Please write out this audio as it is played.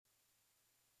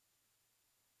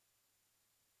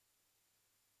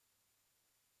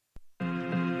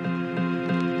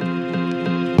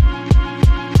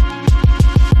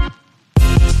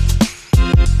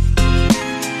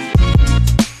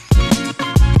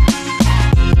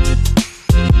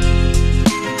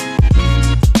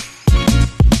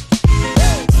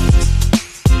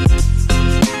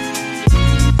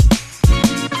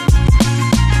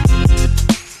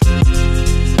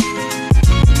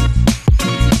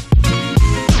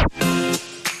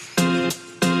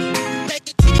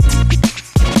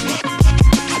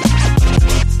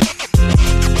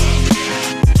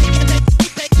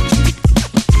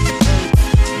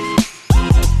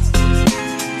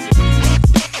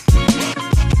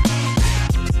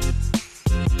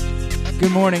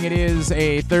Good morning. It is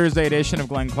a Thursday edition of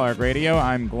Glenn Clark Radio.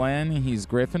 I'm Glenn. He's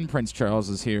Griffin. Prince Charles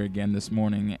is here again this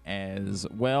morning as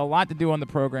well. A lot to do on the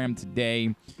program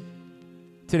today.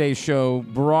 Today's show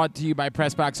brought to you by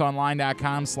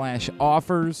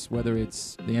PressBoxOnline.com/offers. Whether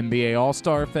it's the NBA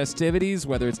All-Star festivities,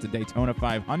 whether it's the Daytona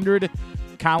 500,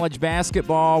 college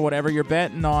basketball, whatever you're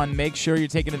betting on, make sure you're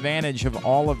taking advantage of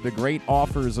all of the great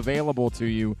offers available to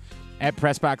you at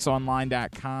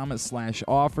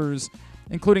PressBoxOnline.com/offers.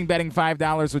 Including betting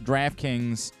 $5 with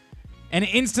DraftKings and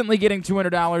instantly getting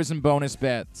 $200 in bonus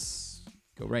bets.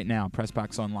 Go right now,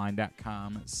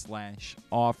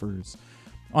 PressBoxOnline.com/offers.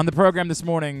 On the program this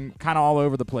morning, kind of all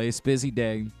over the place, busy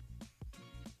day.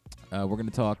 We're going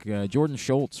to talk Jordan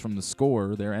Schultz from The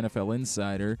Score, their NFL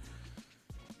insider.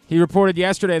 He reported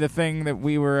yesterday the thing that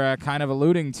we were kind of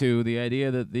alluding to, the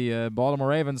idea that the Baltimore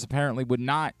Ravens apparently would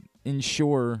not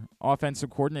ensure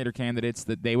offensive coordinator candidates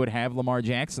that they would have Lamar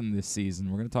Jackson this season.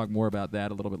 We're going to talk more about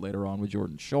that a little bit later on with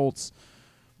Jordan Schultz.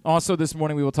 Also this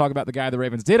morning we will talk about the guy the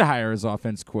Ravens did hire as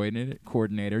offense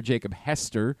coordinator, Jacob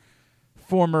Hester,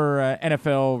 former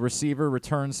NFL receiver,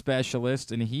 return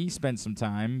specialist, and he spent some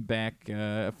time back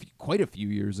quite a few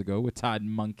years ago with Todd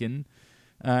Monken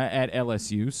at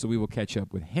LSU, so we will catch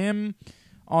up with him.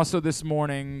 Also this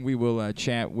morning, we will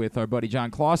chat with our buddy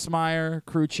John Klossmeyer,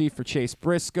 crew chief for Chase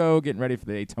Briscoe, getting ready for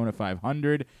the Daytona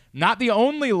 500. Not the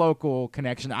only local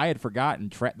connection. I had forgotten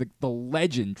the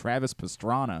legend, Travis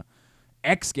Pastrana,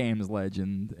 X Games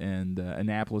legend, and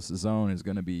Annapolis' own, is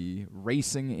going to be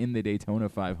racing in the Daytona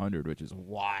 500, which is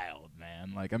wild,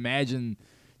 man. Like, imagine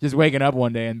just waking up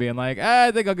one day and being like,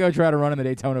 I think I'll go try to run in the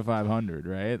Daytona 500,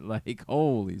 right? Like,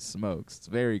 holy smokes. It's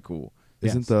very cool.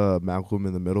 Isn't the Malcolm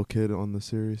in the Middle kid on the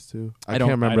series too? I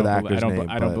can't remember the actor's name.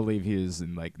 I don't believe he is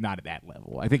not at that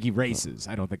level. I think he races.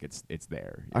 I don't think it's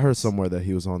there. I heard somewhere that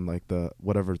he was on like the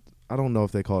whatever. I don't know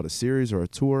if they call it a series or a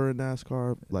tour in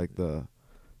NASCAR, like the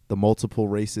multiple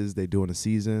races they do in a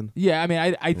season. Yeah, I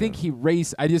mean, I think he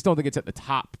raced. I just don't think it's at the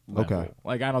top level. Okay.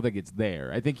 Like, I don't think it's there.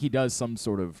 I think he does some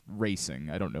sort of racing.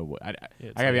 I don't know what. I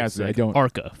gotta be honest with you, I don't.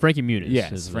 ARCA. Frankie Muniz.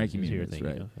 Yes, Frankie Muniz,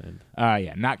 right.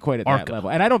 Yeah, not quite at ARCA. that level.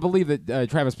 And I don't believe that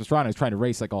Travis Pastrana is trying to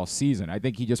race like all season. I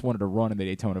think he just wanted to run in the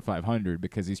Daytona 500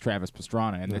 because he's Travis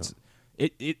Pastrana, and it's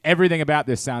everything about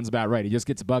this sounds about right. He just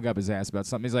gets a bug up his ass about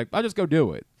something. He's like, I'll just go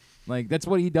do it. Like, that's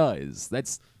what he does.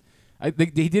 I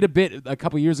think he did a bit a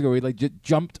couple years ago where he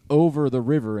jumped over the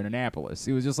river in Annapolis.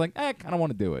 He was just like, I kind of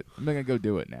want to do it. I'm going to go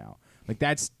do it now. Like,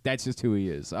 that's just who he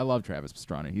is. I love Travis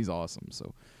Pastrana. He's awesome.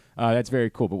 So that's very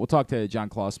cool. But we'll talk to John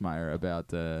Klossmeyer about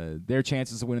their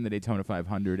chances of winning the Daytona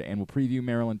 500, and we'll preview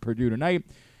Maryland-Purdue tonight.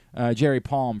 Jerry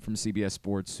Palm from CBS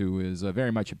Sports, who is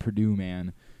very much a Purdue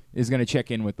man, is going to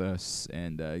check in with us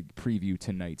and preview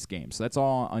tonight's game. So that's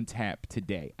all on tap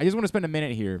today. I just want to spend a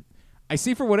minute here. I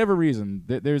see, for whatever reason,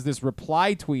 that there's this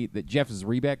reply tweet that Jeff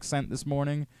Zrebiec sent this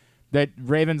morning that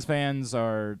Ravens fans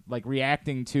are like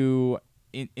reacting to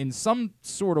in some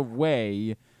sort of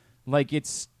way, like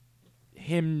it's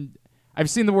him. I've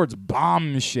seen the words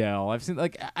bombshell. I've seen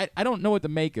I don't know what to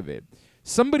make of it.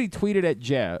 Somebody tweeted at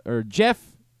Jeff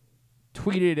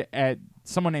tweeted at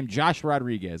someone named Josh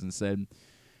Rodriguez and said,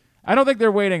 I don't think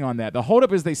they're waiting on that. The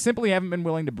holdup is they simply haven't been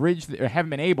willing to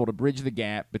haven't been able to bridge the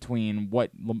gap between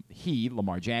what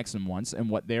Lamar Jackson wants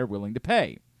and what they're willing to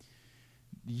pay.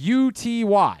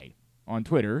 UTY on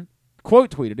Twitter quote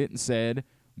tweeted it and said,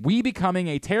 "We becoming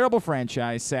a terrible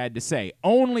franchise, sad to say.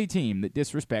 Only team that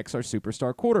disrespects our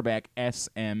superstar quarterback,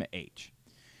 SMH."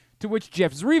 To which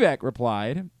Jeff Zrebiec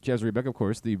replied, Jeff Zrebiec, of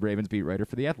course, the Ravens beat writer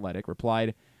for The Athletic,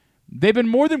 replied, "They've been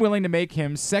more than willing to make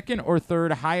him second or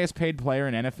third highest paid player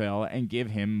in NFL and give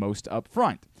him most up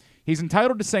front. He's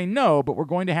entitled to say no, but we're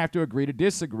going to have to agree to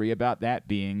disagree about that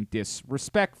being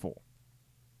disrespectful."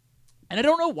 And I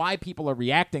don't know why people are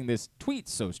reacting this tweet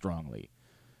so strongly.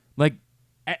 Like,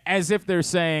 as if they're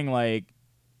saying, like,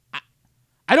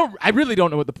 I really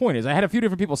don't know what the point is. I had a few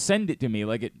different people send it to me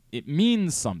like it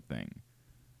means something.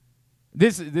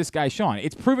 This guy, Sean,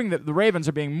 it's proving that the Ravens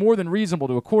are being more than reasonable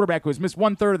to a quarterback who has missed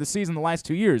 1/3 of the season the last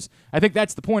 2 years. I think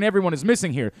that's the point everyone is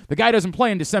missing here. The guy doesn't play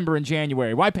in December and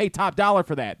January. Why pay top dollar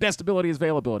for that? Best ability is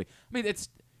availability. I mean,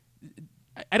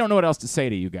 I don't know what else to say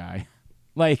to you, guy.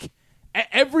 Like,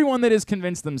 everyone that has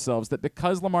convinced themselves that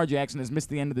because Lamar Jackson has missed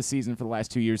the end of the season for the last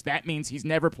 2 years, that means he's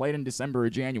never played in December or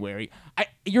January.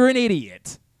 You're an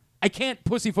idiot. I can't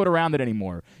pussyfoot around it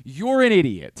anymore. You're an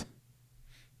idiot.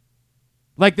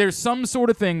 Like, there's some sort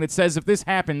of thing that says if this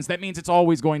happens, that means it's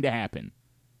always going to happen.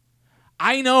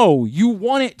 I know you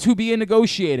want it to be a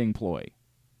negotiating ploy.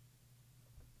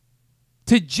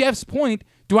 To Jeff's point,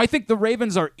 do I think the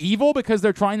Ravens are evil because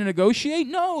they're trying to negotiate?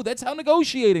 No, that's how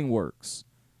negotiating works.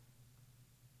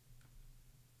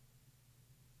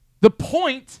 The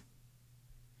point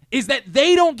is that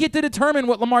they don't get to determine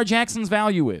what Lamar Jackson's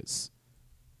value is.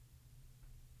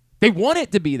 They want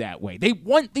it to be that way. They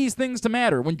want these things to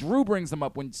matter. When Drew brings them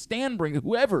up, when Stan brings it,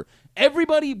 whoever,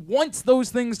 everybody wants those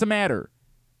things to matter.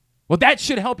 Well, that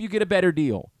should help you get a better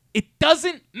deal. It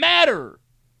doesn't matter.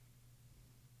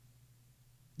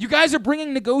 You guys are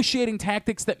bringing negotiating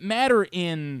tactics that matter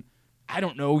in, I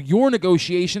don't know, your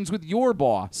negotiations with your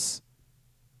boss.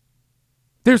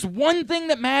 There's one thing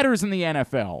that matters in the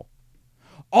NFL.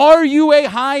 Are you a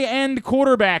high-end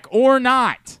quarterback or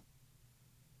not?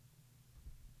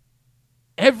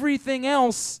 Everything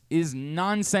else is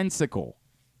nonsensical.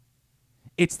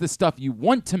 It's the stuff you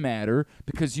want to matter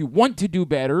because you want to do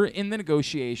better in the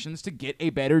negotiations to get a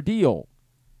better deal.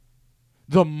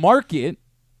 The market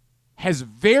has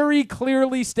very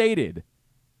clearly stated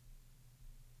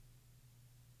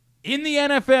in the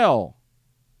NFL,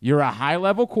 you're a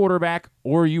high-level quarterback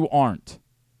or you aren't.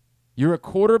 You're a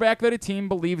quarterback that a team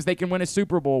believes they can win a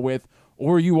Super Bowl with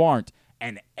or you aren't.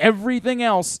 And everything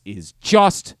else is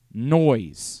just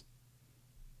noise.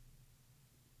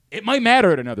 It might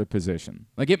matter at another position.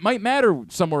 Like, it might matter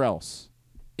somewhere else.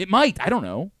 It might. I don't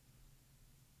know.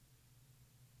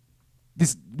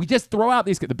 We just throw out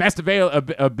these. The best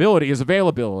ability is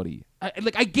availability.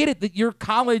 I get it that your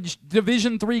college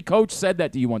Division III coach said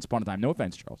that to you once upon a time. No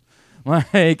offense, Charles.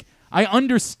 I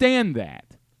understand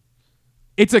that.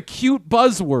 It's a cute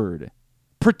buzzword.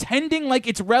 Pretending like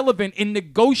it's relevant in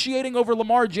negotiating over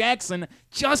Lamar Jackson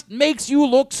just makes you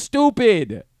look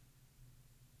stupid.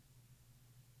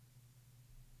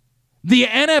 The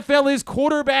NFL is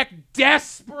quarterback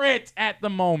desperate at the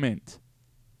moment.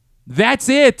 That's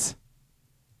it.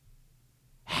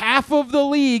 Half of the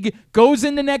league goes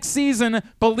into next season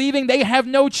believing they have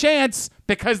no chance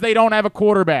because they don't have a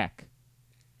quarterback.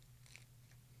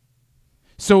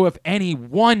 So if any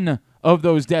one of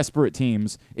those desperate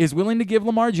teams is willing to give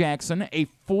Lamar Jackson a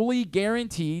fully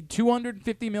guaranteed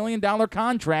 $250 million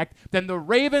contract, then the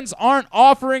Ravens aren't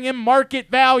offering him market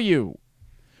value.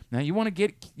 Now, you want to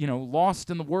get, lost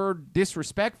in the word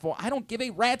disrespectful. I don't give a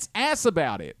rat's ass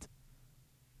about it.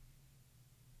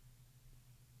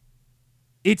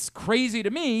 It's crazy to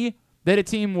me that a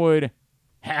team would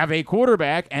have a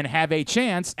quarterback and have a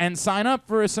chance and sign up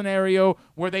for a scenario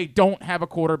where they don't have a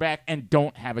quarterback and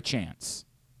don't have a chance.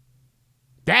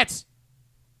 That's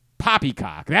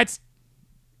poppycock. That's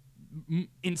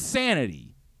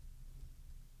insanity.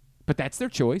 But that's their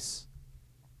choice.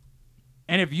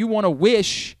 And if you want to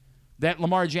wish that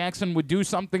Lamar Jackson would do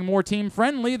something more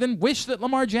team-friendly, then wish that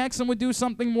Lamar Jackson would do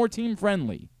something more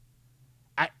team-friendly.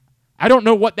 I don't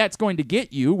know what that's going to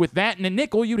get you. With that and a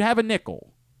nickel, you'd have a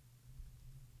nickel.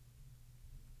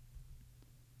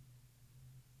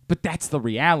 But that's the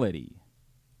reality.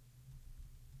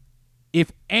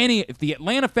 If the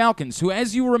Atlanta Falcons, who,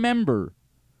 as you remember,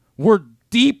 were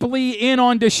deeply in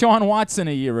on Deshaun Watson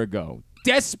a year ago,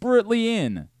 desperately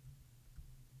in,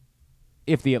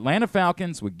 if the Atlanta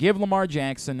Falcons would give Lamar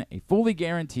Jackson a fully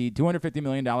guaranteed $250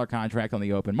 million contract on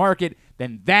the open market,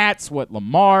 then that's what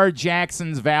Lamar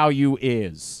Jackson's value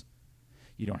is.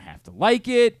 You don't have to like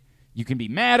it. You can be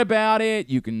mad about it.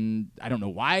 You can, I don't know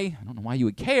why you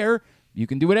would care. You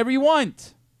can do whatever you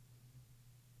want.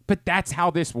 But that's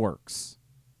how this works.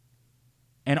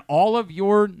 And all of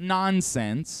your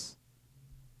nonsense,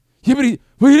 yeah, but he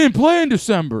didn't play in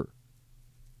December,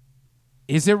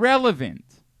 is irrelevant.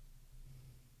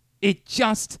 It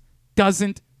just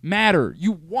doesn't matter.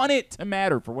 You want it to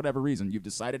matter for whatever reason. You've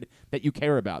decided that you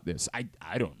care about this.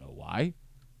 I don't know why.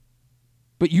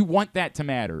 But you want that to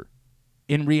matter.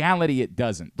 In reality, it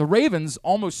doesn't. The Ravens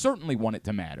almost certainly want it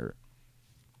to matter.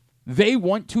 They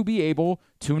want to be able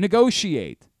to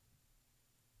negotiate.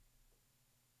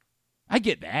 I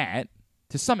get that.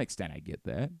 To some extent, I get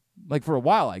that. Like, for a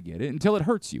while, I get it. Until it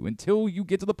hurts you. Until you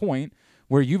get to the point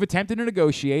where you've attempted to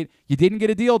negotiate, you didn't get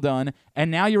a deal done, and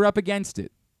now you're up against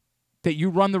it. That you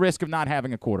run the risk of not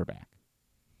having a quarterback.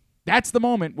 That's the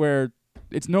moment where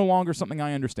it's no longer something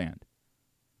I understand.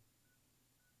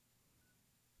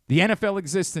 The NFL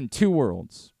exists in two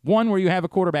worlds. One where you have a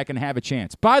quarterback and have a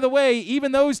chance. By the way,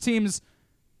 even those teams,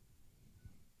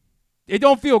 it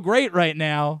don't feel great right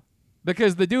now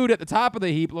because the dude at the top of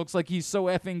the heap looks like he's so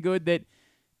effing good that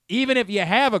even if you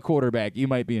have a quarterback, you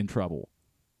might be in trouble.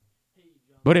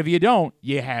 But if you don't,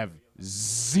 you have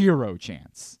zero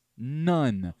chance.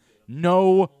 None.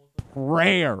 No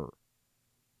prayer.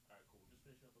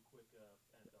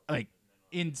 Like,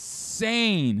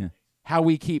 insane how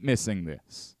we keep missing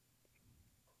this.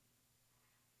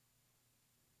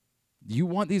 You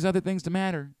want these other things to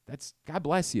matter. That's, God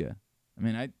bless you. I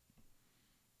mean, I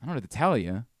don't know what to tell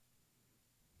you.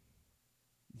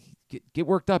 get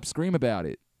worked up, scream about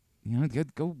it.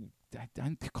 Go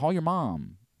call your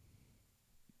mom.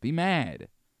 Be mad.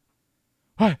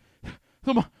 What?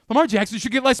 Lamar Jackson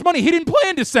should get less money. He didn't play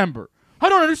in December. I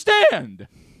don't understand.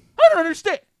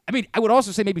 I mean, I would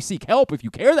also say maybe seek help if you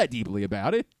care that deeply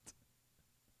about it.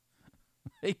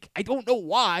 I don't know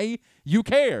why you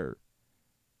care.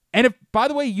 And if, by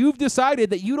the way, you've decided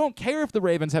that you don't care if the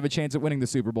Ravens have a chance at winning the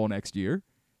Super Bowl next year,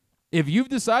 if you've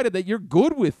decided that you're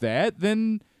good with that,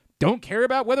 then don't care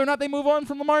about whether or not they move on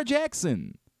from Lamar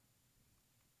Jackson.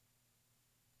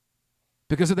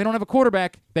 Because if they don't have a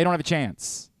quarterback, they don't have a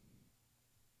chance.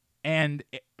 And,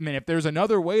 I mean, if there's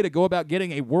another way to go about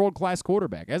getting a world-class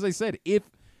quarterback, as I said, if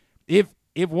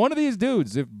one of these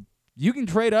dudes, if you can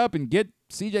trade up and get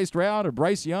C.J. Stroud or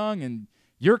Bryce Young and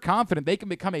you're confident they can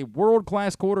become a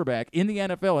world-class quarterback in the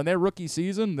NFL in their rookie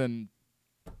season, then,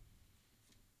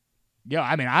 yeah,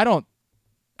 I mean, I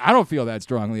don't feel that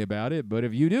strongly about it, but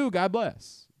if you do, God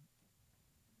bless.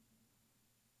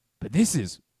 But this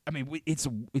is, I mean, it's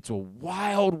a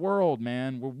wild world,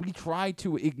 man, where we try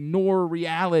to ignore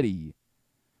reality.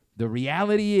 The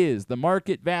reality is the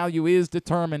market value is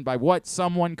determined by what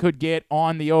someone could get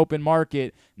on the open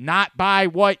market, not by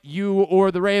what you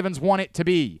or the Ravens want it to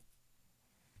be.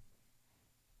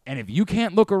 And if you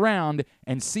can't look around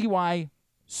and see why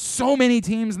so many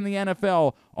teams in the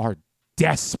NFL are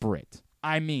desperate,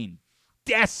 I mean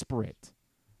desperate,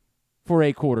 for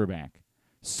a quarterback,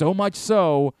 so much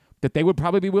so that they would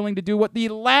probably be willing to do what the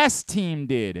last team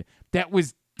did that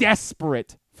was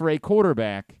desperate for a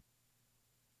quarterback,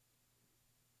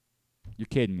 you're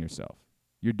kidding yourself.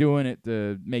 You're doing it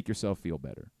to make yourself feel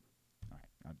better. All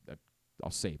right,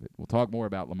 I'll save it. We'll talk more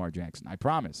about Lamar Jackson, I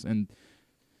promise. And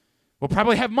we'll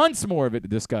probably have months more of it to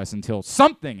discuss until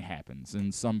something happens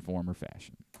in some form or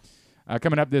fashion.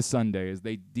 Coming up this Sunday is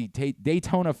the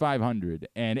Daytona 500.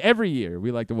 And every year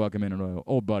we like to welcome in an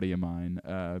old buddy of mine,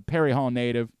 Perry Hall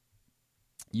native,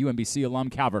 UMBC alum,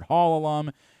 Calvert Hall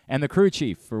alum, and the crew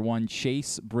chief for one,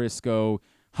 Chase Briscoe.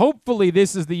 Hopefully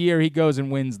this is the year he goes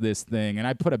and wins this thing, and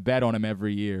I put a bet on him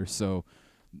every year, so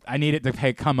I need it to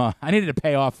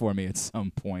pay off for me at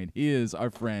some point. He is our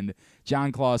friend,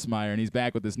 John Klossmeyer, and he's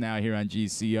back with us now here on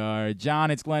GCR.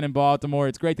 John, it's Glenn in Baltimore.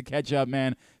 It's great to catch up,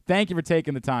 man. Thank you for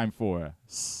taking the time for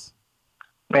us.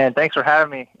 Man, thanks for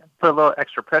having me. Put a little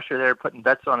extra pressure there, putting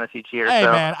bets on us each year. Hey,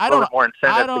 so man, a little more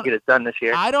incentive to get it done this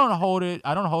year. I don't hold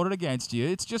it against you.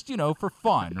 It's just, for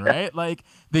fun, right? Like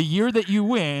the year that you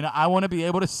win, I want to be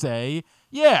able to say,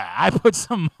 yeah, I put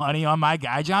some money on my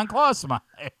guy, John Klossmeyer.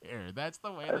 That's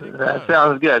the way that it goes. That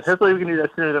sounds good. Hopefully we can do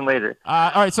that sooner than later.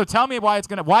 All right, so tell me why is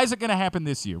it gonna happen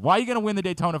this year? Why are you gonna win the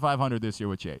Daytona 500 this year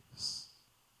with Chase?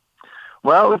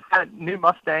 Well, we've got new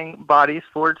Mustang bodies.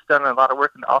 Ford's done a lot of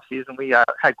work in the offseason. We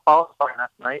had qualifying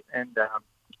last night, and I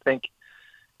think,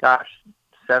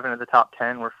 7 of the top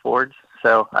 10 were Fords.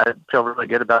 So I feel really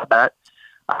good about that.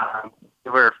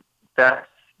 We were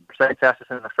second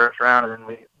fastest in the first round, and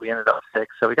then we ended up 6th.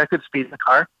 So we got good speed in the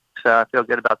car. So I feel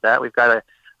good about that. We've got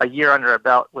a year under our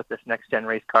belt with this next-gen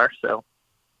race car. So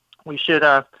we should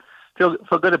feel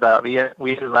good about it.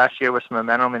 We ended last year with some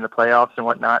momentum in the playoffs and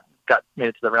whatnot. Made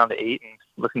it to the round of 8 and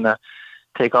looking to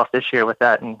take off this year with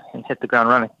that and hit the ground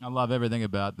running. I love everything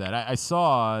about that. I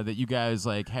saw that you guys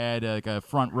had a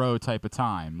front row type of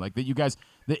time, like that you guys.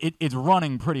 It's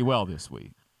running pretty well this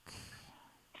week.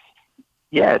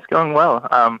 Yeah, it's going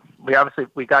well.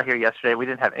 We got here yesterday. We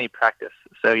didn't have any practice,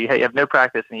 so you have no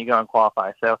practice and you go and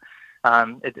qualify. So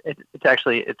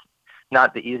it's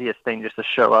not the easiest thing just to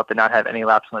show up and not have any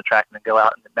laps on the track and then go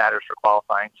out, and it matters for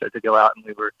qualifying. So to go out and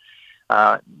we were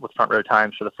with front row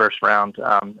times for the first round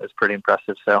is pretty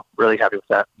impressive. So really happy with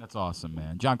that. That's awesome,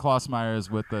 man. John Klossmeyer is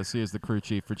with us. He is the crew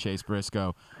chief for Chase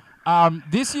Briscoe.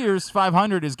 This year's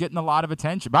 500 is getting a lot of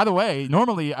attention. By the way,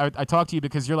 normally I talk to you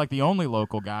because you're like the only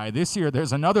local guy. This year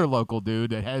there's another local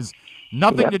dude that has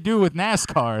nothing to do with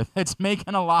NASCAR that's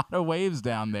making a lot of waves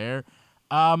down there.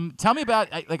 Tell me about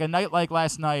like a night like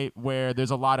last night where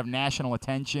there's a lot of national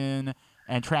attention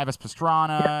and Travis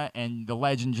Pastrana and the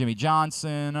legend Jimmy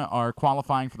Johnson are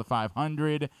qualifying for the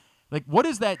 500. Like, what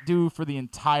does that do for the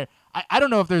entire – I don't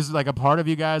know if there's, like, a part of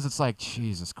you guys that's like,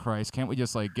 Jesus Christ, can't we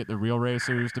just, like, get the real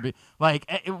racers to be – like,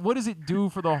 what does it do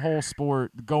for the whole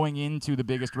sport going into the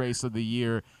biggest race of the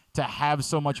year to have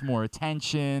so much more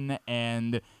attention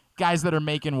and guys that are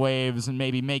making waves and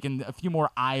maybe making a few more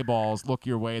eyeballs look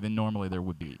your way than normally there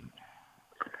would be?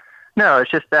 No,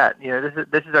 it's just that,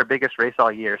 this is our biggest race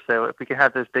all year. So if we can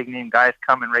have those big name guys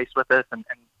come and race with us and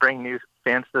bring new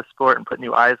fans to the sport and put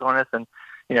new eyes on us and,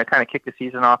 kind of kick the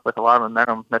season off with a lot of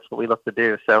momentum, that's what we look to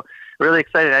do. So really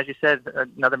excited. As you said,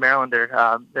 another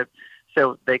Marylander,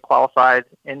 so they qualified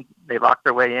and they locked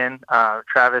their way in,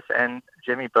 Travis and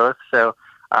Jimmy both. So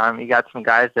you got some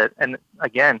guys that, and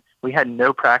again, we had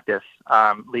no practice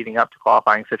leading up to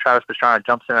qualifying. So Travis Pastrana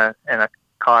jumps in a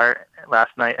car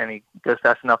last night, and he goes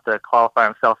fast enough to qualify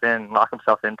himself in, and lock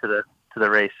himself into the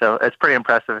race. So it's pretty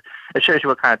impressive. It shows you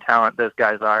what kind of talent those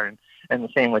guys are, and the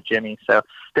same with Jimmy. So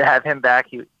to have him back,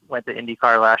 he went to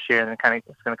IndyCar last year, and then kind of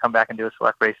is going to come back and do a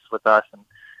select races with us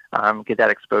and get that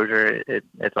exposure.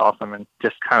 It's awesome, and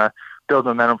just kind of build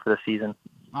momentum for the season.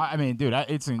 I mean, dude,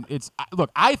 look,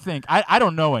 I think, I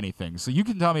don't know anything, so you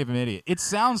can tell me if I'm an idiot. It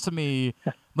sounds to me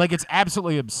like it's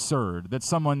absolutely absurd that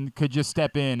someone could just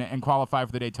step in and qualify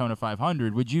for the Daytona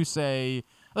 500. Would you say,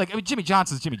 like, I mean, Jimmy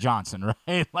Johnson's Jimmy Johnson,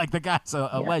 right? Like, the guy's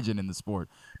a legend in the sport.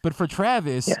 But for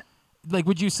Travis, like,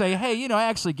 would you say, hey,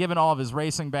 actually, given all of his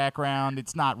racing background,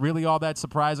 it's not really all that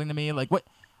surprising to me? Like, what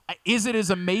is it as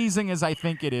amazing as I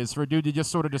think it is for a dude to just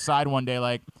sort of decide one day,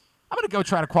 like, I'm going to go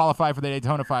try to qualify for the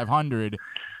Daytona 500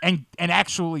 and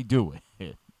actually do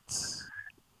it?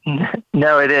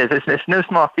 No, it is. It's no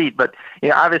small feat, but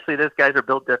obviously those guys are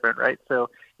built different, right? So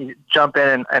you jump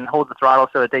in and hold the throttle.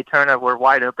 So at Daytona, we're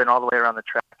wide open all the way around the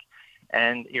track,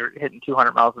 and you're hitting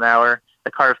 200 miles an hour.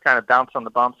 The cars kind of bounce on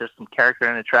the bumps. There's some character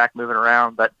in the track moving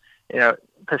around, but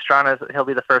Pastrana, he'll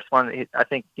be the first one. I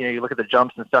think you look at the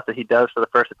jumps and stuff that he does for the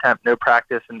first attempt, no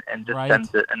practice, and just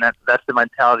sends it, and that's the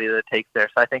mentality that it takes there.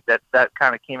 So I think that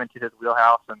kind of came into his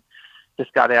wheelhouse and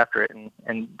just got after it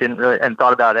and didn't really and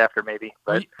thought about it after maybe.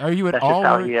 But are you at that's all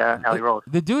just how he rolls.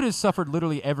 The dude has suffered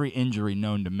literally every injury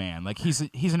known to man. Like he's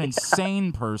an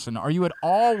insane person. Are you at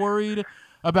all worried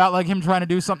about like him trying to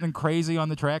do something crazy on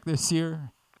the track this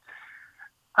year?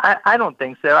 I don't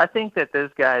think so. I think that those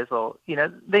guys will,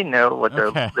 they know what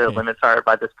their limits are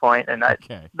by this point, and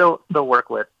they'll work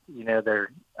with,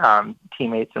 their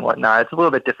teammates and whatnot. It's a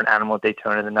little bit different animal at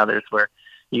Daytona than others, where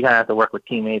you kind of have to work with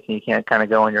teammates and you can't kind of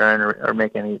go on your own or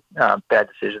make any bad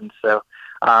decisions. So,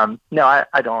 no,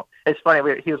 I don't. It's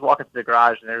funny. He was walking to the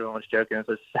garage and everyone was joking. It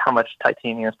was how much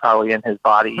titanium is probably in his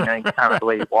body, kind of the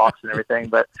way he walks and everything.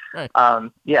 But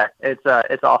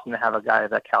it's awesome to have a guy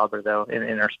of that caliber though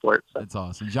in our sport. So. It's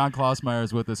awesome. John Klossmeyer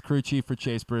is with us, crew chief for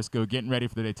Chase Briscoe, getting ready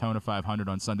for the Daytona 500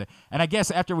 on Sunday. And I guess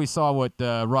after we saw what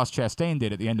Ross Chastain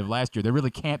did at the end of last year, there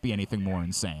really can't be anything more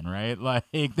insane, right? Like,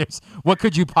 what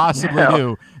could you possibly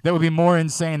do that would be more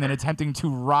insane than attempting to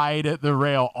ride the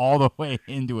rail all the way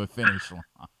into a finish line?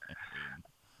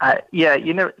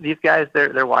 These guys,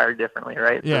 they're wired differently,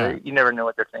 right? Yeah. So you never know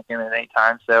what they're thinking at any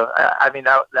time. So, I mean,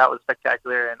 that was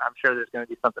spectacular, and I'm sure there's going to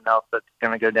be something else that's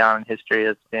going to go down in history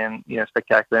as being,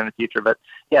 spectacular in the future. But,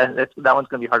 yeah, that one's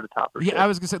going to be hard to top. Yeah, sure. I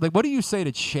was going to say, like, what do you say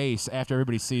to Chase after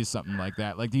everybody sees something like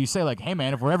that? Like, do you say, like, hey,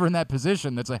 man, if we're ever in that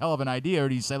position, that's a hell of an idea? Or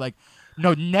do you say, like,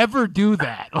 no, never do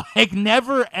that. Like,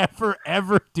 never, ever,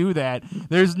 ever do that.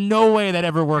 There's no way that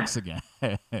ever works again.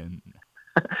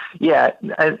 Yeah,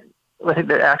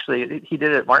 actually, he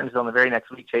did it at Martinsville, and the very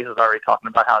next week, Chase was already talking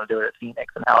about how to do it at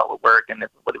Phoenix and how it would work and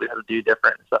what he would have to do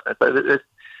different and stuff. And so it's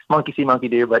monkey see, monkey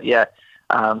do. But yeah,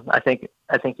 I think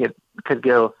it could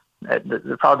go.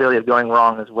 The probability of going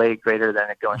wrong is way greater than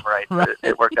it going right. Right. But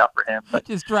it worked out for him. But,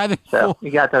 just driving so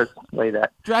you got to weigh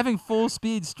that. Driving full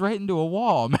speed straight into a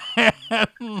wall, man.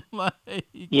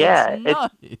 Yeah,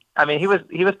 I mean, he was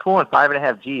pulling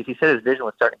 5.5 Gs. He said his vision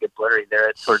was starting to get blurry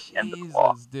there towards the end of the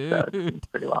wall. Dude. So it's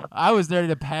pretty long. I was ready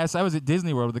to pass. I was at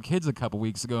Disney World with the kids a couple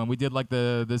weeks ago, and we did like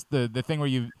the thing where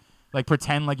you like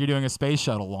pretend like you're doing a space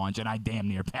shuttle launch, and I damn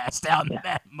near passed out in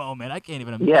that moment. I can't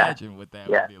even imagine what that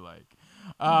would be like.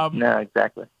 No,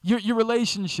 exactly. Your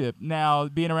relationship now,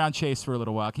 being around Chase for a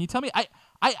little while, can you tell me?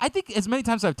 I think as many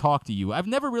times I've talked to you, I've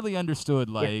never really understood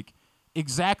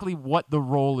exactly what the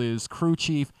role is. Crew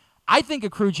chief. I think a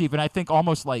crew chief, and I think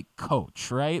almost like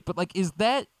coach, right? But like, is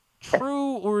that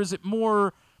true, or is it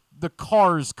more the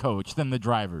car's coach than the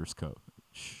driver's coach?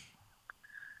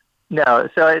 No,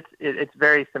 so it's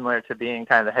very similar to being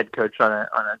kind of the head coach on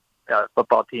a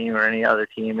football team or any other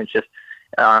team. It's just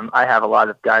I have a lot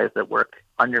of guys that work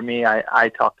under me. I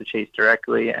talk to Chase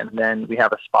directly, and then we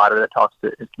have a spotter that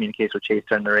communicates with Chase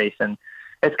during the race. And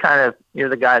it's kind of, you're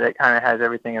the guy that kind of has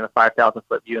everything in a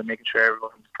 5,000-foot view and making sure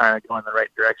everyone's kind of going in the right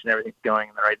direction. Everything's going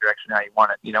in the right direction how you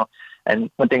want it,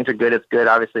 And when things are good, it's good.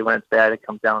 Obviously, when it's bad, it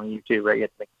comes down to you too, right? You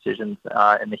have to make decisions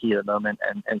in the heat of the moment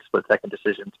and split-second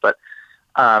decisions. But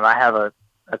I have a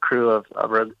crew of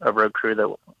road crew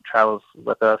that travels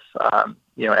with us,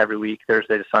 every week,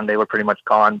 Thursday to Sunday. We're pretty much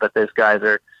gone, but those guys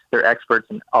they're experts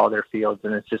in all their fields.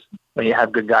 And it's just, when you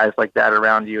have good guys like that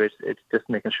around you, it's just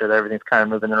making sure that everything's kind of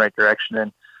moving in the right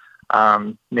direction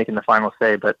and making the final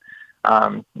say. But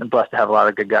I'm blessed to have a lot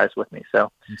of good guys with me.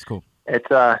 So it's cool. It's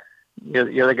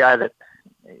you're the guy that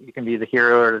you can be the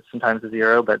hero or sometimes the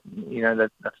zero, but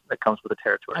that comes with the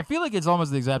territory. I feel like it's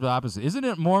almost the exact opposite. Isn't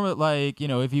it more like,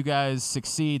 if you guys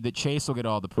succeed, that Chase will get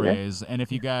all the praise, and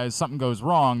if you guys, something goes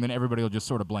wrong, then everybody will just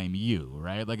sort of blame you,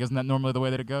 right? Like, isn't that normally the way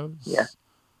that it goes?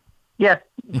 Yeah,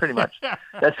 pretty much.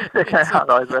 That's kind of how it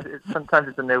always goes. Sometimes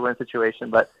it's a no-win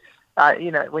situation, but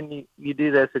when you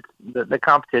do this, it's the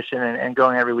competition and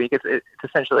going every week. It's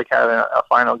essentially like having a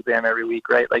final exam every week,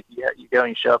 right? Like you go and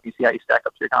you show up, you see how you stack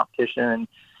up to your competition,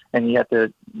 and you have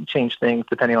to change things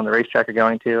depending on the racetrack you're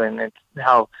going to, and it's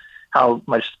how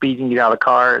much speed you can get out of the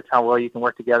car. It's how well you can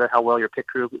work together, how well your pit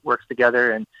crew works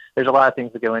together, and there's a lot of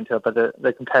things that go into it. But the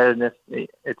competitiveness,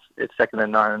 it's second to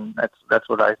none. That's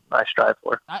what I strive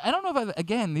for. I don't know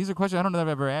if these are questions I don't know if I've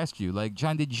ever asked you. Like,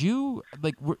 John, did you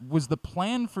was the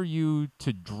plan for you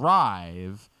to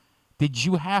drive? Did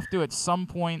you have to at some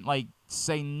point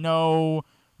say no?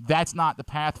 That's not the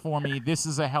path for me. This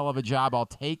is a hell of a job. I'll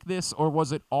take this, or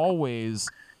was it always?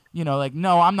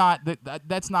 No, I'm not.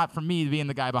 That's not for me, being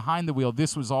the guy behind the wheel.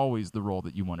 This was always the role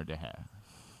that you wanted to have.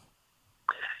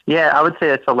 Yeah, I would say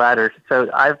it's the latter. So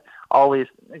I've always,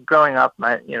 growing up,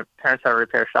 my parents have a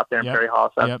repair shop there in Perry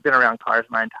Hall, so I've been around cars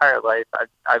my entire life.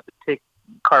 I've taken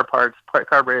car parts,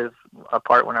 carburetors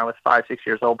apart when I was 5-6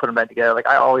 years old, put them back together. Like,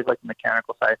 I always liked the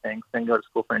mechanical side of things, then go to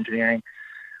school for engineering.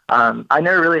 I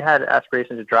never really had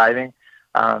aspirations of driving.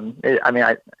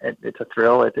 It's a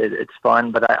thrill. It's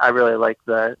fun, but I really like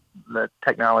the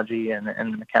technology and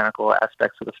the mechanical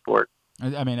aspects of the sport.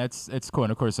 I mean, it's cool.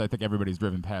 And, of course, I think everybody's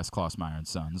driven past Klossmeyer and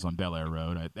Sons on Bel Air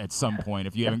Road at some point.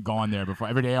 If you haven't gone there before,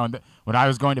 every day when I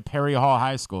was going to Perry Hall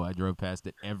High School, I drove past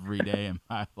it every day in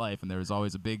my life, and there was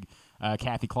always a big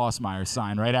Kathy Klossmeyer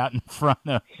sign right out in front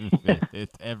of it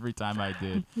every time I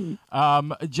did.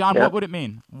 John, what would it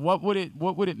mean? What would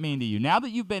it mean to you now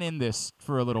that you've been in this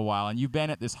for a little while and you've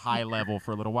been at this high level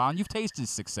for a little while and you've tasted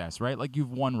success, right? Like,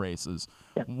 you've won races.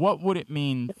 What would it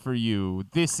mean for you?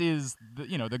 This is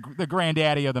the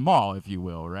granddaddy of them all, if you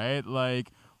will, right?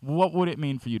 Like, what would it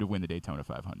mean for you to win the Daytona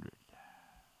 500?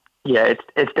 Yeah,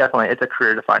 it's definitely a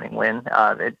career-defining win.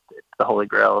 It's the holy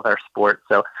grail of our sport.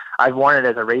 So I've won it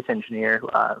as a race engineer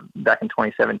back in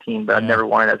 2017, but I've never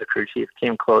won it as a crew chief.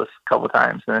 Came close a couple of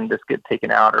times and then just get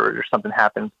taken out or something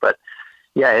happens. But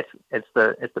yeah, it's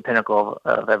the pinnacle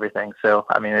of everything. So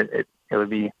I mean, it would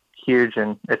be huge,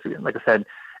 and it's, like I said,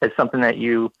 it's something that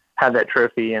you have that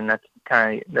trophy, and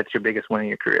that's your biggest win in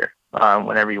your career.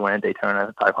 Whenever you win a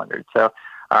Daytona 500, so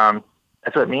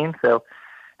that's what it means. So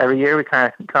every year we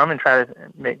kind of come and try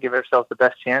to give ourselves the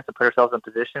best chance to put ourselves in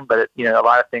position. But a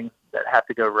lot of things that have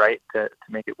to go right to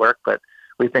make it work. But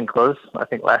we've been close. I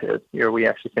think last year we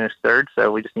actually finished third,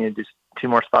 so we just need to do 2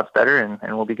 more spots better,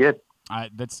 and we'll be good. All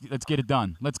right, let's get it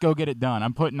done. Let's go get it done.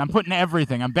 I'm putting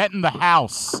everything. I'm betting the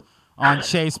house on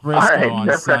Chase Briscoe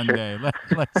on Sunday.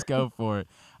 Let's go for it.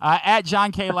 At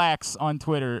John K. Lax on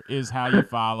Twitter is how you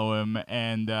follow him,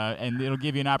 and it'll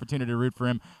give you an opportunity to root for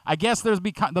him. I guess there'll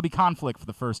be conflict for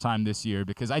the first time this year,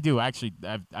 because I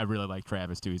really like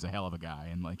Travis too. He's a hell of a guy,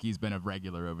 and he's been a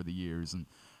regular over the years. And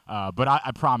but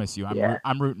I promise you,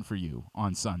 I'm rooting for you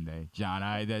on Sunday, John.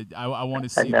 I want to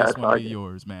see this one be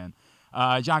yours, man.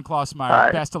 John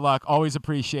Klossmeyer, best of luck. Always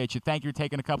appreciate you. Thank you for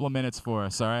taking a couple of minutes for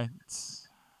us. All right.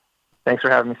 Thanks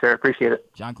for having me, sir. Appreciate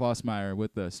it. John Klossmeyer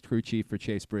with us, crew chief for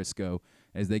Chase Briscoe,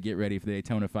 as they get ready for the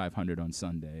Daytona 500 on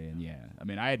Sunday. And yeah, I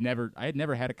mean, I had never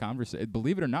had a conversation.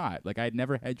 Believe it or not, I had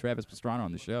never had Travis Pastrana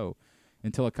on the show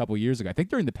until a couple years ago. I think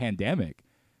during the pandemic.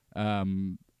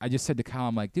 I just said to Kyle,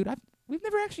 I'm like, dude, I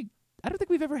don't think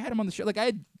we've ever had him on the show. I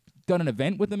had done an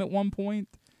event with him at one point,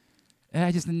 and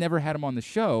I just never had him on the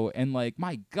show. And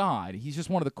my God, he's just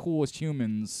one of the coolest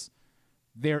humans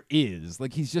there is.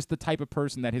 He's just the type of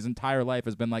person that his entire life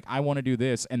has been I want to do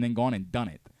this, and then gone and done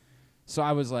it. So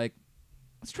I was like,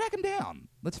 let's track him down.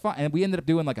 Let's find. And we ended up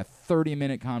doing a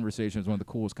 30-minute conversation. It was one of the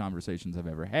coolest conversations I've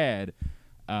ever had.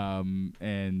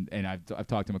 And I've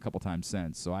talked to him a couple times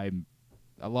since. So I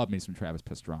love me some Travis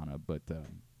Pastrana, but I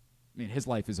mean, his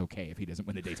life is okay if he doesn't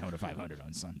win the Daytona 500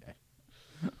 on Sunday.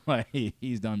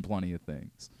 He's done plenty of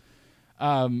things.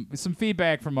 Some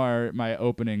feedback from my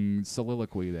opening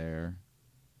soliloquy there.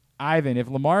 Ivan, if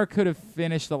Lamar could have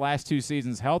finished the last 2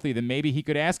 seasons healthy, then maybe he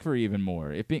could ask for even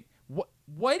more.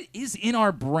 What is in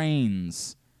our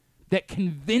brains that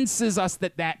convinces us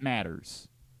that matters?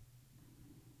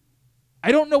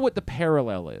 I don't know what the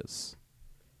parallel is.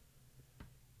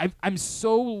 I'm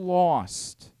so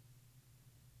lost.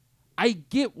 I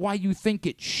get why you think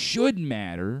it should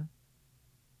matter.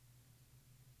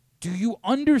 Do you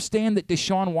understand that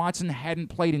Deshaun Watson hadn't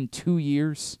played in 2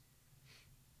 years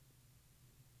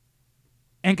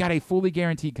and got a fully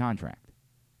guaranteed contract?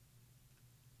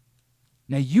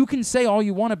 Now, you can say all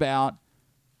you want about,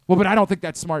 well, but I don't think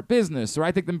that's smart business, or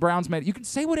I think the Browns made it. You can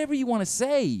say whatever you want to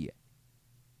say.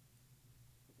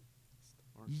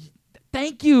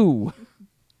 Thank you.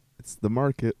 It's the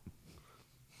market.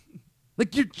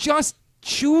 Like, you're just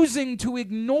choosing to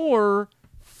ignore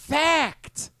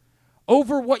fact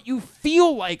over what you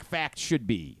feel like fact should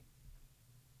be.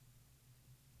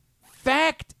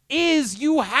 Fact is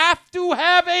you have to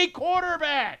have a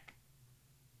quarterback.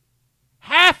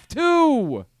 Have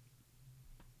to.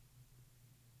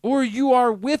 Or you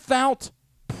are without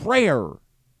prayer.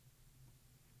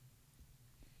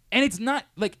 And it's not,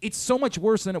 like, it's so much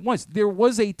worse than it was. There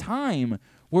was a time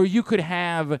where you could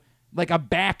have, like, a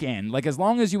back end. Like, as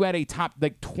long as you had a top,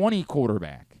 like, 20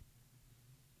 quarterback,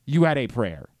 you had a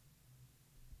prayer.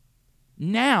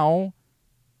 Now,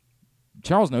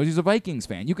 Charles knows he's a Vikings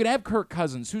fan. You could have Kirk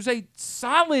Cousins, who's a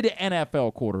solid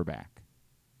NFL quarterback,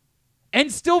 and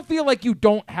still feel like you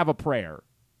don't have a prayer.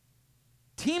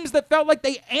 Teams that felt like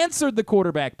they answered the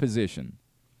quarterback position.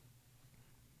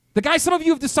 The guy some of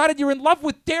you have decided you're in love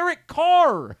with, Derek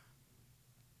Carr.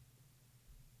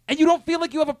 And you don't feel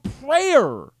like you have a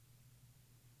prayer.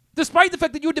 Despite the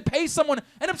fact that you had to pay someone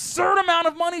an absurd amount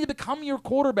of money to become your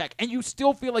quarterback, and you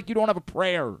still feel like you don't have a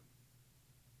prayer.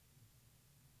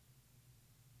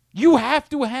 You have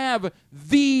to have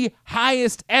the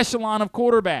highest echelon of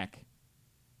quarterback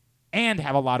and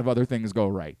have a lot of other things go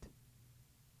right.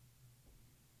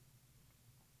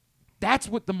 That's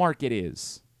what the market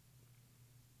is.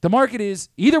 The market is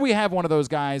either we have one of those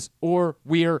guys or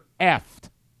we're effed.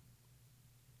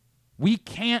 We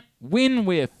can't win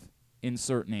with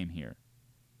insert name here.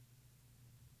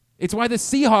 It's why the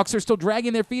Seahawks are still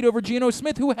dragging their feet over Geno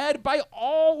Smith, who had, by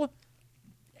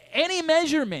any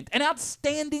measurement, an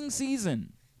outstanding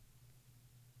season.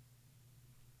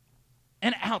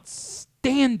 An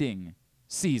outstanding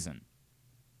season.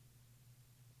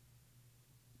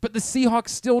 But the Seahawks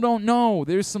still don't know.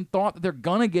 There's some thought that they're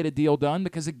going to get a deal done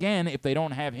because, again, if they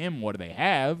don't have him, what do they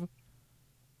have?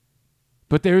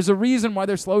 But there's a reason why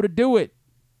they're slow to do it.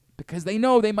 Because they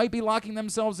know they might be locking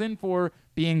themselves in for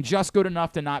being just good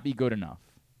enough to not be good enough.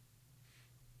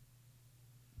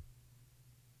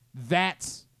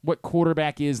 That's what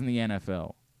quarterback is in the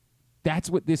NFL. That's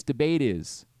what this debate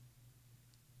is.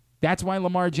 That's why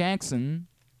Lamar Jackson,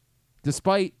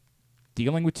 despite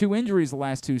dealing with 2 injuries the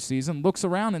last 2 seasons, looks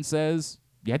around and says,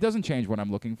 yeah, it doesn't change what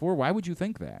I'm looking for. Why would you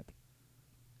think that?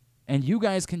 And you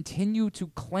guys continue to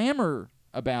clamor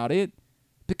about it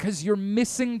because you're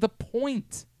missing the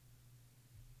point.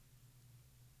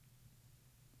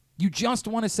 You just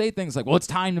want to say things like, well, it's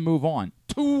time to move on.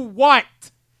 To what?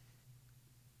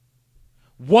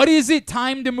 What is it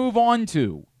time to move on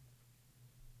to?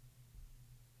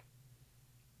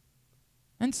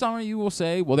 And some of you will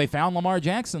say, well, they found Lamar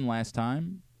Jackson last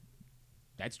time.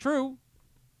 That's true.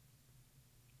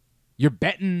 You're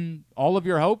betting all of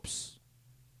your hopes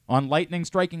on lightning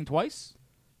striking twice?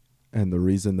 And the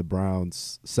reason the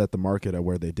Browns set the market at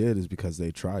where they did is because they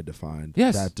tried to find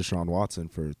Yes. that Deshaun Watson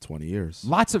for 20 years.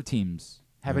 Lots of teams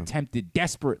have attempted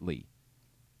desperately.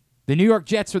 The New York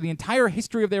Jets, for the entire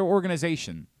history of their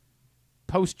organization,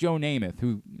 post Joe Namath,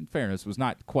 who, in fairness, was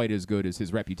not quite as good as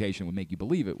his reputation would make you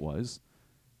believe it was,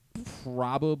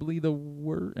 probably the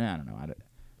worst. I don't know. I was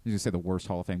going to say the worst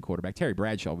Hall of Fame quarterback. Terry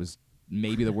Bradshaw was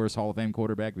maybe the worst Hall of Fame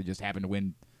quarterback. We just happened to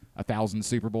win 1,000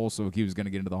 Super Bowls, so he was going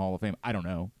to get into the Hall of Fame. I don't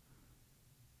know.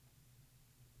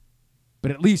 But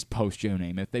at least post Joe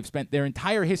Namath, they've spent their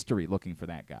entire history looking for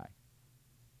that guy.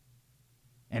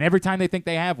 And every time they think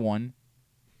they have one,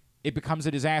 it becomes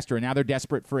a disaster, and now they're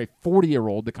desperate for a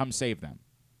 40-year-old to come save them.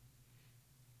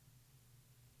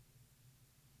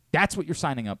 That's what you're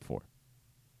signing up for.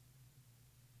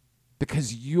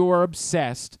 Because you're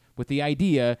obsessed with the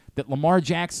idea that Lamar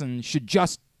Jackson should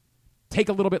just take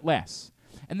a little bit less.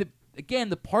 And again,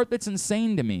 the part that's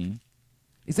insane to me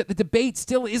is that the debate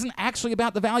still isn't actually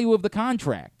about the value of the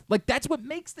contract. Like, that's what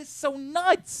makes this so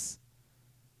nuts.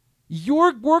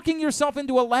 You're working yourself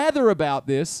into a lather about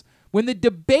this when the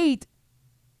debate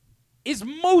is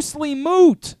mostly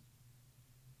moot.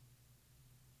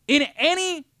 In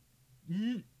any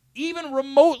even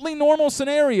remotely normal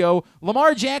scenario,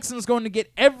 Lamar Jackson is going to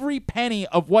get every penny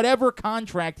of whatever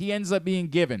contract he ends up being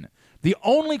given. The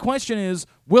only question is,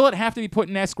 will it have to be put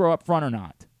in escrow up front or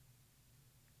not?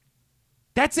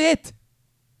 That's it.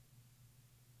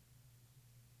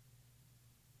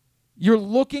 You're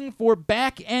looking for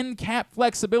back-end cap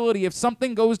flexibility if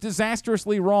something goes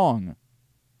disastrously wrong.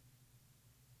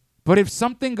 But if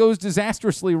something goes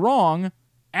disastrously wrong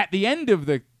at the end of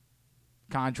the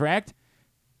contract,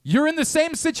 You're in the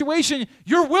same situation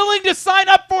you're willing to sign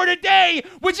up for today,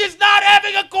 which is not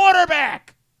having a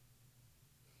quarterback.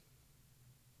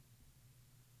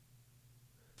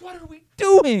 What are we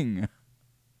doing?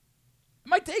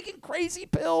 Am I taking crazy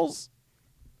pills?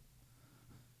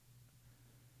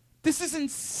 This is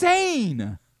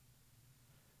insane.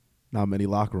 Not many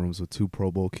locker rooms with 2 Pro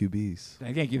Bowl QBs.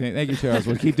 Thank you, Charles.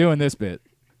 We'll keep doing this bit.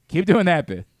 Keep doing that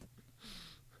bit.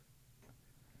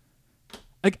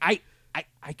 Like, I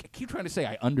keep trying to say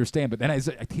I understand, but then I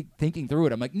keep thinking through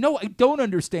it. I'm like, no, I don't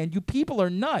understand. You people are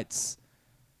nuts.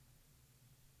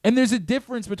 And there's a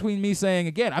difference between me saying,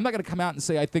 again, I'm not going to come out and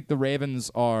say I think the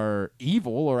Ravens are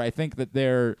evil or I think that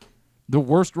they're the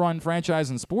worst run franchise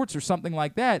in sports or something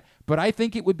like that, but I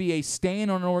think it would be a stain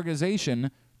on an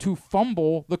organization to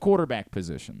fumble the quarterback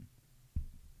position.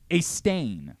 A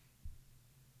stain.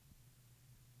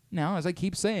 Now, as I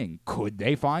keep saying, could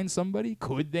they find somebody?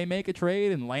 Could they make a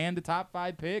trade and land a top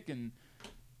 5 pick and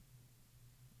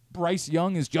Bryce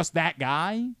Young is just that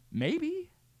guy?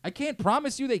 Maybe. I can't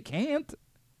promise you they can't.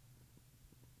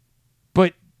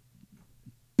 But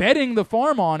betting the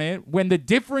farm on it when the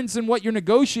difference in what you're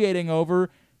negotiating over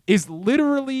is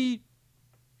literally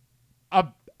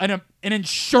an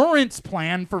insurance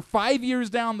plan for 5 years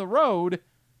down the road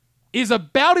is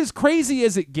about as crazy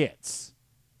as it gets.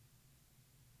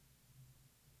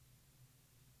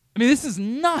 I mean, this is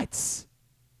nuts.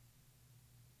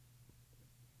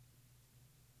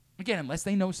 Again, unless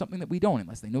they know something that we don't,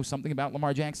 unless they know something about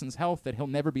Lamar Jackson's health that he'll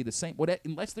never be the same,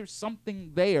 unless there's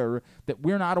something there that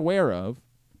we're not aware of,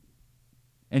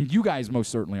 and you guys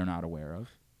most certainly are not aware of,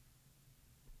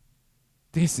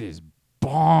 this is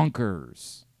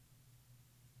bonkers.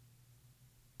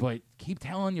 But keep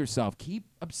telling yourself, keep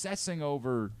obsessing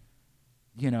over,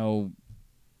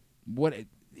 what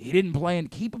he didn't play,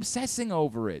 and keep obsessing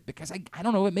over it because I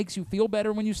don't know, it makes you feel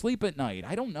better when you sleep at night.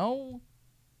 I don't know.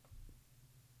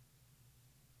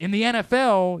 In the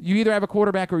NFL, you either have a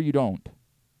quarterback or you don't.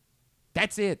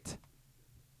 That's it.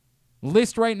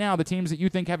 List right now the teams that you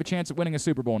think have a chance at winning a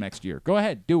Super Bowl next year. Go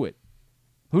ahead, do it.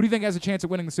 Who do you think has a chance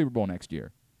at winning the Super Bowl next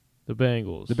year? The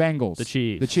Bengals. The Bengals. The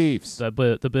Chiefs. The Chiefs. The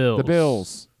Bills. The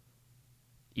Bills.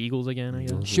 Eagles again, I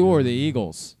guess. Sure, the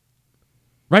Eagles.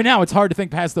 Right now, it's hard to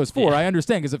think past those 4. Yeah. I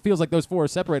understand because it feels like those 4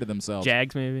 have separated themselves.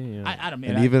 Jags, maybe. Yeah. I don't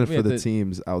mean. And even for the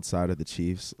teams outside of the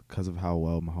Chiefs, because of how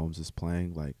well Mahomes is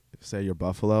playing, like say you're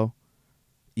Buffalo,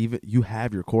 even you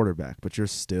have your quarterback, but you're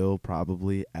still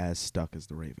probably as stuck as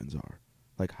the Ravens are.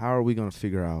 Like, how are we going to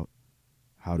figure out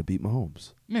how to beat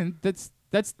Mahomes? I mean, that's.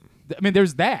 I mean,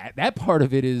 there's that. That part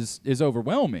of it is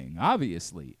overwhelming,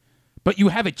 obviously, but you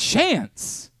have a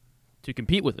chance to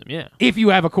compete with him. Yeah. If you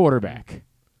have a quarterback.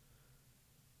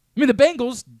 I mean, the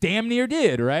Bengals damn near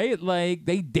did, right? Like,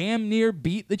 they damn near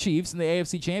beat the Chiefs in the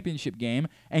AFC Championship game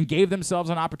and gave themselves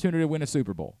an opportunity to win a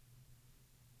Super Bowl.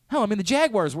 Hell, I mean, the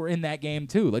Jaguars were in that game,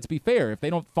 too. Let's be fair. If they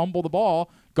don't fumble the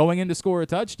ball going in to score a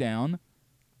touchdown,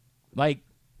 like,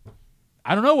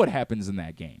 I don't know what happens in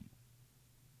that game.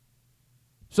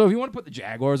 So if you want to put the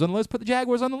Jaguars on the list, put the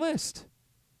Jaguars on the list.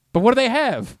 But what do they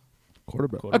have?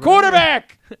 Quarterback. A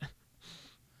quarterback!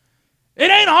 It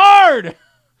ain't hard!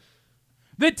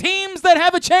 The teams that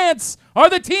have a chance are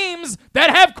the teams that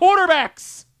have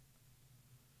quarterbacks.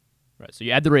 Right. So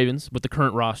you add the Ravens with the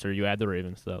current roster. You add the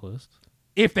Ravens to that list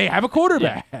if they have a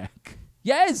quarterback. Yeah.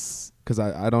 Yes. Because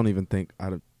I don't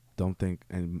think,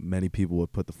 and many people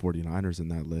would put the 49ers in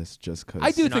that list just because.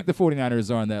 I do think the 49ers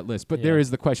are on that list, but there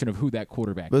is the question of who that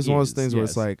quarterback is. But it's one of those things where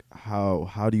it's like,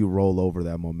 how do you roll over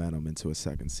that momentum into a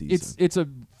second season? It's a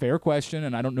fair question,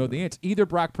 and I don't know the answer. Either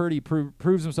Brock Purdy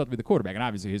proves himself to be the quarterback, and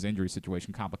obviously his injury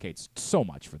situation complicates so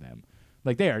much for them.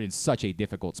 Like, they are in such a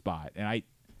difficult spot. And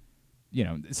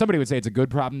somebody would say it's a good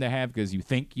problem to have because you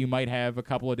think you might have a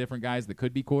couple of different guys that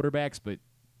could be quarterbacks, but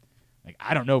like,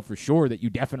 I don't know for sure that you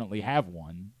definitely have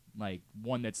one. Like,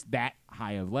 one that's that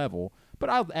high of level. But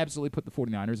I'll absolutely put the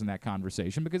 49ers in that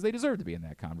conversation because they deserve to be in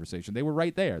that conversation. They were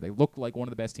right there. They looked like one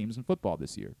of the best teams in football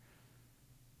this year.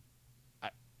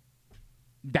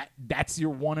 That's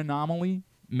your one anomaly,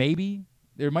 maybe.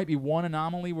 There might be one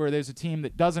anomaly where there's a team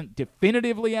that doesn't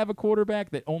definitively have a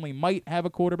quarterback, that only might have a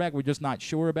quarterback we're just not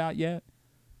sure about yet.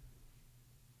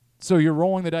 So you're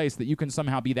rolling the dice that you can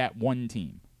somehow be that one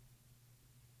team.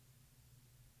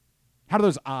 How do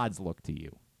those odds look to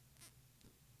you?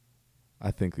 I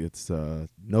think it's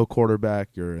no quarterback.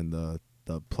 You're in the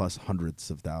plus hundreds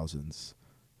of thousands.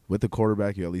 With the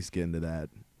quarterback, you at least get into that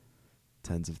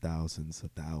tens of thousands,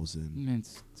 1,000.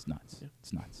 It's nuts.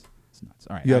 It's nuts. It's nuts.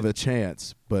 All right. You have a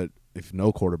chance, but if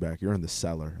no quarterback, you're in the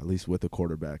cellar. At least with the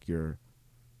quarterback, you're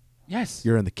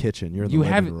in the kitchen. You're in the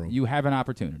living room. You have an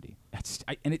opportunity.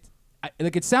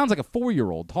 like it sounds like a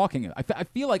 4-year-old talking. I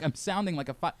feel like I'm sounding like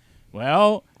a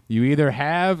Well, you either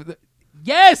have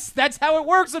yes, that's how it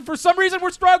works, and for some reason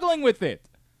we're struggling with it.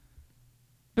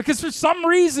 Because for some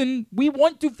reason we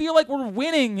want to feel like we're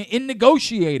winning in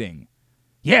negotiating.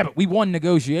 Yeah, but we won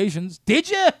negotiations. Did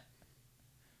you?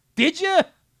 Did you?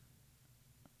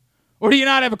 Or do you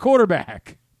not have a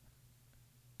quarterback?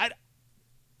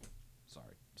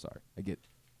 Sorry.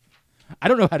 I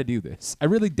don't know how to do this. I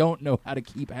really don't know how to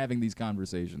keep having these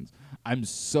conversations. I'm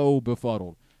so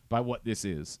befuddled by what this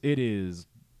is. It is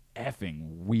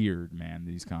effing weird, man,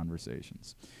 these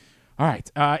conversations. All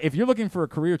right. If you're looking for a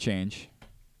career change,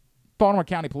 Baltimore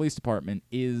County Police Department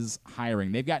is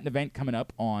hiring. They've got an event coming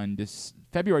up on this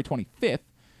February 25th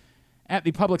at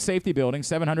the Public Safety Building,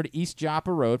 700 East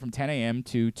Joppa Road from 10 a.m.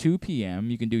 to 2 p.m.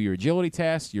 You can do your agility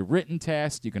test, your written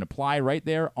test. You can apply right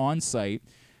there on site.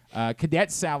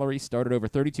 Cadet salary start at over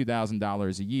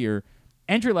 $32,000 a year.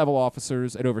 Entry-level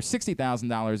officers at over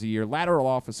 $60,000 a year. Lateral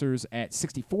officers at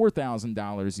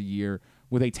 $64,000 a year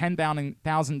with a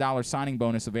 $10,000 signing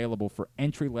bonus available for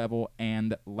entry-level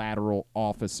and lateral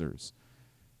officers.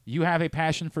 You have a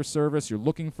passion for service. You're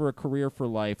looking for a career for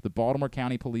life. The Baltimore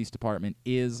County Police Department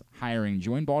is hiring.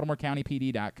 Join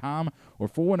BaltimoreCountyPD.com or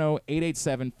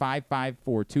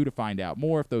 410-887-5542 to find out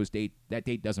more. If that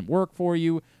date doesn't work for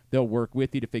you, they'll work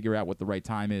with you to figure out what the right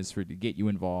time is to get you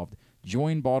involved.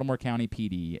 Join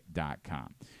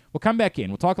BaltimoreCountyPD.com. We'll come back in.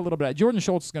 We'll talk a little bit. Jordan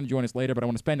Schultz is going to join us later, but I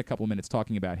want to spend a couple minutes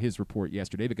talking about his report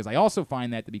yesterday because I also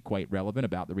find that to be quite relevant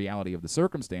about the reality of the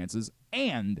circumstances.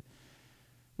 And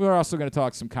we're also going to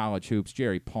talk some college hoops.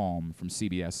 Jerry Palm from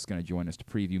CBS is going to join us to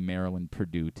preview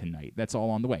Maryland-Purdue tonight. That's all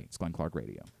on the way. It's Glenn Clark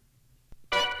Radio.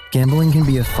 Gambling can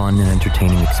be a fun and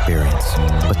entertaining experience,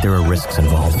 but there are risks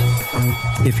involved.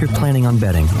 If you're planning on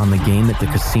betting on the game at the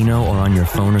casino or on your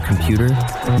phone or computer,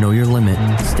 know your limit,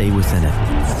 stay within it.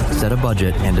 Set a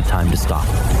budget and a time to stop.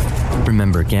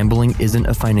 Remember, gambling isn't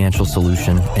a financial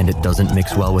solution, and it doesn't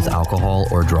mix well with alcohol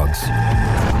or drugs.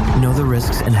 Know the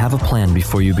risks and have a plan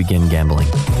before you begin gambling.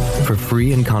 For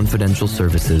free and confidential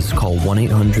services, call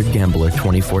 1-800-GAMBLER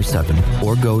 24/7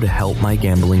 or go to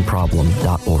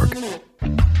helpmygamblingproblem.org.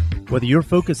 Whether your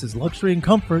focus is luxury and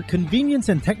comfort, convenience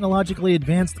and technologically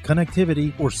advanced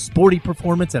connectivity, or sporty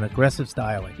performance and aggressive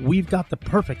styling, we've got the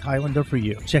perfect Highlander for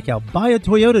you. Check out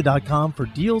buyatoyota.com for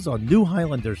deals on new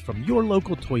Highlanders from your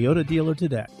local Toyota dealer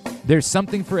today. There's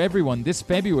something for everyone this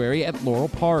February at Laurel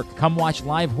Park. Come watch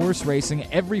live horse racing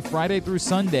every Friday through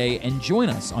Sunday and join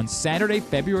us on Saturday,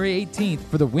 February 18th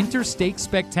for the Winter Stakes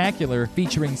Spectacular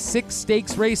featuring 6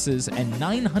 stakes races and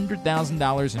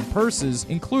 $900,000 in purses,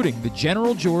 including the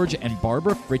General George and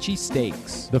Barbara Fritchie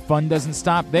Stakes. The fun doesn't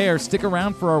stop there. Stick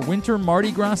around for our winter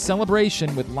Mardi Gras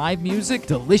celebration with live music,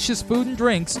 delicious food and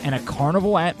drinks, and a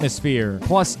carnival atmosphere.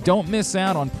 Plus, don't miss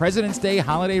out on President's Day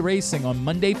holiday racing on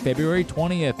Monday, February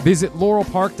 20th. Visit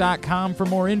laurelpark.com for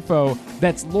more info.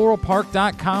 That's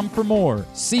laurelpark.com for more.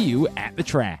 See you at the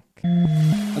track.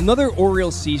 Another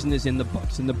Orioles season is in the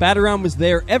books, and the Bat-A-Round was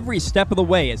there every step of the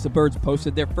way as the Birds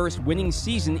posted their first winning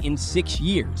season in 6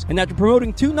 years. And after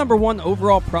promoting 2 #1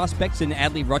 overall prospects in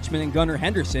Adley Rutschman and Gunnar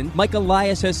Henderson, Mike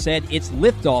Elias has said it's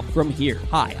liftoff from here.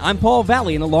 Hi, I'm Paul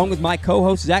Valley, and along with my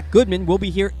co-host Zach Goodman, we'll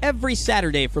be here every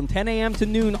Saturday from 10 a.m. to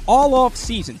noon all off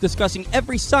season, discussing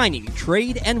every signing,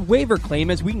 trade, and waiver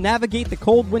claim as we navigate the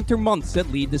cold winter months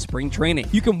that lead to spring training.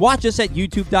 You can watch us at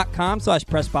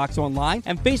youtube.com/PressBoxOnline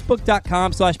and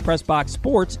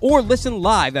Facebook.com/PressBoxSports, or listen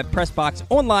live at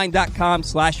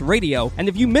PressBoxOnline.com/radio. And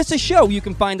if you miss a show, you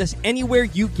can find us anywhere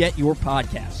you get your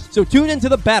podcasts. So tune into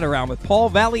the Bat-A-Round with Paul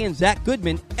Valley and Zach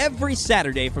Goodman every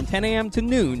Saturday from 10 a.m. to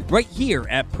noon right here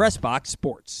at PressBox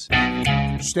Sports.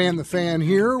 Stan the Fan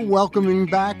here, welcoming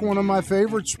back one of my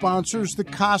favorite sponsors, the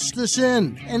Costas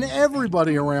Inn. And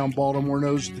everybody around Baltimore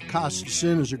knows the Costas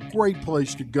Inn is a great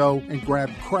place to go and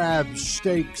grab crabs,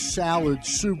 steaks, salads,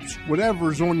 soups,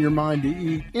 whatever's on your mind to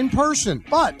eat in person.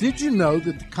 But did you know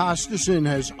that the Costas Inn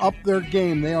has upped their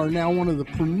game? They are now one of the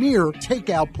premier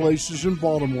takeout places in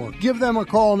Baltimore. Give them a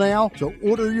call now to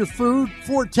order your food,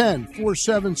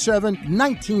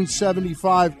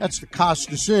 410-477-1975. That's the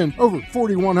Costas Inn over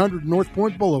 4100 North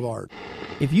Point Boulevard.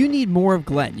 If you need more of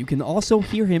Glenn, you can also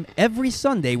hear him every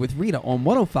Sunday with Rita on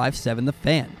 105.7 The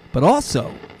Fan. But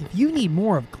also, if you need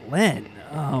more of Glenn,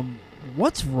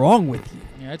 what's wrong with you?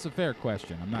 Yeah, it's a fair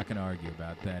question. I'm not going to argue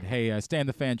about that. Hey, Stan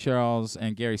the Fan Charles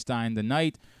and Gary Stein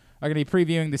tonight are going to be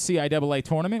previewing the CIAA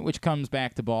tournament, which comes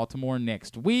back to Baltimore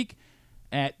next week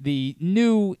at the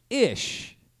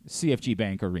new-ish CFG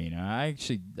Bank Arena.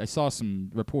 I saw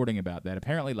some reporting about that.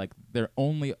 Apparently, like, they're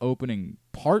only opening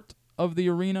part of the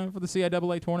arena for the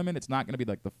CIAA tournament. It's not going to be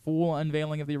like the full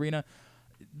unveiling of the arena.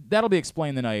 that'll be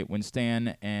explained tonight when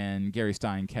Stan and Gary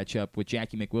Stein catch up with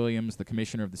Jackie McWilliams, the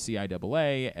commissioner of the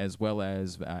CIAA, as well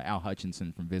as Al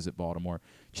Hutchinson from Visit Baltimore.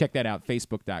 Check that out,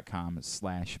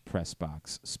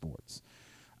 facebook.com/PressBoxSports.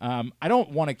 I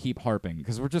don't want to keep harping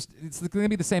because it's going to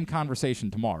be the same conversation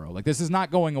tomorrow. Like, this is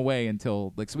not going away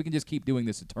until, so we can just keep doing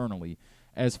this eternally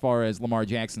as far as Lamar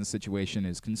Jackson's situation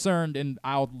is concerned, and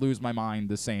I'll lose my mind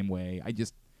the same way.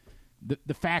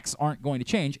 The facts aren't going to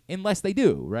change unless they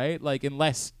do, right? Like,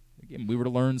 unless, again, we were to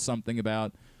learn something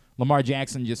about Lamar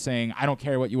Jackson just saying, I don't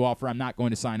care what you offer, I'm not going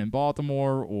to sign in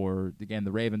Baltimore, or, again,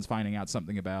 the Ravens finding out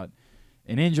something about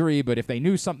an injury, but if they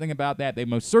knew something about that, they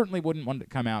most certainly wouldn't want it to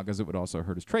come out because it would also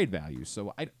hurt his trade value.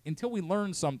 So until we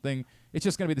learn something, it's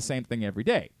just going to be the same thing every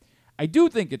day. I do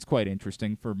think it's quite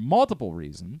interesting for multiple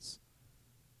reasons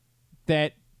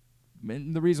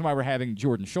and the reason why we're having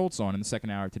Jordan Schultz on in the second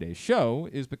hour of today's show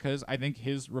is because I think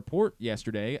his report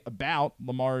yesterday about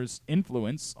Lamar's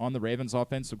influence on the Ravens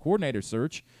offensive coordinator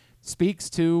search speaks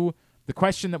to the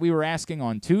question that we were asking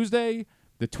on Tuesday,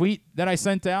 the tweet that I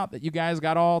sent out that you guys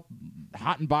got all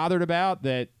hot and bothered about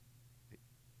that,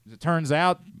 as it turns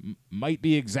out, might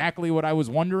be exactly what I was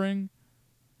wondering.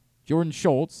 Jordan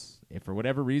Schultz, if for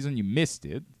whatever reason you missed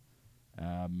it,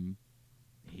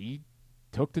 he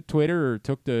took to Twitter or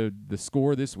took the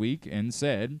score this week and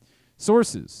said,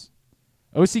 sources,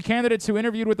 OC candidates who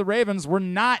interviewed with the Ravens were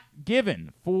not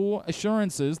given full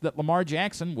assurances that Lamar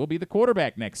Jackson will be the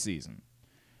quarterback next season.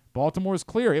 Baltimore is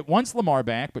clear it wants Lamar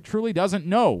back, but truly doesn't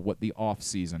know what the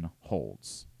offseason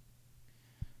holds.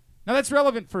 Now, that's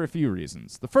relevant for a few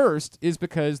reasons. The first is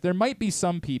because there might be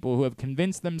some people who have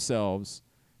convinced themselves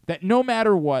that no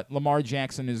matter what, Lamar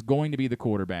Jackson is going to be the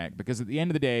quarterback, because at the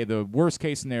end of the day, the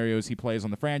worst-case scenario is he plays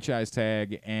on the franchise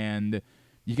tag, and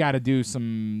you got to do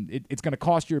some it's going to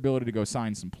cost your ability to go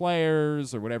sign some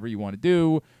players or whatever you want to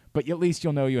do, but at least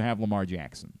you'll know you have Lamar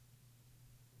Jackson.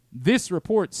 This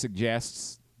report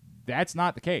suggests that's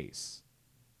not the case.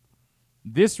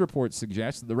 This report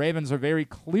suggests that the Ravens are very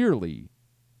clearly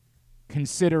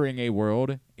considering a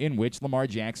world in which Lamar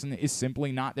Jackson is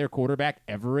simply not their quarterback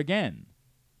ever again.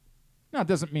 Now, it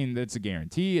doesn't mean that it's a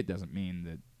guarantee. It doesn't mean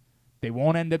that they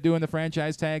won't end up doing the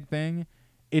franchise tag thing.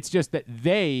 It's just that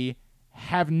they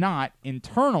have not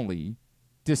internally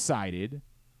decided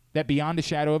that beyond a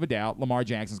shadow of a doubt, Lamar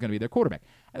Jackson is going to be their quarterback.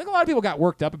 I think a lot of people got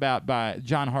worked up by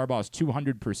John Harbaugh's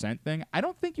 200% thing. I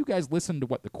don't think you guys listened to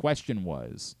what the question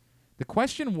was. The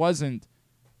question wasn't,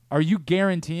 are you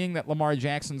guaranteeing that Lamar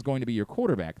Jackson's going to be your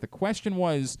quarterback? The question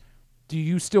was, do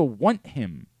you still want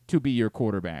him to be your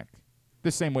quarterback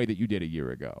the same way that you did a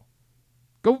year ago?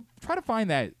 Go try to find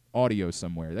that audio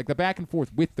somewhere, like the back and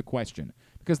forth with the question,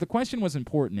 because the question was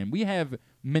important, and we have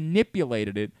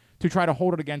manipulated it to try to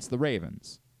hold it against the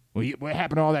Ravens. Well, what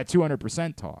happened to all that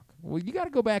 200% talk? Well, you got to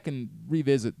go back and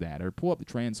revisit that or pull up the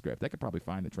transcript. I could probably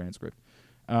find the transcript.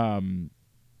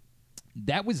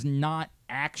 That was not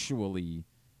actually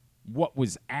what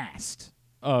was asked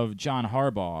of John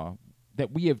Harbaugh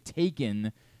that we have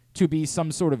taken to be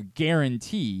some sort of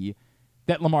guarantee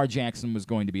that Lamar Jackson was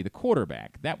going to be the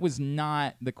quarterback. That was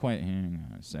not the question. Hang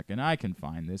on a second. I can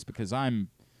find this because I'm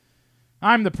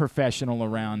the professional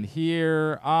around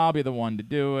here. I'll be the one to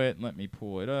do it. Let me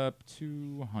pull it up.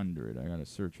 200. I got to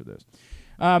search for this.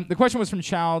 The question was from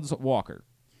Childs Walker.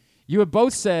 You have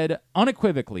both said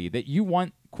unequivocally that you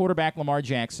want quarterback Lamar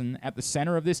Jackson at the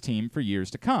center of this team for years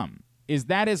to come. Is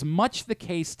that as much the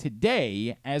case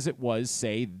today as it was,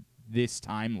 say, this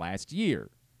time last year?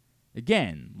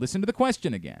 Again, listen to the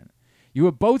question again. You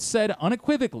have both said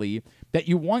unequivocally that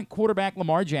you want quarterback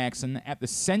Lamar Jackson at the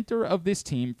center of this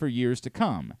team for years to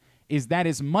come. Is that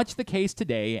as much the case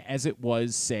today as it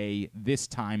was, say, this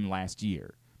time last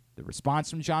year? The response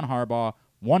from John Harbaugh,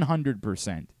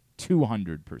 100%,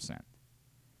 200%.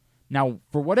 Now,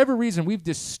 for whatever reason, we've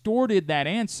distorted that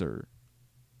answer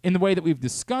in the way that we've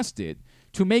discussed it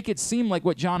to make it seem like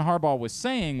what John Harbaugh was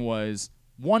saying was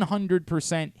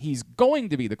 100% he's going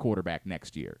to be the quarterback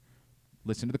next year.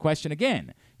 Listen to the question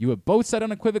again. You have both said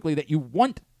unequivocally that you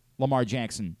want Lamar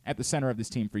Jackson at the center of this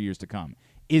team for years to come.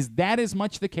 Is that as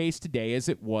much the case today as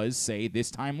it was, say, this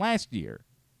time last year?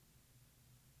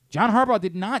 John Harbaugh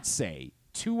did not say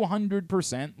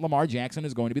 200% Lamar Jackson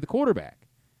is going to be the quarterback.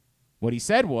 What he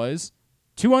said was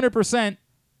 200%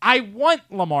 I want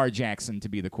Lamar Jackson to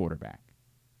be the quarterback.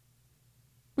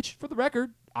 Which, for the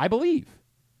record, I believe.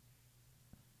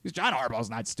 Because John Harbaugh's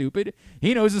not stupid.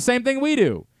 He knows the same thing we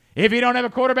do. If you don't have a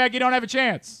quarterback, you don't have a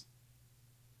chance.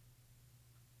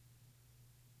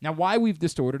 Now, why we've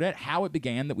distorted it, how it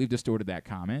began that we've distorted that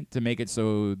comment to make it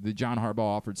so that John Harbaugh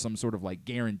offered some sort of like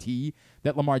guarantee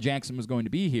that Lamar Jackson was going to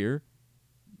be here,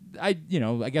 I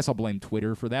guess I'll blame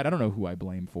Twitter for that. I don't know who I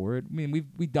blame for it. I mean,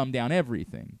 we dumbed down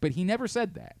everything. But he never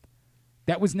said that.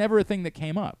 That was never a thing that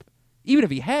came up. Even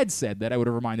if he had said that, I would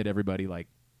have reminded everybody, like,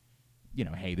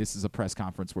 hey, this is a press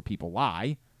conference where people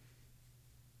lie.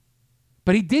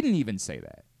 But he didn't even say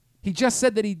that. He just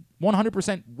said that he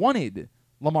 100% wanted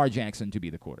Lamar Jackson to be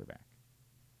the quarterback.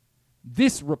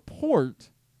 This report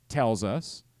tells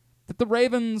us that the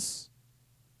Ravens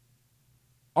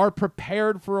are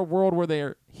prepared for a world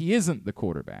where he isn't the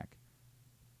quarterback.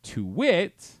 To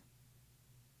wit,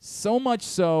 so much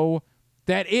so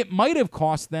that it might have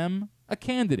cost them a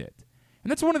candidate.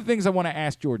 And that's one of the things I want to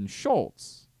ask Jordan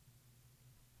Schultz.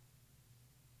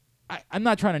 I'm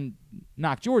not trying to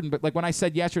knock Jordan, but like when I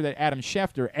said yesterday that Adam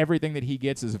Schefter, everything that he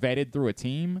gets is vetted through a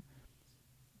team,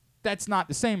 that's not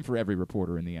the same for every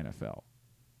reporter in the NFL.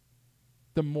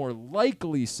 The more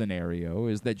likely scenario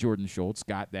is that Jordan Schultz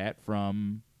got that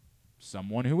from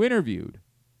someone who interviewed.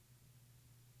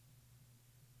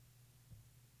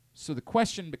 So the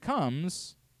question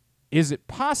becomes, is it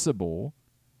possible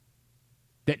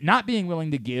that not being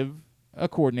willing to give a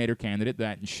coordinator candidate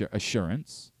that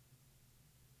assurance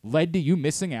led to you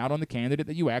missing out on the candidate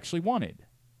that you actually wanted?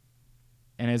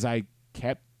 And as I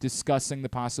kept discussing the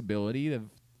possibility of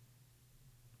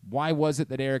why was it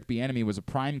that Eric Bieniemy was a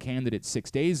prime candidate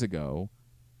 6 days ago,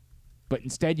 but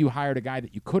instead you hired a guy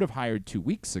that you could have hired 2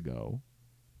 weeks ago?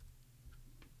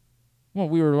 Well,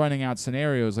 we were running out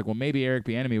scenarios like, well, maybe Eric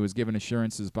Bieniemy was given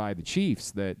assurances by the Chiefs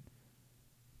that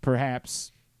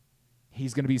perhaps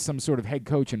he's going to be some sort of head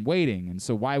coach in waiting, and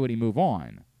so why would he move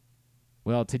on?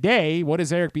 Well, today, what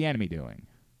is Eric Bieniemy doing?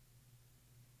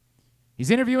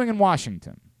 He's interviewing in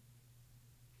Washington.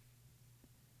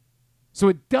 So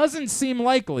it doesn't seem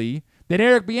likely that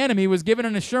Eric Bieniemy was given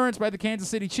an assurance by the Kansas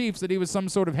City Chiefs that he was some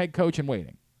sort of head coach in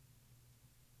waiting.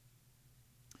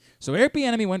 So Eric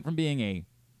Bieniemy went from being a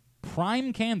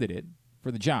prime candidate for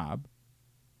the job,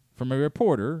 from a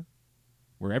reporter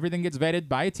where everything gets vetted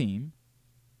by a team,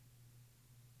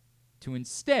 to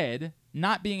instead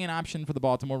not being an option for the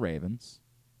Baltimore Ravens,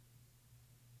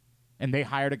 and they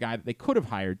hired a guy that they could have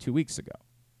hired 2 weeks ago.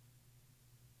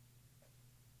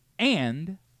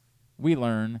 And we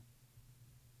learn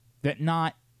that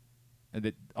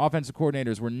offensive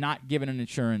coordinators were not given an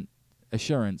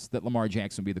assurance that Lamar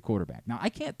Jackson would be the quarterback. Now, I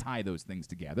can't tie those things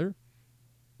together.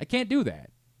 I can't do that.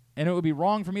 And it would be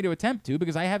wrong for me to attempt to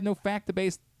because I have no fact to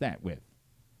base that with.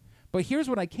 But here's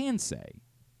what I can say.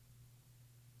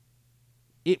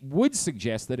 It would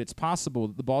suggest that it's possible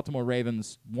that the Baltimore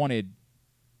Ravens wanted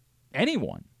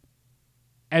anyone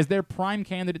as their prime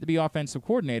candidate to be offensive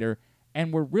coordinator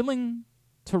and were willing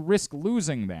to risk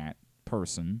losing that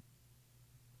person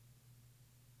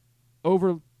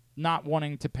over not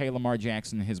wanting to pay Lamar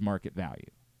Jackson his market value.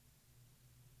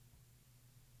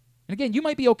 And again, you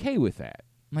might be okay with that.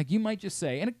 Like, you might just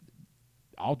say, and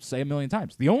I'll say a million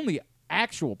times, the only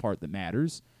actual part that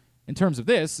matters in terms of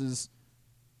this is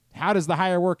how does the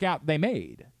hire work out they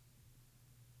made? It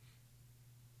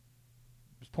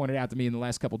was pointed out to me in the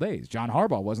last couple days. John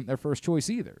Harbaugh wasn't their first choice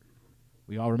either.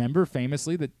 We all remember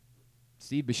famously that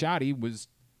Steve Bisciotti was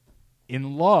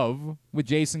in love with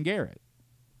Jason Garrett.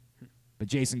 But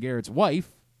Jason Garrett's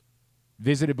wife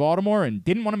visited Baltimore and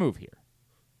didn't want to move here.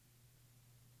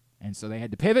 And so they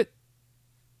had to pivot.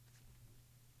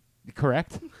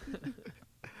 Correct?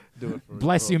 Do it for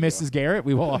Bless you, Mrs. Garrett.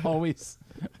 We will always...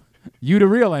 You the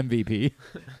real MVP.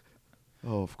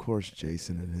 Oh, of course,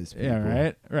 Jason and his people.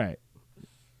 Yeah, right.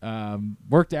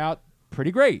 Worked out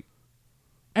pretty great.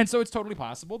 And so it's totally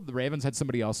possible the Ravens had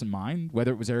somebody else in mind,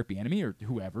 whether it was Eric Bieniemy or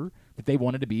whoever, that they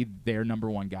wanted to be their number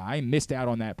one guy, missed out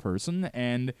on that person,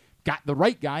 and got the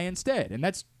right guy instead. And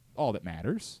that's all that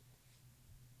matters.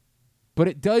 But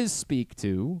it does speak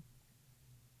to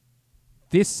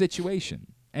this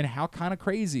situation and how kind of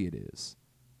crazy it is.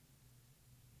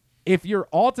 If you're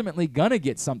ultimately going to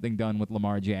get something done with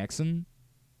Lamar Jackson,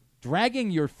 dragging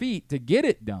your feet to get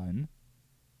it done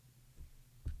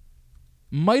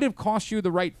might have cost you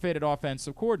the right fit at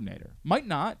offensive coordinator. Might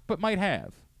not, but might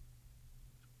have.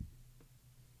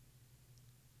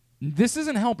 This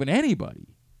isn't helping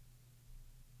anybody.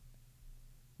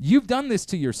 You've done this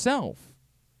to yourself.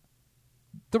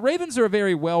 The Ravens are a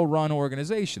very well-run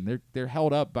organization. They're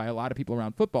held up by a lot of people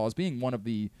around football as being one of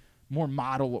the more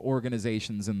model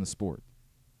organizations in the sport.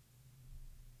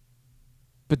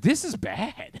 But this is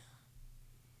bad.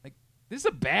 Like, this is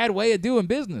a bad way of doing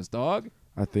business, dog.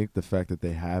 I think the fact that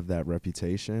they have that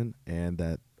reputation and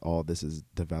that all this is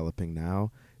developing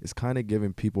now is kind of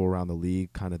giving people around the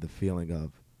league kind of the feeling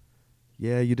of,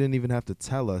 yeah, you didn't even have to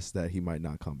tell us that he might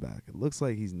not come back. It looks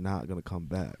like he's not going to come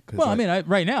back. Well, I mean,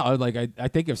 right now, I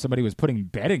think if somebody was putting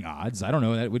betting odds, I don't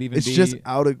know, that would even it's be. just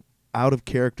out of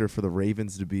character for the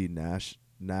Ravens to be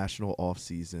national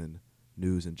off-season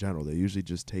news in general. They usually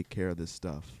just take care of this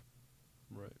stuff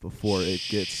before it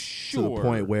gets to the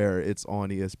point where it's on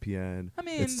ESPN. I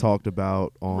mean, it's talked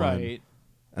about on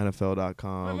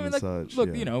NFL.com and such.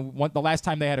 Look, the last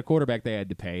time they had a quarterback they had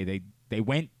to pay, they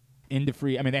went into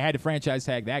free. I mean, they had to franchise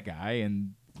tag that guy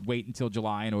and wait until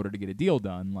July in order to get a deal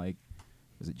done. Like,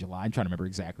 was it July? I'm trying to remember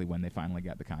exactly when they finally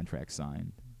got the contract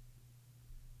signed.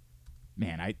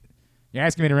 Man, you're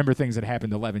asking me to remember things that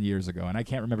happened 11 years ago, and I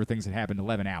can't remember things that happened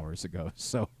 11 hours ago.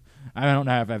 So I don't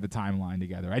know if I have the timeline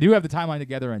together. I do have the timeline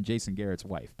together on Jason Garrett's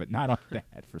wife, but not on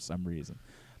that for some reason.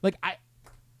 Like,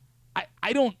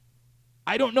 I don't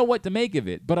know what to make of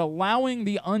it, but allowing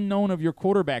the unknown of your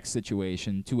quarterback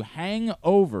situation to hang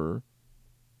over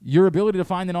your ability to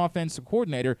find an offensive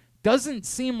coordinator doesn't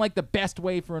seem like the best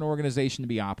way for an organization to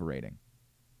be operating.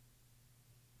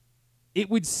 It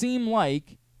would seem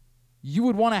like you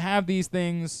would want to have these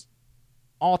things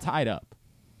all tied up.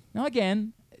 Now,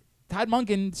 again, Todd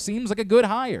Monken seems like a good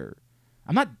hire.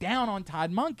 I'm not down on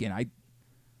Todd Monken.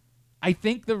 I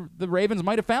think the Ravens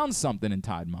might have found something in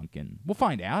Todd Monken. We'll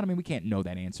find out. I mean, we can't know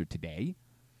that answer today.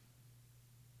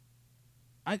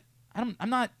 I'm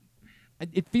not.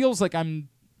 It feels like I'm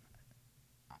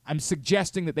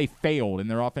suggesting that they failed in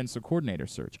their offensive coordinator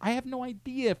search. I have no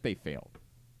idea if they failed.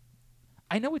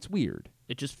 I know it's weird.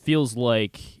 It just feels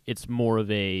like it's more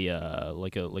of a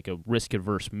like a risk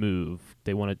averse move.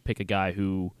 They want to pick a guy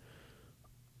who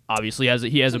obviously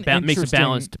makes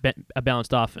a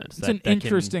balanced offense. It's an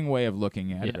interesting way of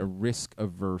looking at it. A risk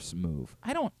averse move.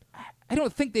 I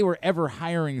don't think they were ever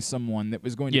hiring someone that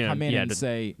was going to come in and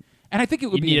say. And I think it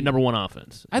would be need a number one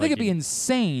offense. I think it'd be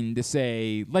insane to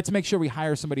say, let's make sure we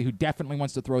hire somebody who definitely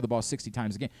wants to throw the ball 60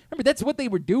 times a game. Remember, that's what they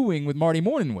were doing with Marty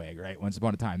Mornhinweg, right? Once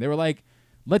upon a time, they were like,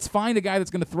 let's find a guy that's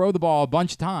going to throw the ball a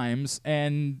bunch of times,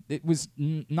 and it was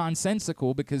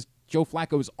nonsensical because Joe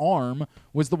Flacco's arm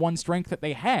was the one strength that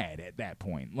they had at that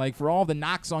point. Like, for all the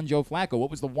knocks on Joe Flacco, what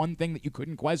was the one thing that you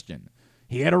couldn't question?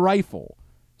 He had a rifle.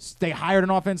 They hired an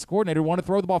offensive coordinator who wanted to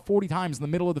throw the ball 40 times in the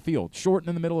middle of the field, short and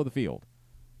in the middle of the field.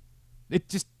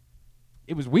 It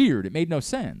was weird. It made no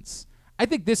sense. I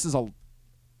think this is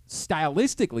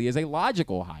stylistically is a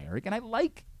logical hire, and I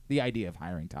like the idea of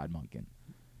hiring Todd Monken.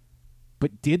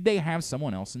 But did they have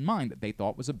someone else in mind that they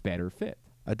thought was a better fit?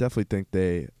 I definitely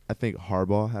think I think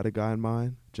Harbaugh had a guy in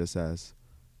mind, just as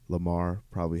Lamar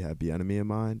probably had Bieniemy in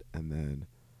mind, and then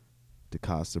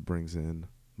DeCosta brings in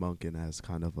Monken as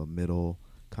kind of a middle,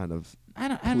 kind of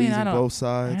pleasing both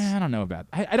sides. I don't know about.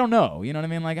 I don't know. You know what I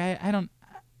mean? Like I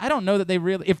don't know that they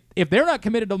really. If they're not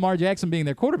committed to Lamar Jackson being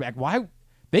their quarterback, why?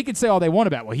 They could say all they want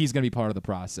about, well, he's going to be part of the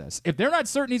process. If they're not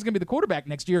certain he's going to be the quarterback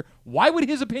next year, why would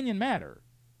his opinion matter?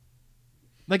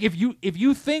 Like, if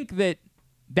you think that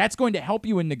that's going to help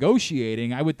you in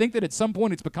negotiating, I would think that at some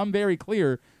point it's become very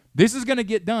clear this is going to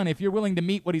get done if you're willing to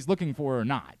meet what he's looking for or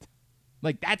not.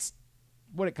 Like, that's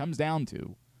what it comes down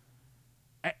to.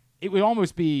 It would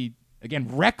almost be, again,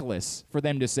 reckless for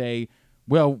them to say,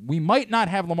 well, we might not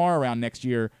have Lamar around next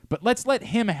year, but let's let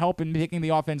him help in picking the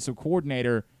offensive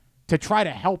coordinator to try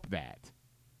to help that.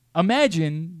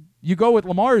 Imagine you go with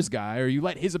Lamar's guy or you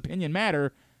let his opinion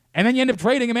matter, and then you end up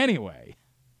trading him anyway.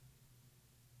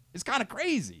 It's kind of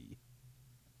crazy.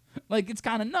 Like, it's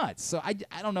kind of nuts. So I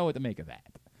don't know what to make of that.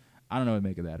 I don't know what to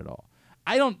make of that at all.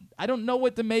 I don't know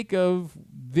what to make of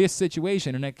this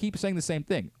situation, and I keep saying the same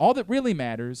thing. All that really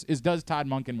matters is, does Todd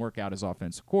Monken work out as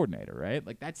offensive coordinator, right?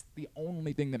 Like, that's the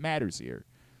only thing that matters here.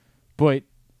 But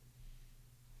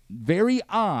very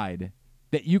odd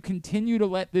that you continue to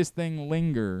let this thing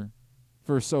linger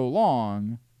for so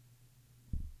long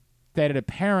that it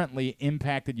apparently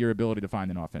impacted your ability to find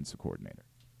an offensive coordinator.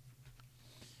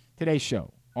 Today's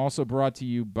show also brought to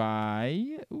you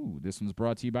by, this one's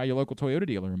brought to you by your local Toyota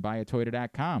dealer and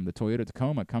buyatoyota.com. The Toyota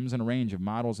Tacoma comes in a range of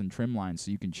models and trim lines, so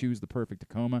you can choose the perfect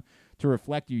Tacoma to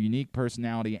reflect your unique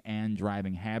personality and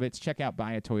driving habits. Check out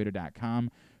buyatoyota.com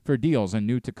for deals on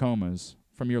new Tacomas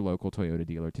from your local Toyota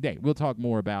dealer today. We'll talk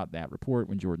more about that report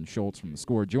when Jordan Schultz from The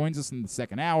Score joins us in the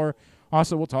second hour.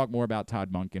 Also, we'll talk more about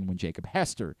Todd Monken when Jacob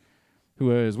Hester, who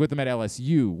was with him at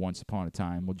LSU once upon a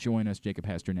time, will join us. Jacob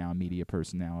Hester, now a media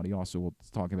personality. Also, we'll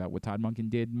talk about what Todd Monken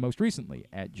did most recently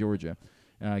at Georgia,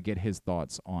 get his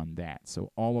thoughts on that.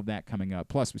 So all of that coming up.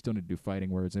 Plus, we still need to do fighting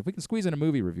words. If we can squeeze in a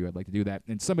movie review, I'd like to do that.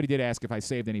 And somebody did ask if I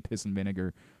saved any piss and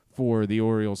vinegar for the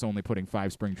Orioles only putting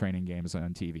 5 spring training games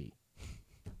on TV.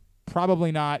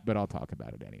 Probably not, but I'll talk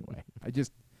about it anyway.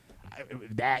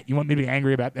 that you want me to be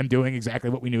angry about them doing exactly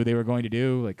what we knew they were going to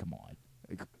do? Like, come on.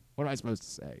 Like, what am I supposed to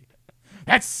say?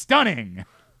 That's stunning.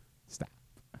 Stop.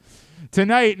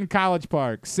 Tonight in College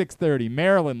Park, 6:30,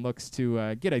 Maryland looks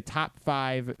to get a top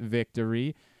 5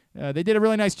 victory. They did a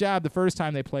really nice job the first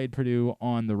time they played Purdue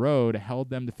on the road, held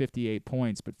them to 58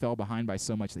 points, but fell behind by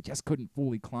so much they just couldn't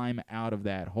fully climb out of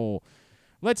that hole.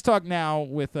 Let's talk now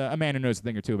with a man who knows a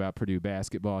thing or two about Purdue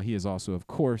basketball. He is also, of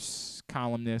course,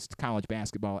 columnist, college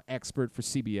basketball expert for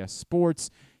CBS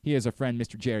Sports. He is our friend,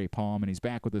 Mr. Jerry Palm, and he's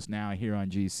back with us now here on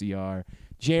GCR.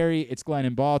 Jerry, it's Glenn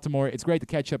in Baltimore. It's great to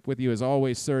catch up with you as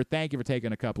always, sir. Thank you for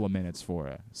taking a couple of minutes for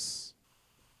us.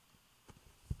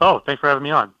 Oh, thanks for having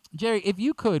me on. Jerry, if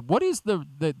you could, what is the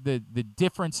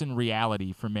difference in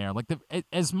reality for Maryland? Like,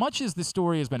 as much as the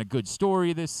story has been a good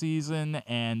story this season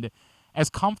and as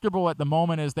comfortable at the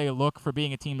moment as they look for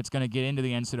being a team that's going to get into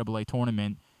the NCAA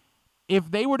tournament,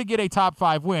 if they were to get a top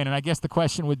 5 win, and I guess the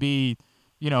question would be,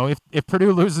 if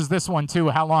Purdue loses this one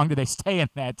too, how long do they stay in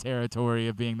that territory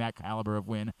of being that caliber of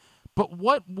win? But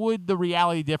what would the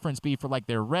reality difference be for like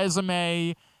their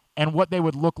resume and what they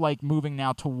would look like moving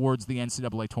now towards the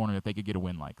NCAA tournament if they could get a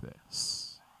win like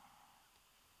this?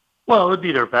 Well, it would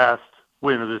be their best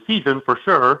win of the season for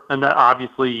sure, and that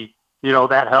obviously,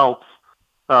 that helps.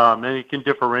 And it can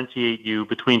differentiate you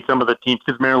between some of the teams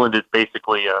because Maryland is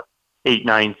basically a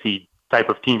 8-9 seed type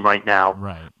of team right now.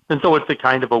 Right. And so it's a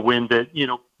kind of a win that,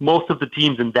 most of the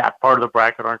teams in that part of the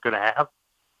bracket aren't going to have.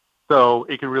 So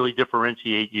it can really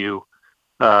differentiate you.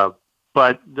 But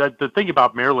the thing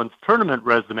about Maryland's tournament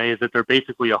resume is that they're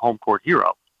basically a home court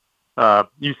hero.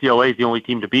 UCLA is the only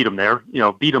team to beat them there.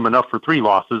 Beat them enough for 3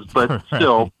 losses, but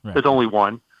still, there's only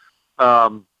one.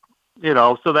 So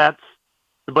that's.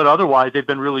 But otherwise, they've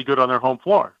been really good on their home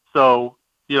floor. So,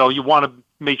 you want to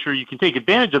make sure you can take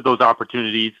advantage of those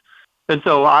opportunities. And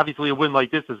so, obviously, a win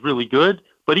like this is really good.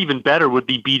 But even better would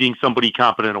be beating somebody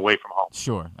competent away from home.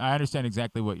 Sure. I understand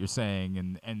exactly what you're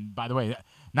saying. And by the way,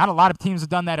 not a lot of teams have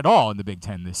done that at all in the Big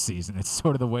Ten this season. It's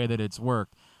sort of the way that it's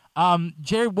worked.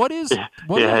 Jerry, it is.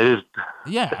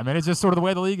 Yeah, I mean, it's just sort of the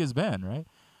way the league has been, right?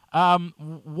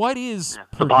 What is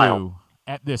Purdue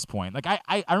at this point? Like,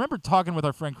 I remember talking with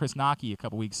our friend Chris Nocky a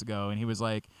couple weeks ago, and he was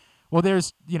like, well,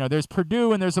 there's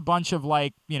Purdue and there's a bunch of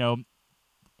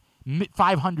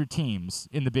 500 teams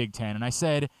in the Big Ten. And I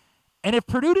said, and if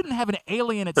Purdue didn't have an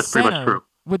alien at center,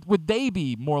 would they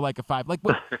be more like a 5? Like,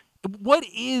 what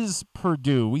is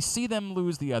Purdue? We see them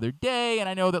lose the other day, and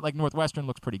I know that Northwestern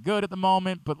looks pretty good at the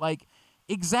moment, but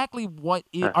exactly what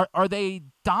is, are they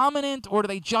dominant, or do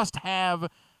they just have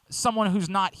someone who's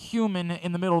not human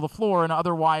in the middle of the floor, and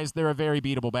otherwise they're a very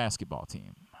beatable basketball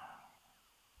team?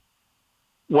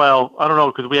 Well, I don't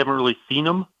know, because we haven't really seen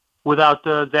them without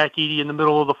Zach Edey in the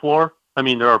middle of the floor. I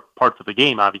mean, there are parts of the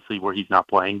game, obviously, where he's not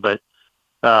playing, but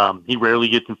he rarely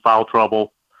gets in foul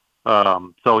trouble.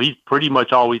 So he's pretty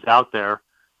much always out there.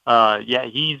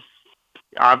 He's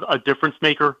a difference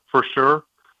maker for sure.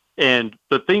 And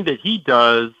the thing that he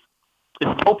does,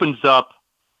 it opens up,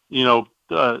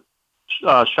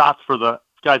 shots for the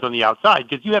guys on the outside,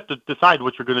 because you have to decide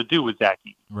what you're going to do with Zach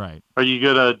Edey. Right. Are you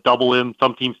going to double him?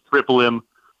 Some teams triple him,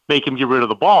 make him get rid of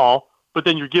the ball, but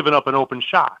then you're giving up an open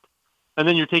shot. And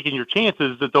then you're taking your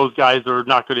chances that those guys are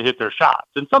not going to hit their shots.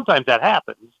 And sometimes that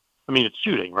happens. I mean, it's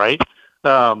shooting, right?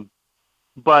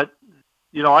 But,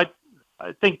 I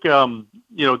think,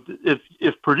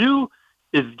 if Purdue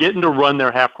is getting to run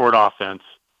their half-court offense,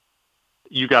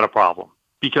 you got a problem,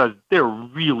 because they're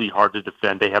really hard to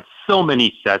defend. They have so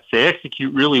many sets. They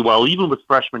execute really well, even with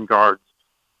freshman guards,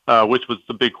 which was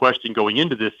the big question going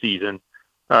into this season.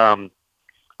 I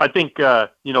think,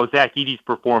 Zach Edey's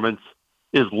performance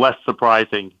is less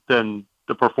surprising than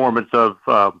the performance of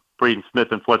Braden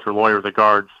Smith and Fletcher Loyer, the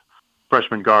guards.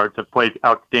 Freshman guards have played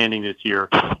outstanding this year.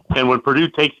 And when Purdue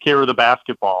takes care of the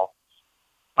basketball,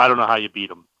 I don't know how you beat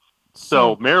them.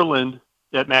 So Maryland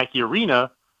at Mackey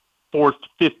Arena forced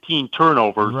 15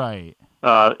 turnovers. Right.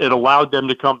 It allowed them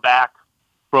to come back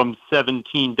from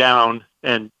 17 down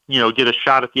and, get a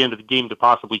shot at the end of the game to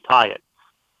possibly tie it.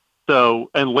 So,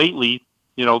 and lately,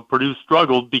 Purdue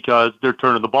struggled because they're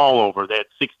turning the ball over. They had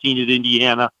 16 at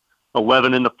Indiana,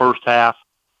 11 in the first half.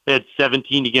 They had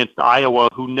 17 against Iowa,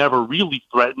 who never really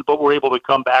threatened, but were able to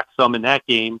come back some in that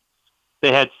game.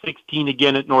 They had 16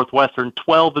 again at Northwestern,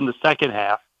 12 in the second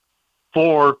half,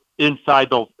 4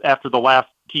 after the last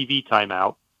TV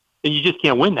timeout. And you just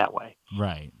can't win that way.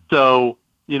 Right. So,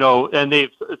 and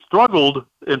they've struggled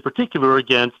in particular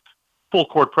against full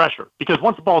court pressure, because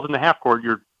once the ball's in the half court,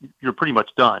 you're pretty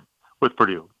much done with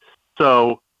Purdue.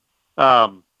 So,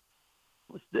 and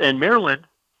Maryland's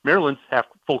half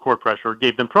full court pressure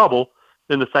gave them trouble,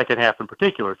 in the second half in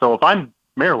particular. So if I'm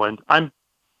Maryland, I'm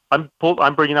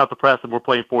bringing out the press, and we're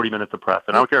playing 40 minutes of press.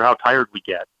 And I don't care how tired we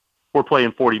get. We're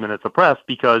playing 40 minutes of press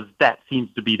because that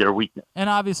seems to be their weakness. And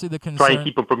obviously the concern... Try and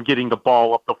keep them from getting the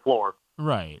ball up the floor.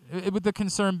 Right. With the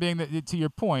concern being that, to your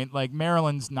point, like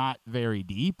Maryland's not very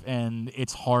deep, and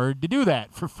it's hard to do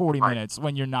that for 40 minutes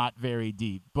when you're not very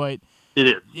deep. But it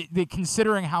is.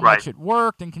 Considering how much it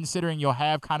worked, and considering you'll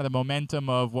have kind of the momentum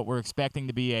of what we're expecting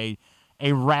to be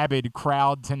a rabid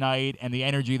crowd tonight, and the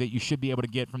energy that you should be able to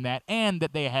get from that, and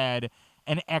that they had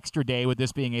an extra day with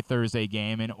this being a Thursday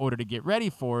game in order to get ready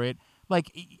for it,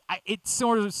 like, it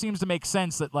sort of seems to make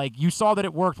sense that, like, you saw that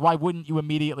it worked. Why wouldn't you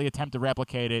immediately attempt to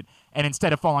replicate it, and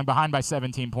instead of falling behind by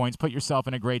 17 points, put yourself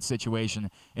in a great situation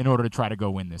in order to try to go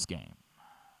win this game?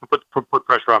 Put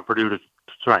pressure on Purdue to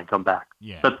try and come back.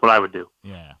 Yeah. That's what I would do.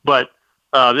 Yeah. But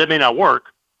that may not work.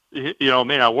 It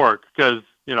may not work because,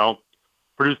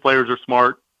 Purdue's players are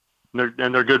smart,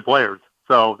 and they're good players.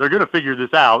 So they're going to figure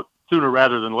this out sooner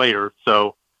rather than later.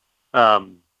 So,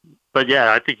 but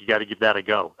yeah, I think you got to give that a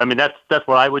go. I mean, that's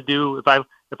what I would do if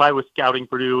I was scouting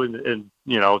Purdue, and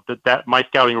that my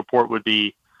scouting report would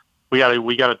be, we got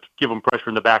to give them pressure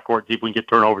in the backcourt, see if we can get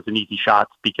turnovers and easy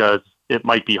shots, because it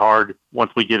might be hard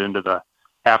once we get into the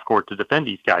half court to defend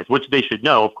these guys, which they should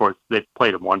know. Of course, they've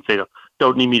played them once. They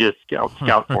don't need me to scout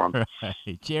for them.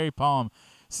 Right. Jerry Palm,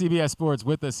 CBS Sports,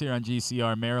 with us here on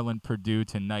GCR. Maryland, Purdue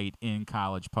tonight in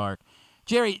College Park.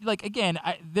 Jerry, like, again,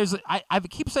 I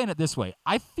keep saying it this way.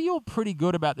 I feel pretty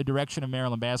good about the direction of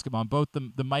Maryland basketball on both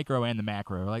the micro and the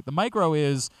macro. Like, the micro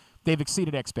is they've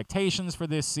exceeded expectations for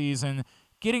this season.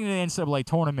 Getting to the NCAA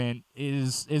tournament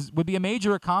would be a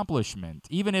major accomplishment,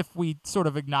 even if we sort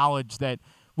of acknowledge that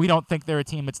we don't think they're a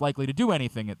team that's likely to do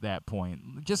anything at that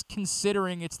point. Just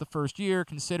considering it's the first year,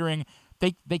 considering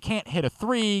they can't hit a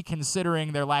three,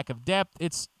 considering their lack of depth,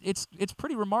 it's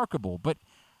pretty remarkable. But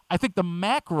I think the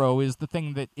macro is the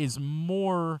thing that is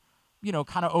more,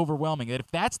 kind of overwhelming. That if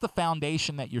that's the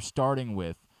foundation that you're starting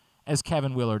with as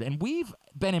Kevin Willard, and we've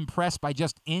been impressed by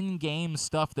just in-game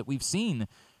stuff that we've seen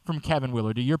from Kevin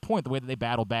Willard. To your point, the way that they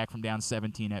battled back from down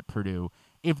 17 at Purdue,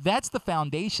 if that's the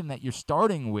foundation that you're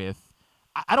starting with,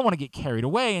 I don't want to get carried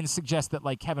away and suggest that,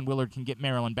 like, Kevin Willard can get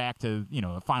Maryland back to,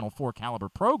 a Final Four caliber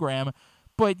program,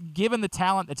 but given the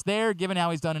talent that's there, given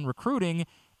how he's done in recruiting,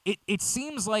 it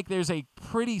seems like there's a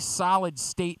pretty solid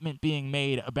statement being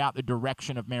made about the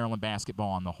direction of Maryland basketball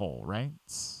on the whole, right?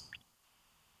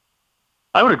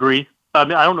 I would agree. I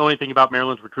mean, I don't know anything about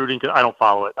Maryland's recruiting because I don't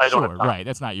follow it. I don't have time. Right.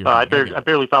 That's not your. I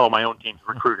barely follow my own team's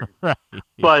recruiting. Right.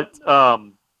 But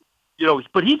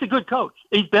but he's a good coach.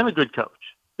 He's been a good coach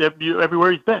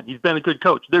everywhere he's been. He's been a good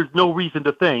coach. There's no reason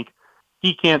to think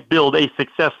he can't build a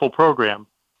successful program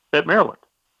at Maryland.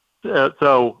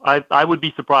 So I would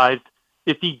be surprised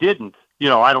if he didn't.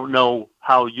 I don't know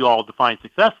how you all define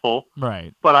successful.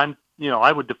 Right. But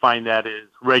I would define that as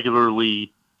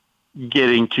regularly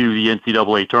getting to the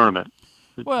NCAA tournament.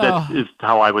 Well, that is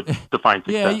how I would define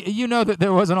success. Yeah, that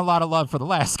there wasn't a lot of love for the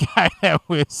last guy that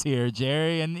was here,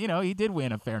 Jerry, and he did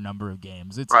win a fair number of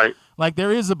games. It's right. Like,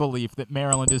 there is a belief that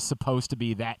Maryland is supposed to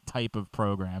be that type of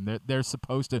program. They're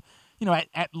supposed to,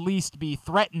 at least be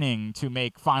threatening to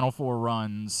make Final Four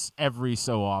runs every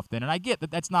so often. And I get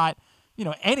that that's not,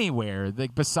 anywhere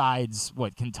besides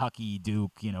Kentucky,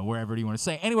 Duke, wherever you want to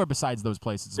say, anywhere besides those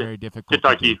places, it's very difficult.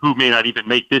 Kentucky, who may not even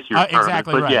make this year's tournament.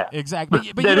 Exactly but right. Yeah,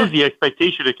 exactly. But that is the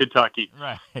expectation of Kentucky.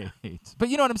 Right. But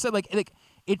you know what I'm saying? Like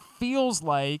it feels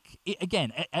like,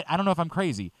 again, I don't know if I'm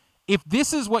crazy. If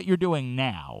this is what you're doing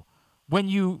now, when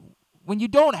you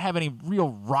don't have any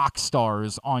real rock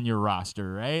stars on your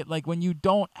roster, right? Like, when you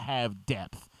don't have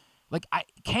depth, like,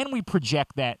 can we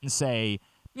project that and say,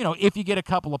 if you get a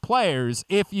couple of players,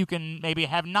 if you can maybe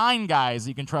have 9 guys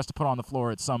you can trust to put on the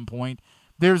floor at some point,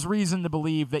 there's reason to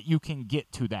believe that you can get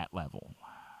to that level.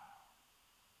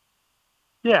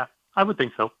 Yeah, I would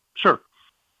think so. Sure.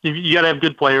 You got to have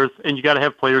good players, and you got to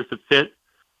have players that fit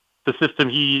the system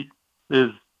he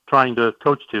is trying to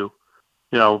coach to,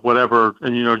 whatever.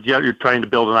 And, you're trying to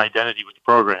build an identity with the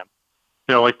program.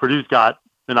 Like Purdue's got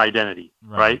an identity,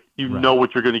 right? You know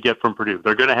what you're going to get from Purdue.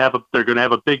 They're going to have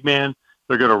a big man.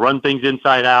 They're going to run things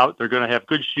inside out. They're going to have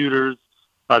good shooters.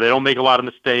 They don't make a lot of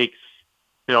mistakes.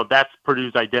 That's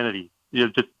Purdue's identity.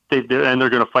 And they're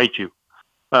going to fight you.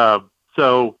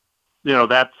 So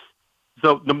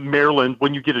the Maryland,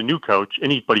 when you get a new coach,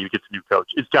 anybody who gets a new coach,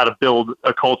 it's got to build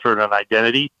a culture and an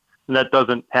identity, and that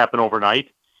doesn't happen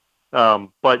overnight.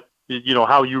 But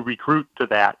how you recruit to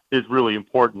that is really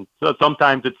important. So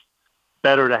sometimes it's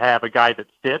better to have a guy that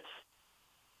fits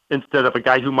instead of a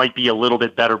guy who might be a little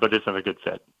bit better but isn't a good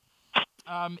fit.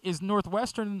 Is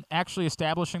Northwestern actually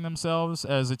establishing themselves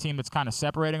as a team that's kind of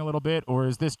separating a little bit, or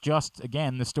is this just,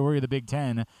 again, the story of the Big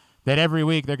Ten, that every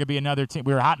week there could be another team?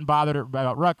 We were hot and bothered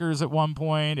about Rutgers at one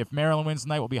point. If Maryland wins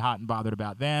tonight, we'll be hot and bothered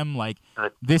about them. Like,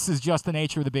 this is just the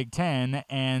nature of the Big Ten,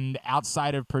 and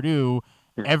outside of Purdue,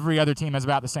 every other team has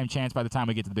about the same chance by the time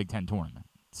we get to the Big Ten tournament.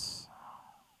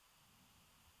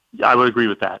 Yeah, I would agree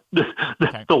with that.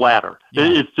 Okay. The latter. Yeah.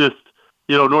 It's just,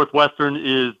 Northwestern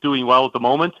is doing well at the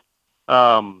moment.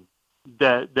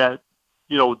 That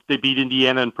they beat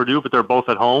Indiana and Purdue, but they're both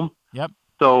at home. Yep.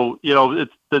 So,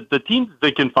 it's the teams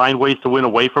that can find ways to win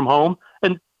away from home,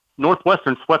 and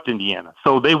Northwestern swept Indiana.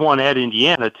 So they won at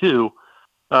Indiana too.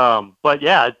 But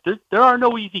yeah, there are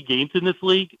no easy games in this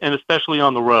league, and especially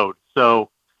on the road. So,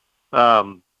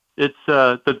 it's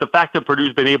the fact that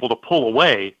Purdue's been able to pull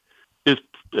away is,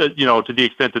 to the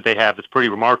extent that they have, is pretty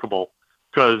remarkable,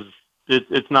 because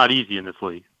it's not easy in this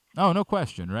league. Oh, no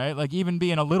question, right? Like, even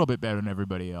being a little bit better than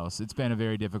everybody else, it's been a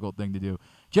very difficult thing to do.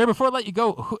 Jerry, before I let you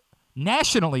go,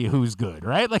 nationally, who's good,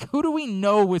 right? Like, who do we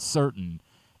know with certain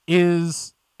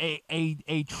is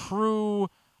a true...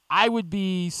 I would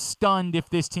be stunned if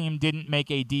this team didn't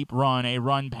make a deep run, a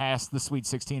run past the Sweet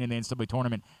 16 in the NCAA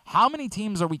tournament. How many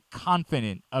teams are we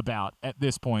confident about at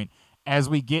this point as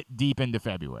we get deep into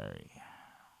February?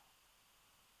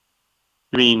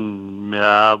 I mean,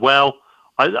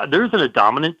 there isn't a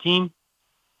dominant team.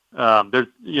 There's,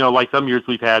 like some years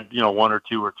we've had, one or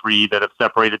two or three that have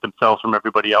separated themselves from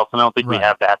everybody else, and I don't think we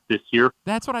have that this year.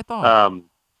 That's what I thought.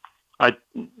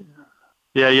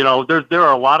 There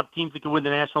are a lot of teams that can win the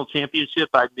national championship.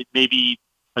 Maybe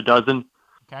a dozen.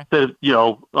 Okay.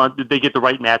 That, they get the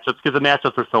right matchups, because the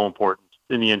matchups are so important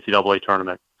in the NCAA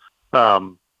tournament.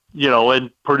 And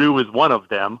Purdue is one of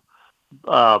them.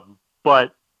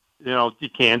 But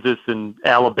Kansas and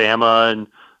Alabama and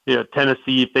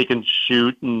Tennessee, if they can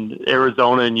shoot, and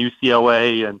Arizona and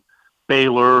UCLA and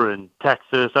Baylor and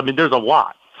Texas. I mean, there's a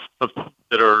lot of teams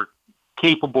that are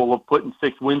capable of putting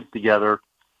 6 wins together.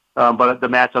 But the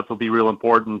matchups will be real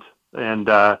important. And,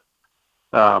 for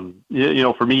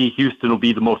me, Houston will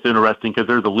be the most interesting, because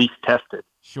they're the least tested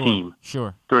team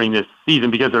during this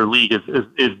season, because their league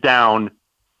is down.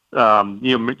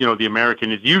 The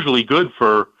American is usually good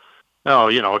for,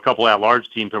 a couple at-large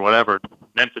teams or whatever.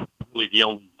 Memphis is really the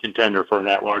only contender for an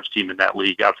at-large team in that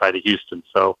league outside of Houston.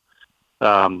 So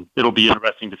it'll be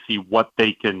interesting to see what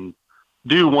they can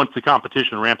do once the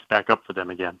competition ramps back up for them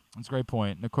again. That's a great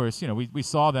point. And, of course, we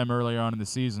saw them earlier on in the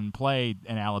season play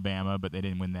in Alabama, but they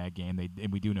didn't win that game.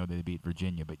 And we do know they beat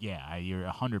Virginia. But, yeah, you're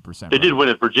 100% They did win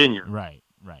at Virginia. Right.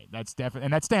 That's definitely –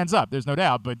 and that stands up. There's no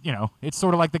doubt. But, it's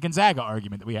sort of like the Gonzaga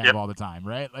argument that we have all the time,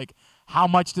 right? Like, how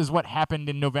much does what happened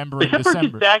in November and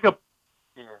December – Gonzaga –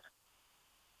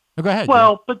 go ahead.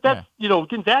 Well, Jim. but that's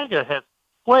Gonzaga has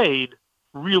played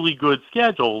really good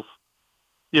schedules,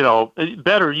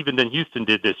 better even than Houston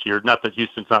did this year. Not that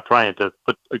Houston's not trying to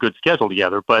put a good schedule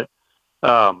together, but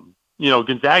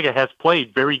Gonzaga has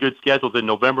played very good schedules in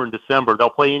November and December.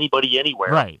 They'll play anybody anywhere.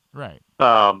 Right.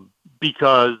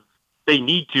 Because they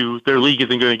need to. Their league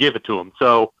isn't going to give it to them.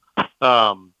 So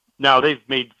now they've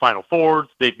made Final Fours.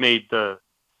 They've made the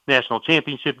national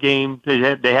championship game.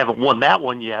 They haven't won that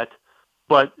one yet,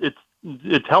 but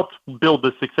it's helped build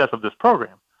the success of this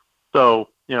program. So,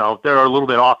 they're a little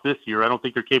bit off this year. I don't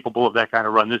think they're capable of that kind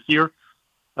of run this year.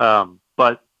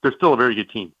 But they're still a very good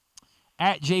team.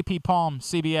 At JP Palm,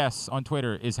 CBS on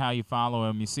Twitter is how you follow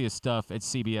him. You see his stuff at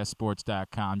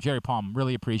cbssports.com. Jerry Palm,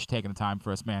 really appreciate taking the time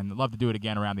for us, man. I'd love to do it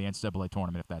again around the NCAA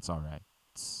tournament if that's all right.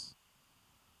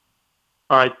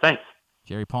 All right, thanks.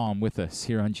 Jerry Palm with us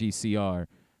here on GCR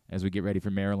as we get ready for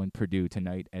Maryland Purdue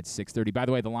tonight at 6:30. By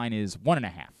the way, the line is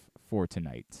 1.5 for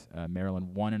tonight.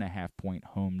 Maryland 1.5-point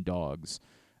home dogs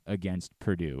against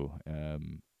Purdue.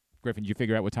 Griffin, did you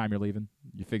figure out what time you're leaving?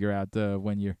 You figure out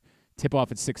when you tip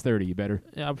off at 6:30. You better.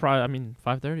 Yeah, probably.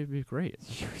 5:30 would be great.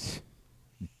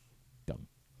 Dumb.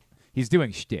 He's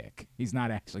doing shtick. He's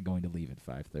not actually going to leave at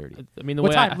 5:30. I mean, the what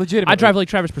way time? Legitimately, I drive like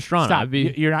Travis Pastrana. Stop.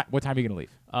 You're not. What time are you going to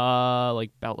leave?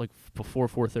 About before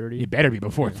 4:30. You better be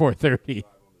before 4:30.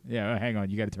 Yeah, hang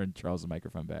on. You got to turn Charles'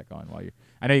 microphone back on while you're.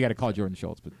 I know you got to call Jordan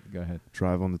Schultz, but go ahead.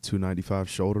 Drive on the 295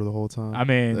 shoulder the whole time. I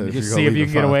mean, just see if you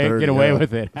can get away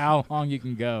with it. How long you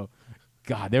can go.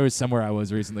 God, there was somewhere I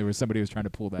was recently where somebody was trying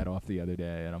to pull that off the other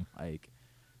day, and I'm like,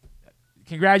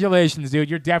 congratulations, dude.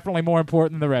 You're definitely more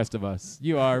important than the rest of us.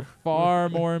 You are far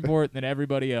more important than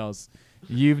everybody else.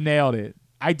 You've nailed it.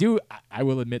 I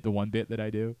will admit the one bit that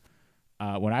I do.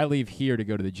 When I leave here to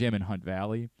go to the gym in Hunt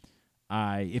Valley,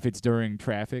 if it's during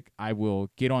traffic, I will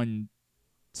get on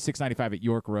 695 at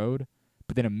York Road,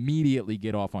 but then immediately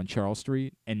get off on Charles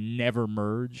Street and never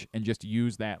merge and just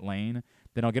use that lane,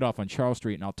 then I'll get off on Charles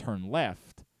Street and I'll turn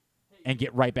left and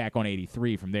get right back on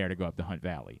 83 from there to go up to Hunt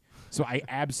Valley. So I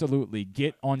absolutely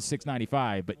get on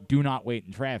 695, but do not wait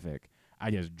in traffic.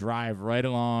 I just drive right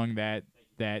along that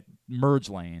merge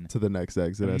lane to the next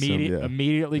exit.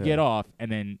 Immediately get off and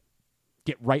then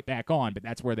get right back on, but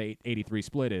that's where the 83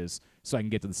 split is, so I can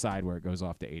get to the side where it goes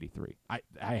off to 83.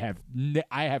 I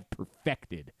have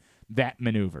perfected that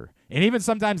maneuver, and even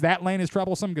sometimes that lane is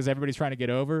troublesome because everybody's trying to get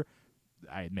over.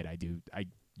 I admit I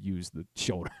use the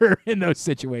shoulder in those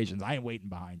situations. I ain't waiting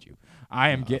behind you.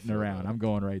 I am getting around. I'm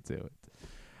going right to it.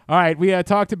 All right, we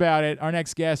talked about it. Our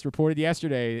next guest reported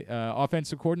yesterday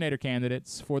offensive coordinator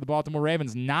candidates for the Baltimore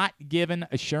Ravens not given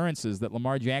assurances that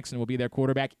Lamar Jackson will be their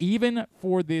quarterback even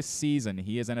for this season.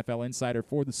 He is NFL Insider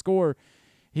for The Score.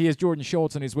 He is Jordan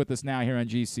Schultz, and he's with us now here on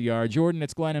GCR. Jordan,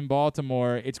 it's Glenn in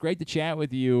Baltimore. It's great to chat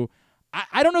with you.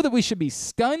 I don't know that we should be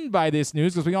stunned by this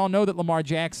news because we all know that Lamar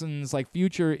Jackson's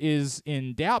future is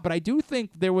in doubt, but I do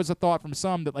think there was a thought from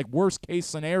some that worst case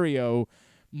scenario,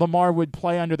 Lamar would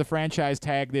play under the franchise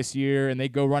tag this year and they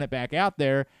go run it back out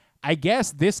there. I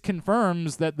guess this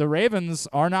confirms that the Ravens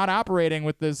are not operating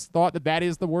with this thought that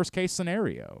is the worst case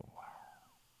scenario.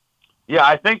 Yeah,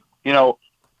 I think,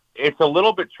 it's a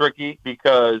little bit tricky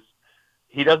because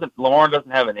Lamar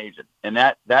doesn't have an agent, and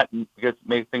that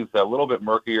makes things a little bit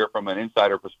murkier from an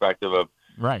insider perspective of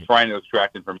trying to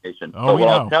extract information. So what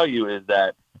I'll tell you is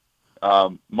that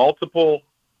multiple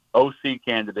OC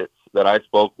candidates that I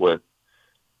spoke with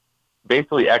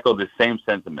basically echo the same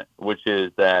sentiment, which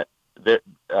is that they're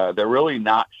really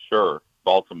not sure,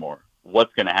 Baltimore,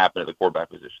 what's going to happen at the quarterback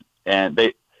position. And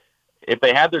if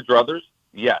they had their druthers,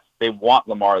 yes, they want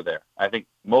Lamar there. I think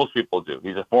most people do.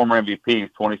 He's a former MVP. He's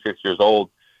 26 years old.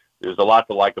 There's a lot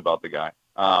to like about the guy.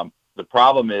 The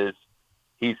problem is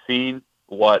he's seen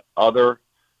what other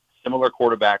similar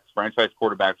quarterbacks, franchise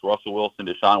quarterbacks, Russell Wilson,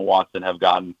 Deshaun Watson, have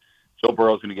gotten. Joe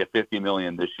Burrow's going to get $50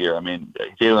 million this year. I mean,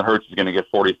 Jalen Hurts is going to get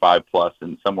 45 plus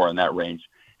and somewhere in that range,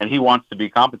 and he wants to be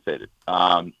compensated.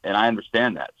 And I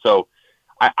understand that. So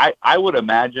I would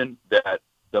imagine that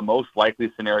the most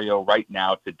likely scenario right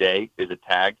now today is a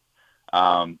tag,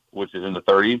 which is in the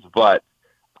 30s. But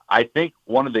I think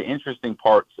one of the interesting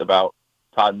parts about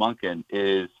Todd Monken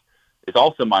is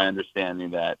also my understanding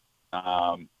that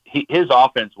his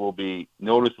offense will be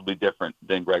noticeably different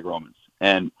than Greg Roman's.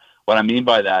 And what I mean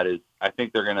by that is I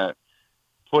think they're going to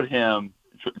put him,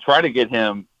 try to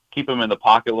keep him in the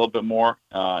pocket a little bit more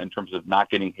in terms of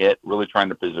not getting hit, really trying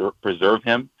to preserve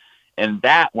him. And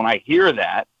that, when I hear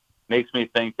that, makes me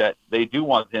think that they do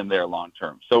want him there long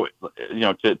term. So,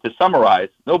 to summarize,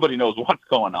 nobody knows what's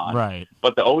going on. Right.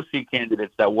 But the OC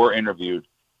candidates that were interviewed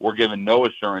were given no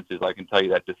assurances. I can tell you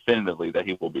that definitively that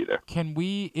he will be there.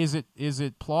 Is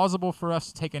it plausible for us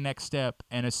to take a next step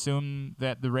and assume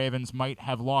that the Ravens might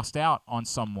have lost out on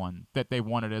someone that they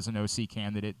wanted as an OC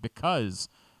candidate because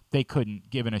they couldn't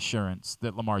give an assurance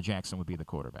that Lamar Jackson would be the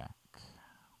quarterback?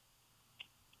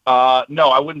 No,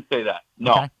 I wouldn't say that.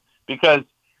 No, okay. Because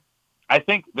I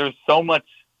think there's so much.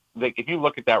 If you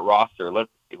look at that roster, why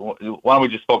don't we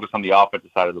just focus on the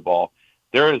offensive side of the ball?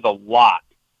 There is a lot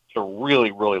to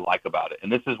really, really like about it.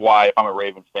 And this is why, if I'm a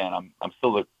Ravens fan, I'm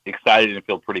still excited and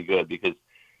feel pretty good because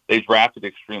they drafted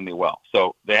extremely well.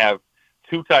 So they have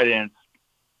two tight ends,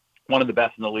 one of the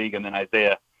best in the league, and then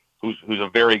Isaiah, who's a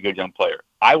very good young player.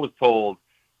 I was told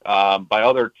by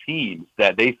other teams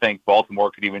that they think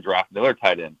Baltimore could even draft another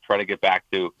tight end, try to get back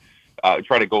to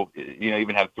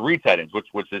even have three tight ends,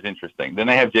 which is interesting. Then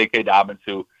they have J.K. Dobbins,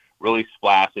 who really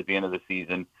splashed at the end of the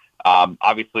season.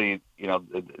 Obviously,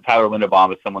 Tyler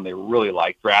Linderbaum is someone they really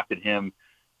like, drafted him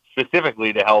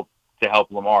specifically to help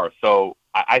Lamar. So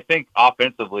I think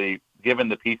offensively, given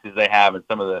the pieces they have and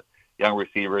some of the young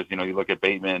receivers, you look at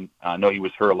Bateman. I know he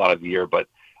was hurt a lot of the year, but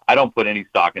I don't put any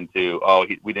stock into,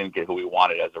 we didn't get who we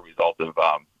wanted as a result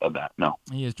of that. No.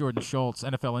 He is Jordan Schultz,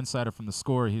 NFL Insider from The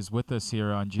Score. He's with us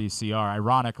here on GCR.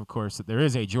 Ironic, of course, that there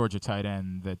is a Georgia tight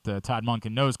end that Todd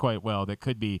Monken knows quite well that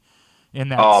could be in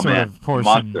that of portion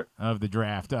monster of the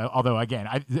draft. Although, again,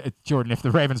 Jordan, if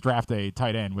the Ravens draft a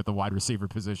tight end with the wide receiver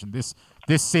position, this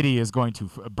city is going to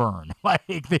burn.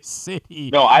 This city.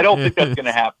 No, I don't think that's going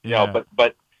to happen. Yeah.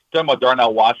 But talking about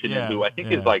Darnell Washington, who I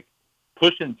think is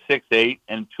pushing 6'8"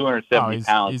 and 270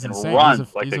 pounds and insane.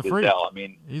 runs like a gazelle. I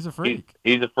mean, he's a freak.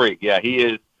 He's a freak. Yeah, he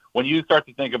is. When you start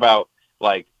to think about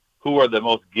who are the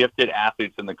most gifted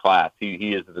athletes in the class,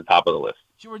 he is at the top of the list.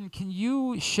 Jordan, can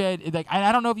you shed,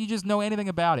 I don't know if you just know anything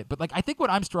about it, but I think what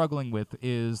I'm struggling with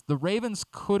is the Ravens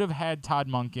could have had Todd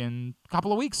Monken a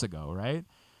couple of weeks ago, right?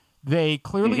 They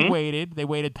clearly Mhm. waited. They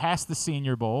waited past the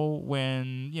Senior Bowl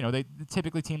when, they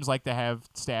typically teams like to have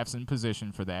staffs in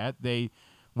position for that. They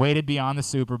waited beyond the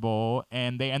Super Bowl,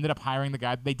 and they ended up hiring the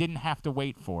guy they didn't have to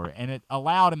wait for. And it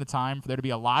allowed in the time for there to be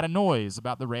a lot of noise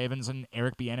about the Ravens and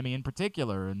Eric Bieniemy in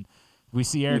particular. And we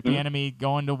see Eric Bieniemy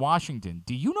going to Washington.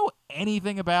 Do you know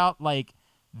anything about,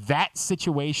 that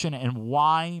situation and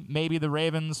why maybe the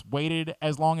Ravens waited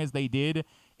as long as they did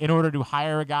in order to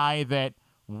hire a guy that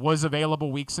was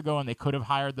available weeks ago and they could have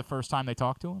hired the first time they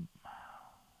talked to him?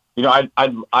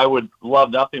 I would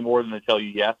love nothing more than to tell you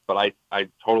yes, but I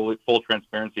totally, full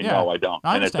transparency, no, I don't.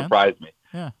 I and it understand. surprised me.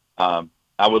 Yeah.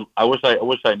 I wish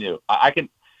I knew.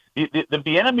 The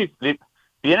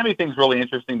Bieniemy thing's really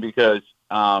interesting because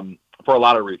for a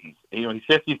lot of reasons. He's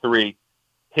 53.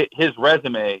 His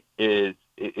resume is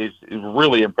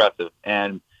really impressive.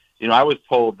 And I was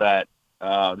told that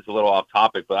this is a little off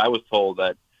topic, but I was told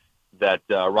that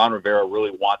Ron Rivera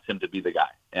really wants him to be the guy.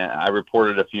 And I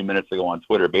reported a few minutes ago on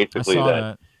Twitter basically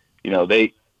that.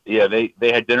 They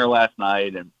had dinner last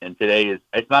night, and today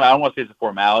it's not, I don't want to say it's a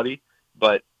formality,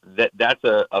 but that's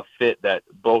a fit that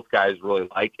both guys really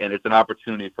like, and it's an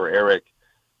opportunity for Eric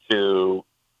to,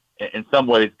 in some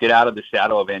ways, get out of the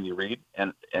shadow of Andy Reid,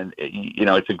 and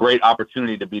it's a great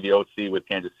opportunity to be the OC with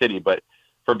Kansas City, but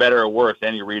for better or worse,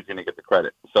 Andy Reid's going to get the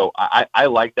credit. So I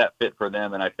like that fit for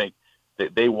them, and I think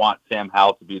that they want Sam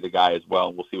Howell to be the guy as well,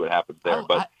 and we'll see what happens there.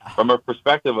 But from a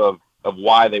perspective of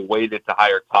why they waited to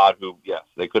hire Todd, who, yes,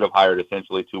 they could have hired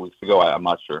essentially 2 weeks ago, I'm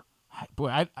not sure. Boy,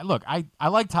 I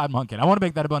like Todd Monken. I want to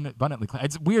make that abundantly clear.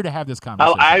 It's weird to have this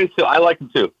conversation. I like him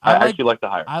too. I actually like the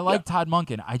hire. I like Todd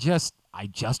Monken. I just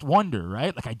wonder,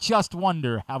 right? I just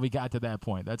wonder how we got to that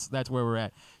point. That's where we're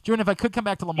at. Jordan, if I could come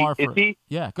back to Lamar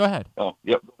yeah, go ahead. Oh,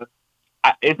 yep.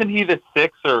 Isn't he the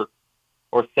 6th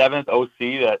or 7th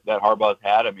OC that Harbaugh's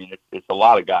had? I mean, it's a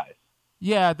lot of guys.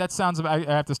 Yeah, that sounds about.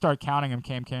 I have to start counting them.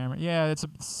 Cameron. Yeah, it's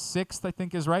 6th. I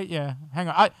think is right. Yeah, hang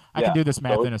on. I can do this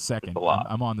math in a second.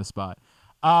 I'm on the spot.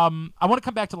 I want to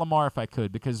come back to Lamar if I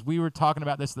could, because we were talking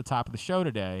about this at the top of the show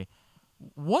today.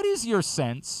 What is your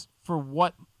sense for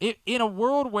what in a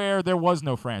world where there was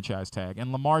no franchise tag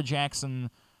and Lamar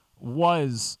Jackson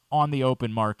was on the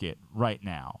open market right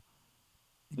now,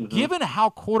 given how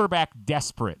quarterback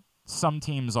desperate some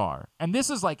teams are, and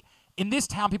this is like. In this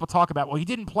town, people talk about, well, he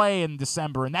didn't play in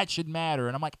December, and that should matter.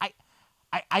 And I'm like,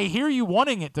 I hear you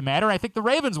wanting it to matter. I think the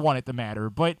Ravens want it to matter,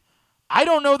 but I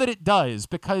don't know that it does,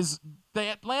 because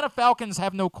the Atlanta Falcons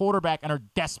have no quarterback and are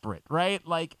desperate, right?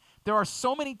 Like, there are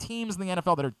so many teams in the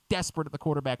NFL that are desperate at the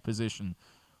quarterback position.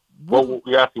 Well,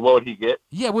 you're asking, what would he get?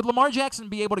 Yeah, would Lamar Jackson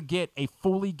be able to get a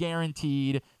fully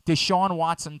guaranteed Deshaun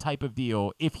Watson type of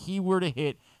deal if he were to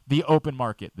hit the open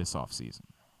market this offseason?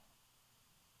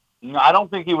 No, I don't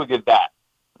think he would get that.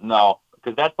 No,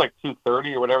 because that's like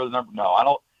 230 or whatever the number. No, I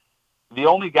don't. The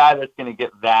only guy that's going to get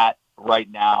that right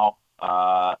now,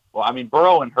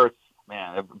 Burrow and Hurts,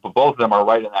 man, both of them are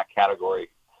right in that category,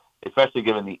 especially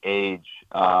given the age.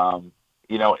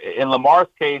 In Lamar's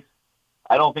case,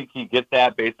 I don't think he'd get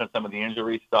that based on some of the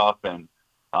injury stuff. And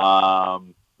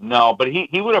no, but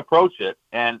he would approach it.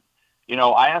 And,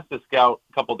 I asked the scout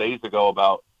a couple days ago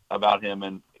about him,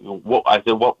 and I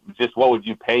said, what would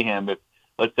you pay him if,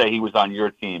 let's say, he was on your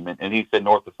team? And he said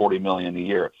north of $40 million a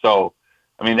year. So,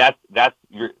 I mean, that's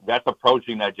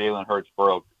approaching that Jalen Hurts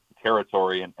Burrow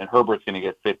territory, and Herbert's going to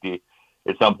get 50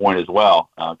 at some point as well,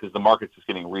 because the market's just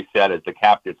getting reset as the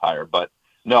cap gets higher. But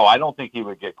no, I don't think he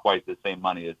would get quite the same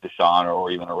money as Deshaun or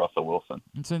even a Russell Wilson.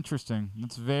 It's interesting.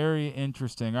 It's very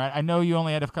interesting. All right, I know you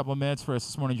only had a couple of minutes for us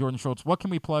this morning, Jordan Schultz. What can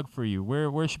we plug for you?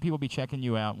 Where should people be checking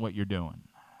you out and what you're doing?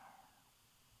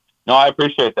 No, I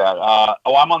appreciate that.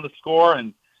 I'm on The Score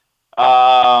and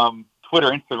Twitter,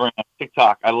 Instagram,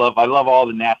 TikTok. I love all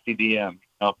the nasty DMs.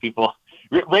 People.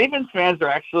 Ravens fans are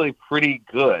actually pretty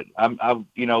good.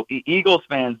 Eagles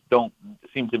fans don't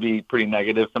seem to be pretty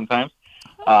negative sometimes.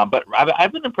 But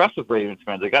I've been impressed with Ravens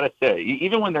fans. I gotta say,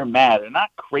 even when they're mad, they're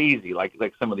not crazy like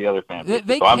some of the other fans.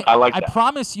 I like that. I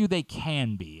promise you, they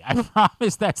can be. I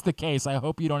promise that's the case. I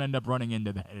hope you don't end up running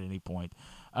into that at any point.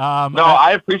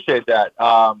 I appreciate that.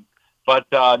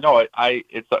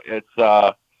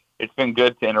 It's been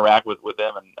good to interact with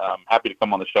them, and I'm happy to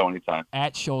come on the show anytime.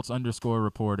 At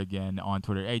Schultz_report again on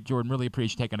Twitter. Hey, Jordan, really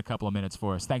appreciate you taking a couple of minutes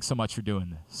for us. Thanks so much for doing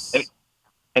this.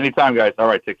 Anytime, guys. All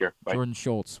right, take care. Bye. Jordan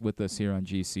Schultz with us here on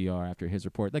GCR after his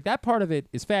report. Like, that part of it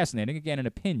is fascinating. Again, an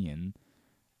opinion.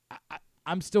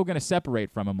 I'm still going to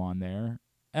separate from him on there.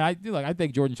 And I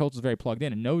think Jordan Schultz is very plugged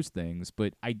in and knows things,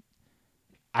 but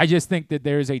I just think that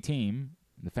there is a team,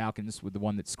 the Falcons, with the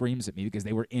one that screams at me because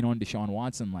they were in on Deshaun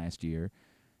Watson last year,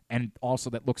 and also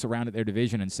that looks around at their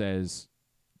division and says,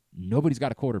 nobody's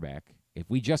got a quarterback. If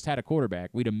we just had a quarterback,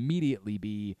 we'd immediately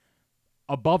be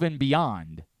above and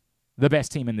beyond the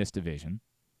best team in this division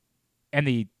and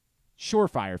the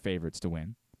surefire favorites to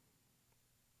win.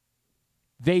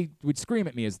 They would scream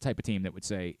at me as the type of team that would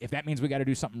say, if that means we got to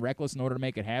do something reckless in order to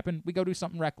make it happen, we go do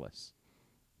something reckless.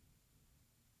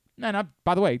 And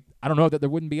by the way, I don't know that there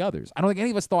wouldn't be others. I don't think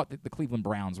any of us thought that the Cleveland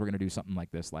Browns were going to do something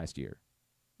like this last year.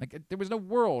 Like, there was no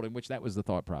world in which that was the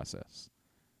thought process.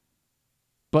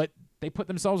 But they put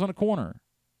themselves on a corner.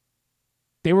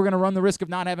 They were going to run the risk of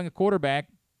not having a quarterback,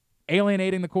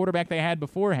 alienating the quarterback they had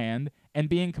beforehand, and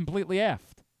being completely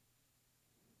effed.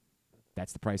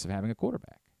 That's the price of having a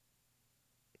quarterback.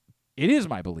 It is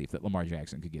my belief that Lamar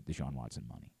Jackson could get Deshaun Watson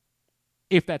money,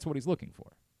 if that's what he's looking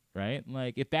for. Right?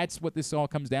 Like, if that's what this all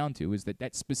comes down to, is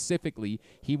that specifically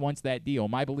he wants that deal,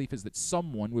 my belief is that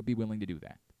someone would be willing to do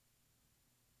that.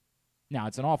 Now,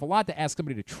 it's an awful lot to ask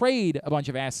somebody to trade a bunch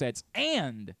of assets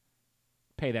and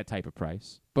pay that type of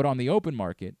price. But on the open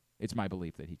market, it's my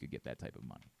belief that he could get that type of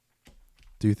money.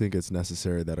 Do you think it's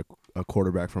necessary that a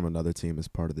quarterback from another team is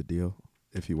part of the deal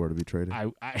if he were to be traded?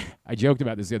 I joked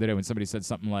about this the other day when somebody said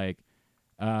something like,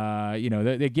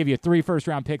 they give you 3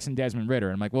 first-round picks in Desmond Ridder.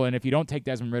 I'm like, well, and if you don't take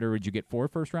Desmond Ridder, would you get 4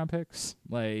 first-round picks?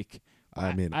 Like,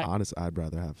 honestly, I'd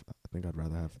rather have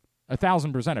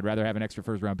 1,000%. I'd rather have an extra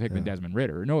first-round pick than Desmond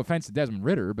Ridder. No offense to Desmond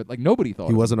Ridder, but like nobody thought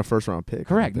he wasn't a first-round pick.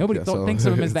 Correct. Nobody thinks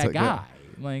of him as that guy. Yeah.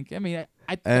 Like, I mean,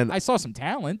 I saw some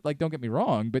talent. Like, don't get me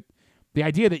wrong, but the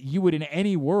idea that you would in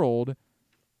any world,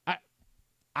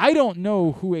 I don't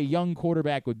know who a young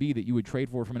quarterback would be that you would trade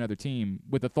for from another team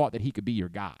with the thought that he could be your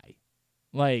guy.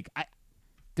 Like,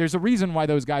 there's a reason why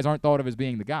those guys aren't thought of as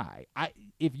being the guy.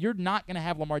 If you're not going to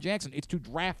have Lamar Jackson, it's to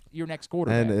draft your next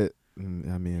quarterback.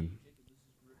 And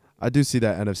I do see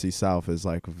that NFC South is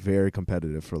like very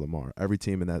competitive for Lamar. Every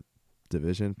team in that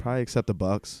division, probably except the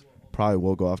Bucs, probably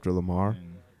will go after Lamar.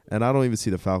 And I don't even see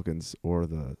the Falcons or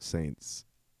the Saints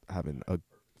having a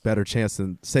better chance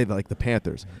than, say, like the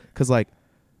Panthers. Because, like,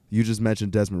 you just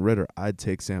mentioned Desmond Ridder. I'd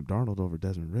take Sam Darnold over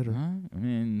Desmond Ridder.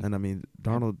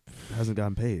 Darnold hasn't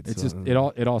gotten paid. It's just it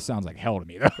all sounds like hell to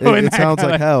me, though. It sounds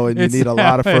like hell, and you need a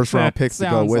lot of first-round picks to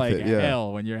go with like it. Yeah,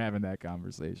 hell when you're having that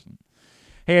conversation.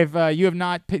 Hey, if you have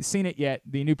not seen it yet,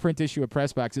 the new print issue of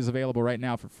Pressbox is available right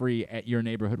now for free at your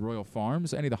neighborhood Royal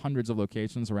Farms, any of the hundreds of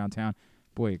locations around town.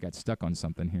 Boy, it got stuck on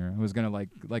something here. I was going to,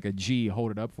 like a G,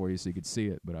 hold it up for you so you could see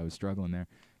it, but I was struggling there.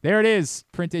 There it is,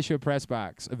 print issue of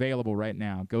Pressbox, available right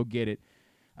now. Go get it.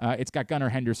 It's got Gunnar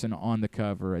Henderson on the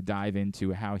cover, a dive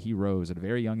into how he rose at a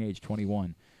very young age,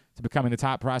 21, to becoming the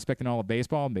top prospect in all of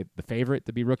baseball, the favorite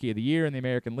to be Rookie of the Year in the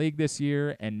American League this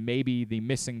year, and maybe the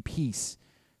missing piece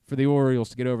for the Orioles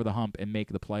to get over the hump and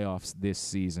make the playoffs this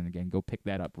season. Again, go pick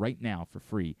that up right now for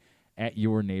free at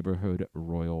your neighborhood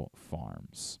Royal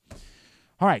Farms.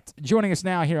 All right, joining us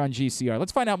now here on GCR.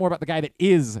 Let's find out more about the guy that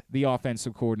is the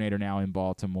offensive coordinator now in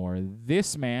Baltimore.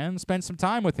 This man spent some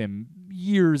time with him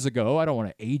years ago. I don't want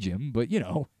to age him, but,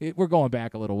 we're going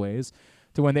back a little ways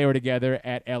to when they were together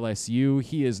at LSU.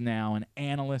 He is now an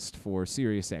analyst for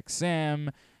SiriusXM.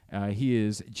 He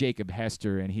is Jacob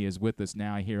Hester, and he is with us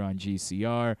now here on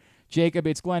GCR. Jacob,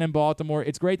 it's Glenn in Baltimore.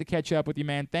 It's great to catch up with you,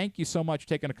 man. Thank you so much for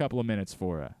taking a couple of minutes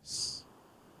for us.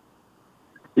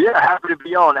 Yeah, happy to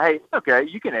be on. Hey, okay,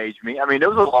 you can age me. I mean, it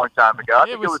was a long time ago. I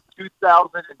think it was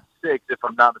 2006, if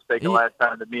I'm not mistaken, last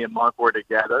time that me and Monk were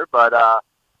together. But,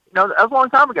 that was a long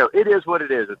time ago. It is what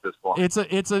it is at this point.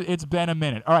 It's been a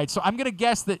minute. All right, so I'm going to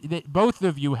guess that both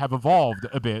of you have evolved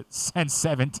a bit since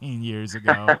 17 years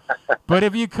ago. But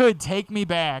if you could, take me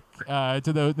back to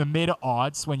the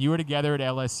mid-aughts when you were together at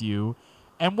LSU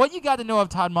and what you got to know of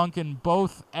Todd Monken,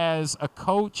 both as a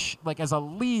coach, like as a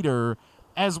leader,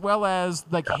 as well as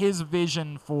like his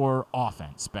vision for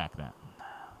offense back then.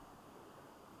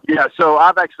 Yeah, so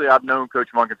I've known Coach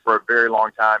Monken for a very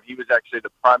long time. He was actually the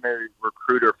primary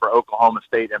recruiter for Oklahoma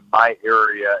State in my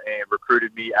area and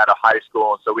recruited me out of high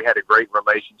school. And so we had a great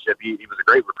relationship. He was a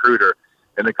great recruiter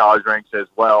in the college ranks as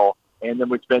well. And then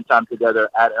we spent time together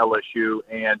at LSU.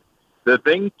 And the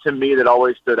thing to me that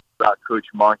always stood out about Coach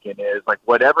Monken is, like,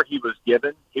 whatever he was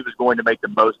given, he was going to make the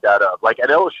most out of. Like at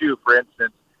LSU, for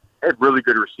instance, had really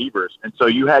good receivers. And so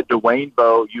you had Dwayne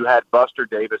Bowe, you had Buster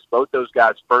Davis, both those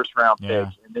guys first-round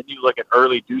picks. And then you look at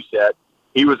Early Doucette,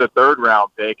 he was a third-round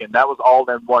pick, and that was all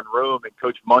in one room. And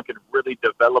Coach Monken really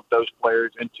developed those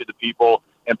players into the people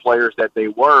and players that they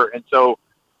were. And so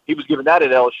he was given that at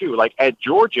LSU. Like at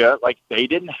Georgia, like they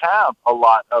didn't have a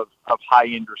lot of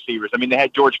high-end receivers. I mean, they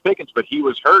had George Pickens, but he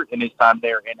was hurt in his time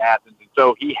there in Athens. And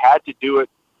so he had to do it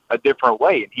a different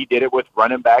way, and he did it with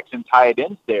running backs and tight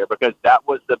ends there because that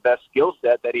was the best skill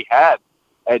set that he had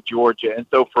at Georgia. And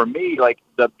so for me, like,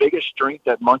 the biggest strength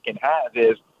that Monken has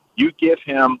is you give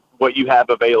him what you have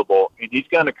available, and he's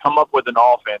going to come up with an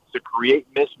offense to create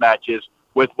mismatches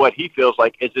with what he feels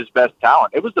like is his best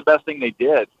talent. It was the best thing they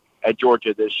did at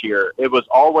Georgia this year. It was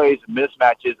always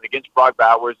mismatches against Brock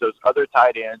Bowers, those other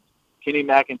tight ends, Kenny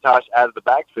McIntosh out of the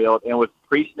backfield, and with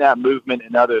pre-snap movement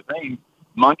and other things,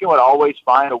 Monken would always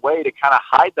find a way to kind of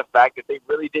hide the fact that they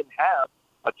really didn't have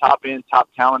a top-end,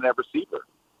 top-talent at receiver.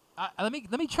 Let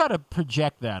me try to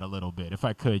project that a little bit, if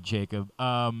I could, Jacob.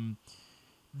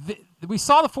 We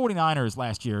saw the 49ers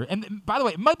last year, and by the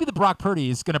way, it might be that Brock Purdy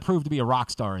is going to prove to be a rock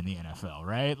star in the NFL,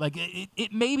 right? Like,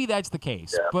 it maybe that's the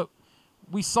case, but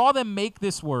we saw them make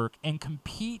this work and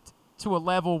compete to a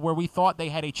level where we thought they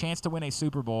had a chance to win a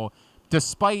Super Bowl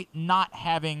despite not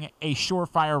having a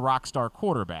surefire rock star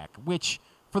quarterback, which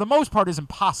for the most part is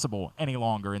impossible any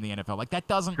longer in the NFL. Like, that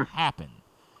doesn't happen.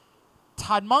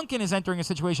 Todd Monken is entering a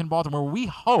situation in Baltimore where we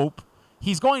hope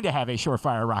he's going to have a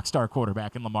surefire rock star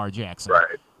quarterback in Lamar Jackson.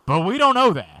 Right. But we don't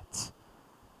know that.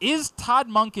 Is Todd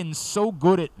Monken so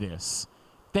good at this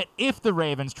that if the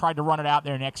Ravens tried to run it out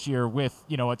there next year with,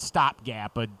 a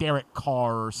stopgap, a Derek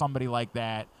Carr or somebody like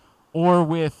that, or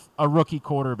with a rookie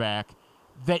quarterback,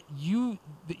 that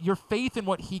your faith in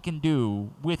what he can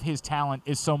do with his talent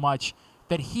is so much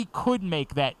that he could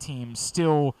make that team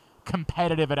still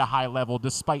competitive at a high level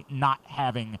despite not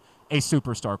having a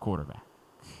superstar quarterback?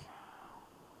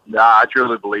 No, I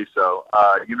truly believe so.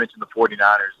 You mentioned the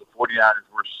 49ers. The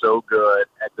 49ers were so good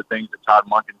at the things that Todd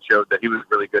Monken showed that he was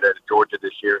really good at Georgia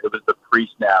this year. It was the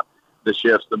pre-snap, the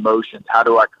shifts, the motions. How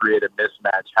do I create a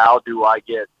mismatch? How do I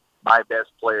get my best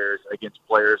players against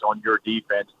players on your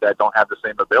defense that don't have the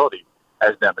same ability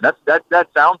as them? And that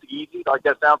sounds easy. Like,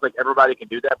 that sounds like everybody can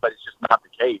do that, but it's just not the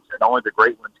case. And only the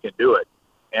great ones can do it.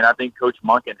 And I think Coach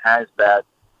Monken has that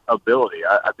ability.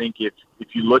 I think if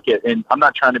you look at, and I'm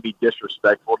not trying to be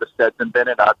disrespectful to Stetson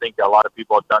Bennett. I think a lot of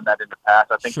people have done that in the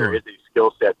past. I think there is a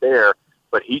skill set there,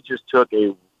 but he just took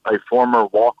a former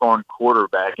walk-on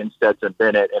quarterback in Stetson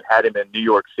Bennett and had him in New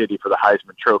York City for the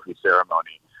Heisman Trophy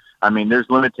ceremony. I mean, there's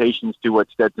limitations to what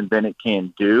Stetson Bennett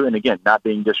can do. And again, not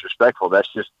being disrespectful,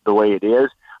 that's just the way it is.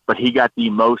 But he got the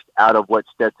most out of what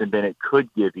Stetson Bennett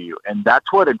could give you. And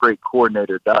that's what a great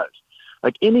coordinator does.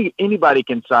 Like, anybody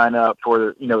can sign up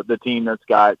for, the team that's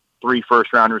got 3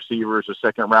 first-round receivers, a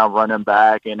second-round running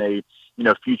back, and a,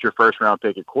 future first-round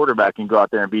pick at quarterback and go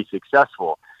out there and be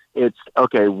successful. It's,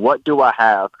 okay, what do I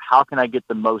have? How can I get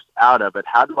the most out of it?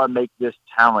 How do I make this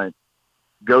talent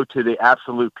go to the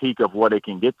absolute peak of what it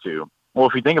can get to? Well,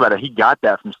 if you think about it, he got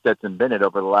that from Stetson Bennett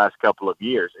over the last couple of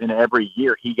years, and every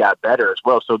year he got better as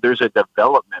well. So there's a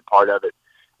development part of it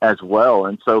as well.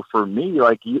 And so for me,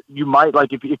 like, you might,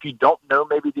 like, if you don't know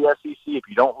maybe the SEC, if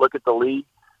you don't look at the league,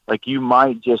 like, you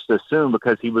might just assume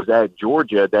because he was at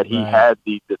Georgia that he had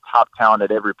the top talent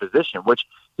at every position, which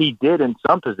he did in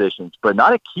some positions, but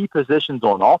not at key positions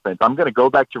on offense. I'm going to go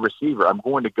back to receiver. I'm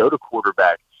going to go to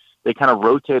quarterback. They kind of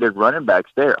rotated running backs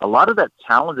there. A lot of that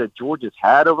talent that Georgia's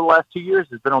had over the last 2 years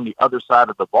has been on the other side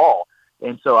of the ball.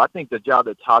 And so I think the job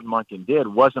that Todd Monken did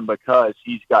wasn't because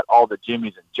he's got all the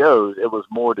Jimmies and Joes. It was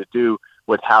more to do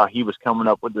with how he was coming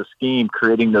up with the scheme,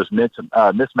 creating those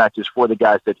mismatches for the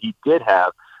guys that he did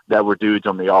have that were dudes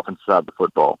on the offensive side of the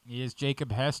football. He is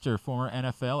Jacob Hester, former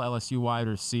NFL LSU wide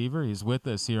receiver. He's with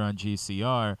us here on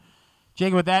GCR.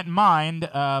 Jacob, with that in mind,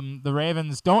 the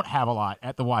Ravens don't have a lot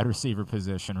at the wide receiver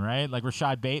position, right? Like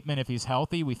Rashad Bateman, if he's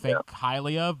healthy, we think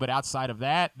highly of. But outside of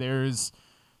that, there's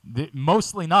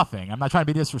mostly nothing. I'm not trying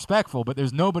to be disrespectful, but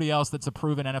there's nobody else that's a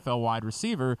proven NFL wide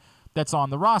receiver that's on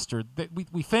the roster.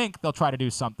 We think they'll try to do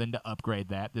something to upgrade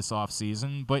that this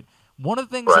offseason. But one of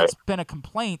the things that's been a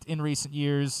complaint in recent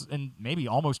years, and maybe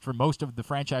almost for most of the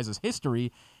franchise's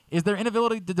history, is their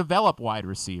inability to develop wide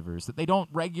receivers, that they don't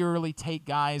regularly take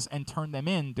guys and turn them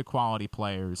into quality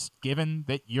players. Given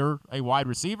that you're a wide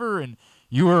receiver and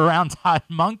you were around Todd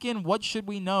Monken, what should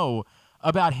we know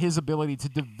about his ability to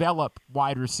develop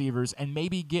wide receivers and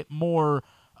maybe get more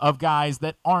of guys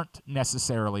that aren't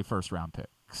necessarily first-round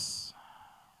picks?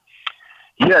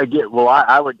 Yeah, well,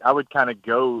 I would kind of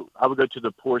go to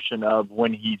the portion of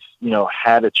when he's,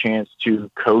 had a chance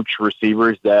to coach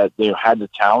receivers that they had the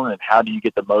talent, and how do you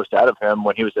get the most out of him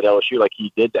when he was at LSU? Like,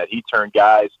 he did that. He turned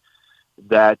guys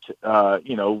that,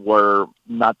 were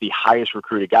not the highest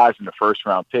recruited guys in the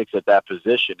first-round picks at that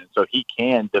position. And so he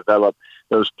can develop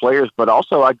those players. But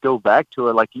also, I'd go back to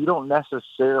it, like, you don't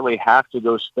necessarily have to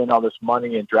go spend all this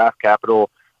money in draft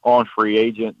capital on free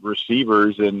agent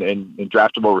receivers and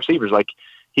draftable receivers. Like,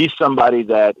 he's somebody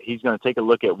that he's going to take a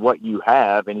look at what you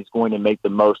have and he's going to make the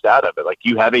most out of it. Like,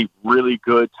 you have a really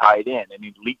good tight end, an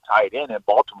elite tight end in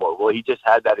Baltimore. Well, he just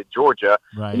had that at Georgia,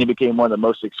 and he became one of the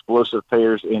most explosive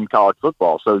players in college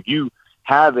football. So you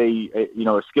have a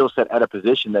skill set at a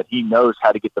position that he knows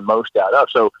how to get the most out of.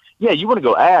 So yeah, you want to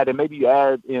go add, and maybe you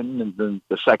add in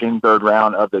the second, third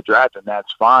round of the draft, and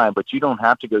that's fine, but you don't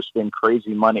have to go spend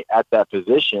crazy money at that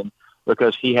position,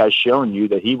 because he has shown you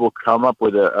that he will come up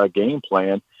with a game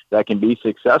plan that can be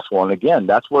successful. And again,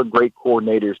 that's what great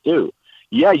coordinators do.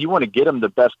 Yeah, you want to get them the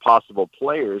best possible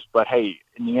players, but hey,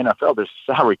 in the NFL, there's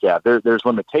a salary cap. There's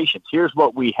limitations. Here's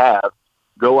what we have.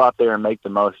 Go out there and make the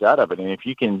most out of it. And if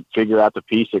you can figure out the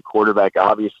piece at quarterback,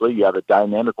 obviously you have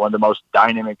one of the most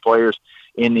dynamic players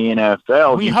in the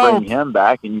NFL. You bring him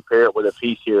back and you pair it with a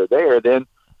piece here or there, then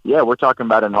yeah, we're talking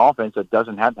about an offense that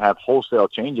doesn't have to have wholesale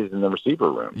changes in the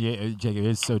receiver room. Yeah, Jacob,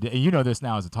 it's so you know this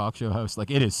now as a talk show host.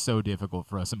 Like, it is so difficult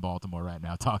for us in Baltimore right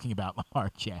now talking about Lamar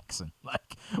Jackson.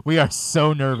 Like, we are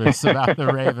so nervous about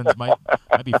the Ravens might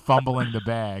be fumbling the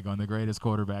bag on the greatest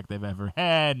quarterback they've ever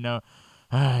had. No,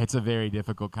 it's a very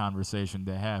difficult conversation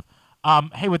to have.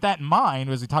 Hey, with that in mind,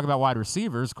 as we talk about wide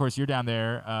receivers, of course, you're down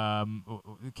there.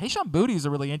 Kayshon Boutte is a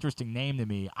really interesting name to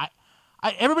me.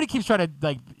 Everybody keeps trying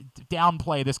to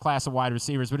downplay this class of wide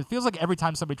receivers, but it feels like every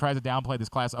time somebody tries to downplay this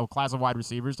class of wide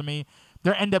receivers, to me,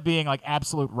 they end up being like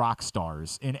absolute rock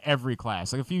stars in every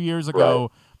class. Like a few years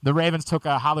ago, the Ravens took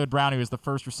Hollywood Brown, who was the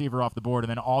first receiver off the board, and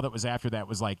then all that was after that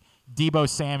was like Deebo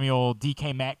Samuel,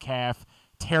 DK Metcalf,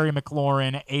 Terry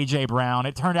McLaurin, A.J. Brown.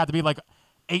 It turned out to be like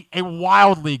a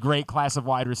wildly great class of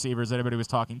wide receivers that everybody was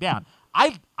talking down.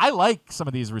 I like some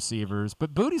of these receivers,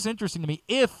 but Boutte's interesting to me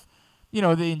if the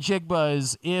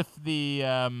Njigbas, if the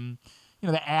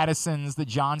the Addisons, the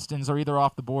Johnstons are either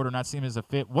off the board or not seen as a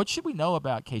fit. What should we know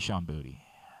about Kayshon Boutte?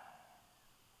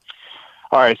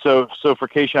 All right, so for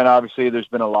Kayshon, obviously, there's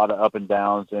been a lot of up and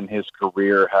downs in his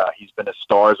career. He's been a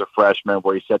star as a freshman,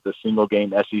 where he set the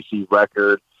single-game SEC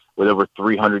record with over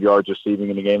 300 yards receiving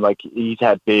in a game. Like, he's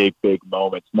had big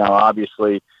moments. Now,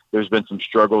 obviously, there's been some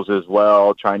struggles as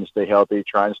well, trying to stay healthy,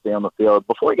 trying to stay on the field.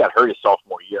 Before he got hurt his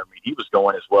sophomore year, I mean, he was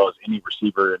going as well as any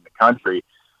receiver in the country.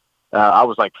 I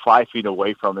was like 5 feet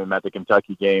away from him at the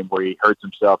Kentucky game where he hurts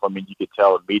himself. I mean, you could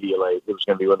tell immediately it was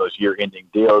going to be one of those year-ending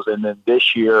deals. And then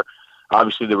this year,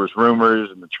 obviously, there was rumors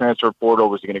in the transfer portal.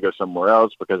 Was he going to go somewhere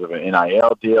else because of an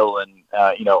NIL deal? And,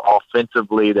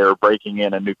 offensively, they were breaking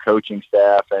in a new coaching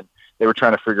staff, and they were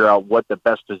trying to figure out what the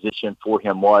best position for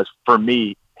him was. For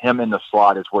me, him in the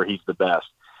slot is where he's the best.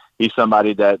 He's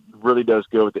somebody that really does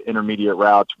go with the intermediate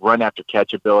routes, run after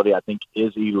catch ability, I think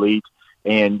is elite.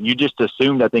 And you just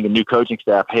assumed, I think, a new coaching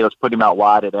staff, hey, let's put him out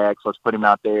wide at X, let's put him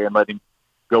out there and let him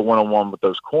go one-on-one with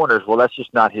those corners. Well, that's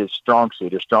just not his strong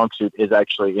suit. His strong suit is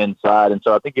actually inside. And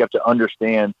so I think you have to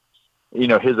understand,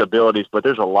 his abilities, but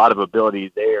there's a lot of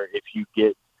ability there if you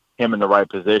get him in the right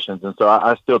positions. And so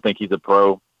I still think he's a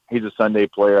pro. He's a Sunday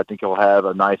player. I think he'll have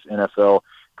a nice NFL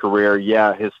career.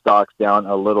 Yeah, his stock's down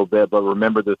a little bit, but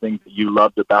remember the things that you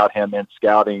loved about him in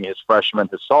scouting his freshman,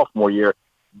 his sophomore year,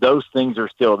 those things are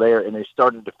still there, and they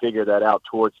started to figure that out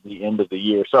towards the end of the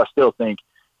year. So I still think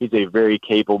he's a very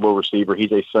capable receiver.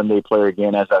 He's a Sunday player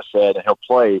again, as I said, and he'll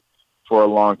play for a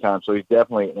long time. So he's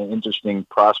definitely an interesting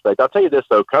prospect. I'll tell you this,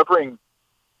 though, covering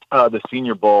the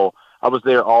Senior Bowl, I was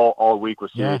there all week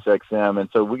with SiriusXM, and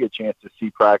so we get a chance to see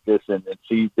practice and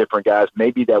see different guys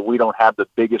maybe that we don't have the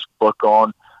biggest book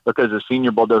on because the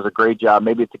Senior Bowl does a great job.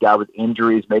 Maybe it's a guy with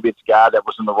injuries. Maybe it's a guy that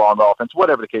was in the wrong offense,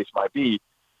 whatever the case might be.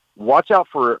 Watch out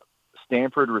for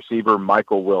Stanford receiver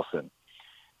Michael Wilson.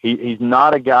 He's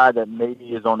not a guy that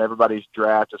maybe is on everybody's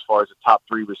draft as far as a top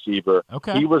 3 receiver.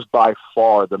 Okay. He was by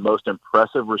far the most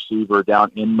impressive receiver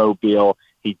down in Mobile.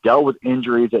 He dealt with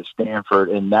injuries at Stanford,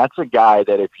 and that's a guy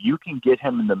that if you can get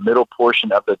him in the middle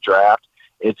portion of the draft,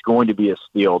 it's going to be a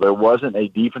steal. There wasn't a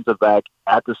defensive back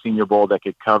at the Senior Bowl that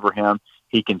could cover him.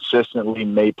 He consistently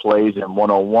made plays in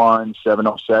 1-on-1,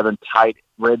 7-on-7, tight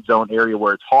red zone area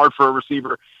where it's hard for a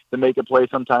receiver to make a play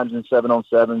sometimes in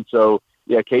 7-on-7. So,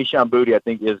 yeah, Kayshon Boutte, I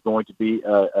think, is going to be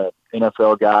an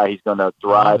NFL guy. He's going to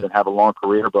thrive and have a long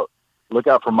career, but look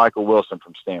out for Michael Wilson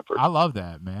from Stanford. I love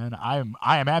that, man. I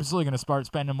am absolutely going to start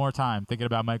spending more time thinking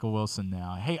about Michael Wilson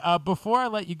now. Hey, before I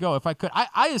let you go, if I could,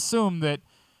 I assume that,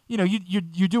 you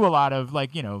do a lot of,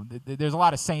 there's a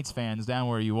lot of Saints fans down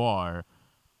where you are.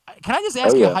 Can I just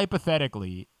ask you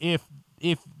hypothetically, if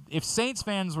Saints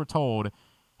fans were told,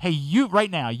 hey,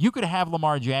 right now you could have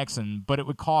Lamar Jackson, but it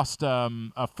would cost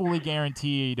a fully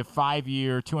guaranteed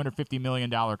 5-year, $250 million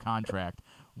contract,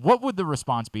 what would the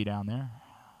response be down there?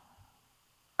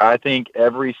 I think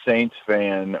every Saints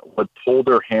fan would pull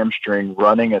their hamstring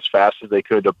running as fast as they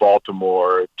could to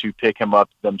Baltimore to pick him up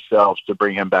themselves to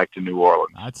bring him back to New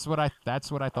Orleans. That's what I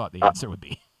thought the answer would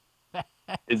be.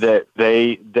 That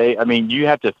I mean, you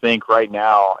have to think right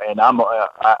now, and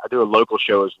I do a local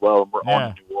show as well, and we're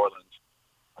on New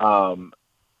Orleans.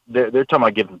 They're talking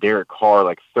about giving Derek Carr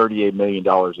like $38 million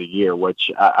a year,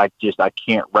 which I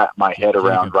can't wrap my head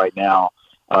around right now.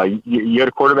 You had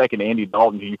a quarterback in Andy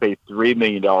Dalton who you pay $3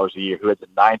 million a year, who had the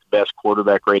 9th best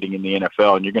quarterback rating in the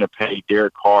NFL, and you're going to pay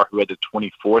Derek Carr, who had the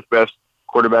 24th best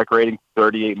quarterback rating,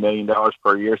 $38 million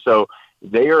per year. So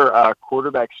they are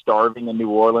quarterback starving in New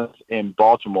Orleans. In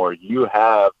Baltimore, you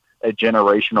have a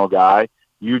generational guy.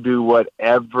 You do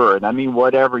whatever, and I mean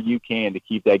whatever you can to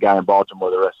keep that guy in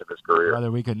Baltimore the rest of his career.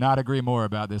 Brother, we could not agree more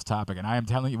about this topic. And I am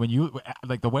telling you, when you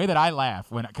like the way that I laugh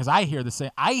because I hear the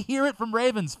same, I hear it from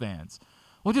Ravens fans.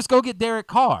 We'll just go get Derek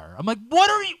Carr. I'm like,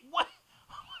 what?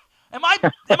 Am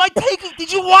I taking?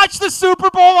 Did you watch the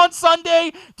Super Bowl on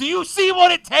Sunday? Do you see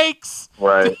what it takes?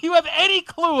 Right. Do you have any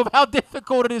clue of how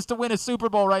difficult it is to win a Super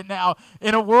Bowl right now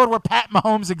in a world where Pat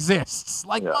Mahomes exists?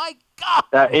 Like, my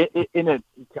God.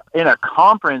 In a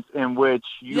conference in which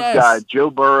you've got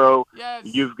Joe Burrow,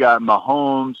 you've got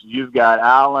Mahomes, you've got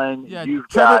Allen, you've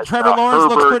got Trevor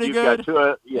Lawrence Herbert, looks pretty good.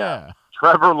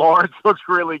 Trevor Lawrence looks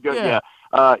really good.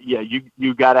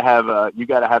 You got to have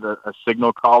a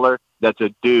signal caller that's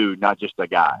a dude, not just a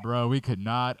guy. Bro, we could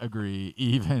not agree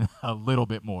even a little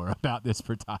bit more about this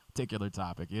particular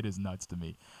topic. It is nuts to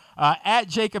me. At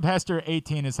Jacob Hester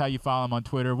 18 is how you follow him on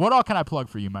Twitter. What all can I plug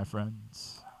for you, my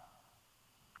friends?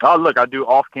 Oh, look, I do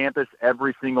Off Campus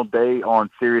every single day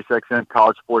on SiriusXM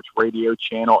College Sports Radio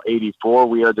Channel 84.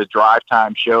 We are the drive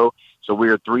time show, so we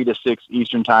are 3 to 6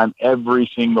 Eastern time every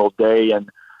single day,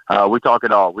 and we talk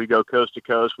it all. We go coast to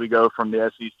coast. We go from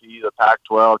the SEC, the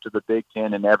Pac-12, to the Big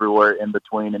Ten, and everywhere in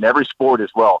between, and every sport as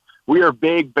well. We are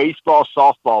big baseball,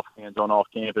 softball fans on Off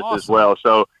Campus as well,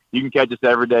 so you can catch us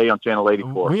every day on Channel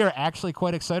 84. We are actually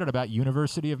quite excited about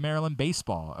University of Maryland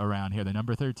baseball around here, the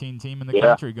number 13 team in the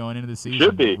country going into the season.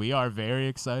 Should be. We are very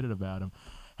excited about them.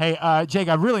 Hey, Jake,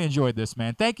 I really enjoyed this,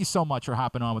 man. Thank you so much for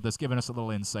hopping on with us, giving us a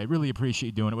little insight. Really appreciate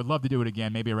you doing it. Would love to do it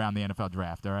again, maybe around the NFL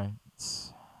draft, all right?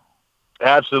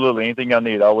 Absolutely. Anything I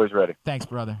need, always ready. Thanks,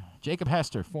 brother. Jacob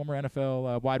Hester, former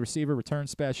NFL wide receiver, return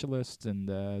specialist,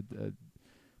 and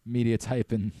media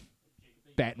type in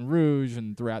Baton Rouge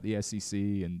and throughout the SEC,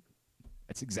 and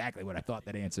that's exactly what I thought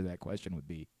that answer to that question would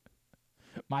be.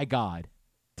 My God.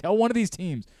 Tell one of these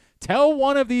teams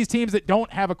that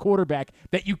don't have a quarterback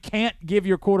that you can't give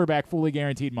your quarterback fully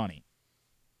guaranteed money.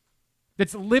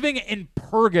 That's living in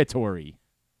purgatory.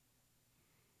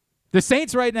 The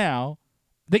Saints right now,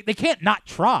 they can't not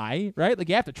try, right? Like,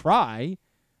 you have to try.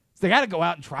 So they got to go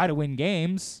out and try to win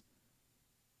games.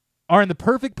 Are in the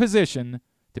perfect position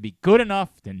to be good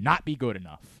enough to not be good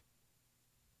enough.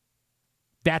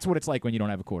 That's what it's like when you don't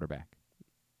have a quarterback.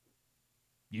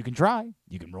 You can try.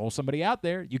 You can roll somebody out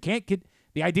there. You can't get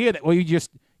the idea that, well, you just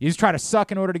try to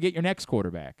suck in order to get your next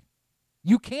quarterback.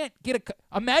 You can't get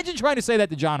imagine trying to say that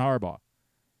to John Harbaugh.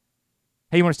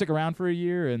 Hey, you want to stick around for a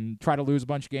year and try to lose a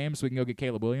bunch of games so we can go get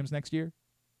Caleb Williams next year?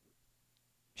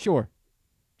 Sure.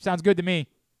 Sounds good to me.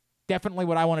 Definitely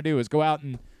what I want to do is go out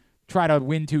and try to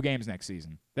win 2 games next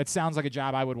season. That sounds like a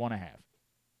job I would want to have.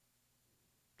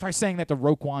 Try saying that to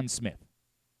Roquan Smith.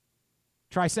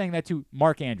 Try saying that to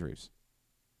Mark Andrews.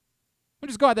 Well,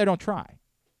 just go out there, don't try.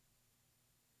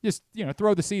 Just,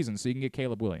 throw the season so you can get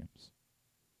Caleb Williams.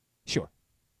 Sure.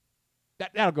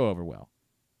 That'll go over well.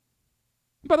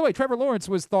 By the way, Trevor Lawrence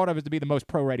was thought of as to be the most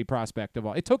pro-ready prospect of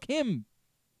all. It took him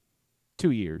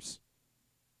 2 years.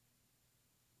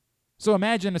 So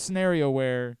imagine a scenario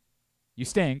where you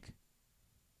stink,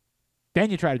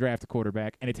 then you try to draft a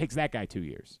quarterback, and it takes that guy 2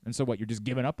 years. And so what, you're just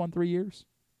giving up on 3 years?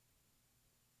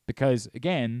 Because,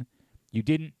 again, you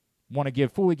didn't want to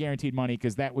give fully guaranteed money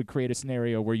because that would create a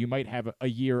scenario where you might have a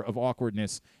year of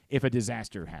awkwardness if a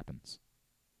disaster happens.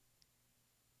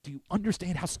 Do you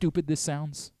understand how stupid this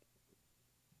sounds?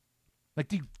 Like,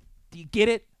 do you get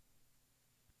it?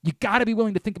 You got to be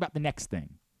willing to think about the next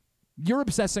thing. You're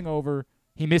obsessing over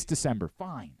he missed December.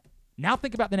 Fine. Now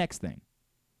think about the next thing.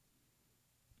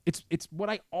 It's what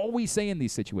I always say in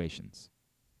these situations.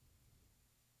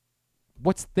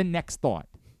 What's the next thought?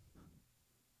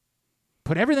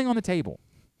 Put everything on the table.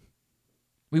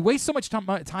 We waste so much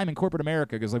time in corporate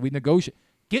America because we negotiate.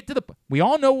 We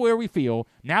all know where we feel.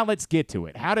 Now let's get to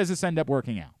it. How does this end up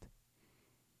working out?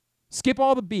 Skip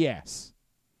all the BS.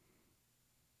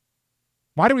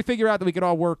 Why did we figure out that we could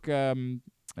all work,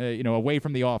 away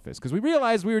from the office? Because we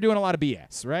realized we were doing a lot of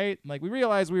BS, right? Like, we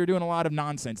realized we were doing a lot of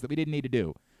nonsense that we didn't need to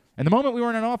do. And the moment we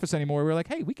weren't in office anymore, we were like,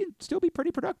 hey, we can still be pretty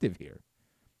productive here.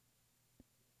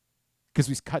 Because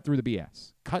we cut through the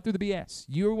BS. Cut through the BS.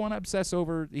 You want to obsess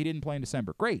over he didn't play in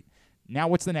December. Great. Now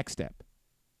what's the next step?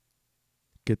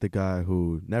 Get the guy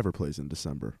who never plays in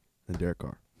December and Derek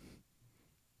Carr.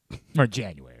 Or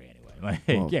January, anyway.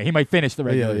 Like, he might finish the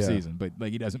regular season, but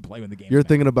he doesn't play when the game. You're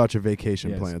thinking about your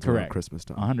vacation plans correct. around Christmas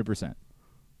time. 100%.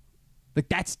 Like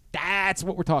that's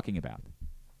what we're talking about.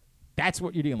 That's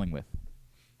what you're dealing with.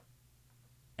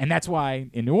 And that's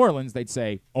why in New Orleans they'd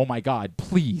say, "Oh my God,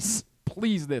 please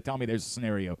tell me there's a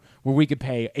scenario where we could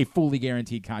pay a fully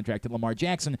guaranteed contract to Lamar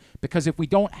Jackson, because if we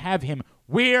don't have him,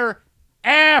 we're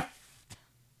effed."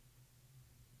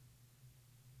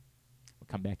 We'll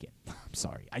come back in. I'm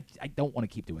sorry. I don't want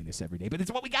to keep doing this every day, but it's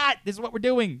what we got. This is what we're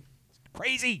doing. It's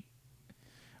crazy.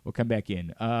 We'll come back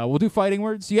in. We'll do fighting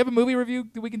words. Do you have a movie review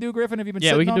that we can do, Griffin? Have you been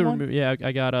sitting we can on do one? Yeah,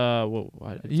 I got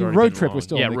Your road trip was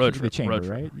still in road the trip chamber, road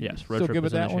trip. right? Yes, Still road trip good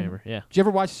was with in that the one? chamber. Yeah. Did you ever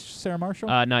watch Sarah Marshall?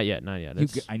 Not yet. I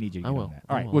need you to I get will. on that.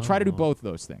 All right, we'll try to do both of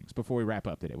those things before we wrap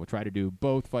up today. We'll try to do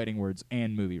both fighting words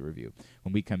and movie review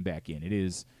when we come back in. It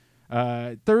is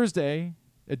Thursday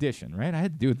edition, right? I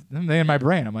had to do it in my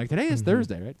brain. I'm like, today is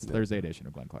Thursday, right? It's Thursday edition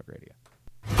of Glenn Clark Radio.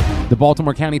 The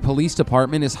Baltimore County Police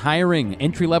Department is hiring.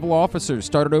 Entry-level officers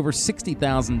start at over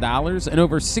 $60,000 and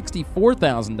over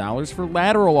 $64,000 for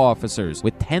lateral officers,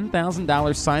 with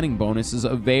 $10,000 signing bonuses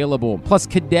available. Plus,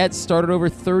 cadets start at over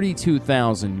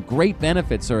 $32,000. Great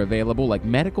benefits are available, like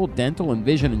medical, dental, and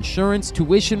vision insurance,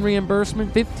 tuition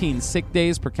reimbursement, 15 sick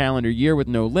days per calendar year with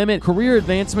no limit, career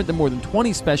advancement to more than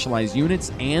 20 specialized units,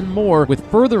 and more, with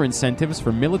further incentives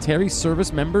for military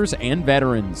service members and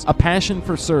veterans. A passion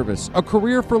for service, a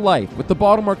career for life with the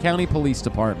Baltimore County Police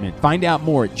Department. Find out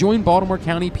more at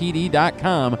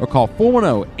joinbaltimorecountypd.com or call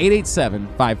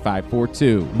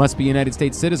 410-887-5542. Must be a United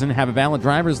States citizen, have a valid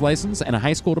driver's license, and a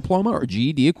high school diploma or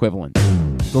GED equivalent.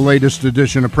 The latest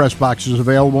edition of Press Box is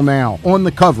available now. On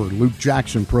the cover, Luke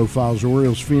Jackson profiles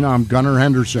Orioles phenom Gunnar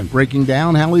Henderson, breaking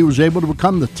down how he was able to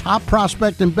become the top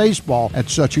prospect in baseball at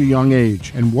such a young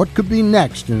age and what could be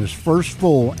next in his first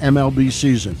full MLB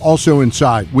season. Also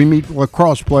inside, we meet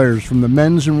lacrosse players from the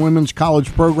men's and women's college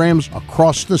programs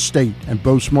across the state, and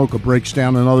Bo Smoka breaks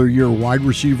down another year of wide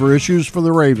receiver issues for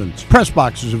the Ravens. Press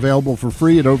Box is available for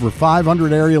free at over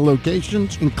 500 area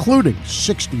locations, including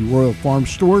 60 Royal Farm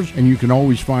stores, and you can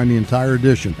always find the entire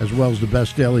edition, as well as the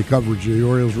best daily coverage of the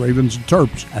Orioles, Ravens, and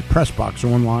Terps at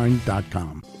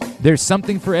PressBoxOnline.com. There's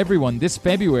something for everyone this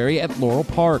February at Laurel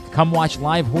Park. Come watch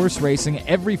live horse racing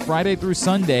every Friday through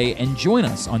Sunday and join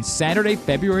us on Saturday,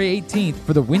 February 18th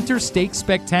for the Winter Stakes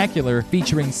Spectacular,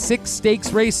 featuring 6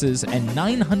 stakes races and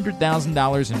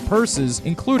 $900,000 in purses,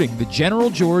 including the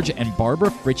General George and Barbara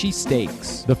Fritchie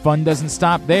Stakes. The fun doesn't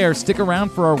stop there. Stick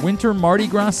around for our Winter Mardi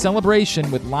Gras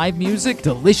celebration with live music,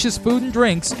 delicious food and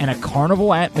drinks, and a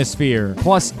carnival atmosphere.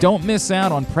 Plus, don't miss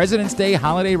out on President's Day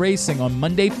holiday racing on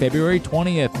Monday, February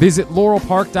 20th. Visit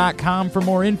laurelpark.com for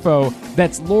more info.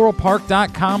 That's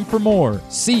laurelpark.com for more.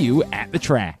 See you at the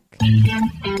track.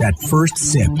 That first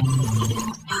sip.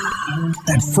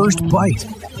 That first bite.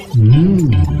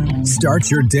 Start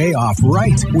your day off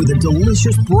right with a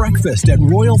delicious breakfast at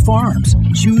Royal Farms.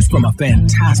 Choose from a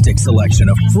fantastic selection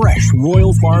of fresh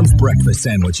Royal Farms breakfast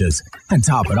sandwiches and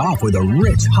top it off with a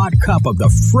rich hot cup of the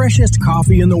freshest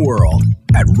coffee in the world.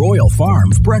 At Royal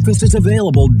Farms, breakfast is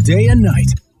available day and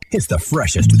night. It's the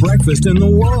freshest breakfast in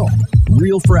the world.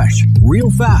 Real fresh,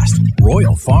 real fast.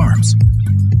 Royal Farms.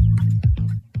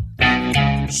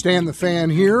 Stan the Fan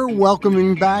here,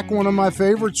 welcoming back one of my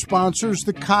favorite sponsors,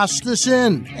 the Costas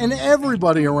Inn. And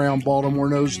everybody around Baltimore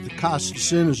knows the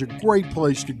Costas Inn is a great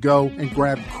place to go and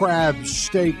grab crabs,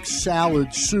 steaks,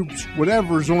 salads, soups,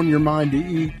 whatever's on your mind to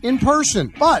eat in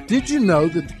person. But did you know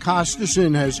that the Costas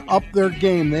Inn has upped their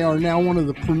game? They are now one of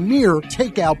the premier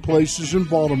takeout places in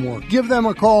Baltimore. Give them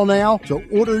a call now to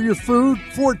order your food,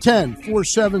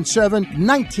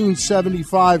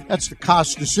 410-477-1975. That's the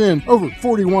Costas Inn, over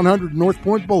 4100 North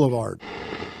Point Boulevard.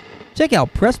 Check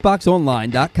out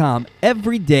PressBoxOnline.com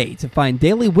every day to find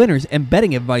daily winners and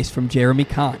betting advice from Jeremy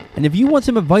Kahn. And if you want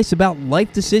some advice about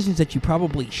life decisions that you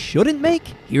probably shouldn't make,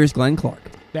 here's Glenn Clark.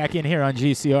 Back in here on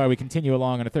GCR, we continue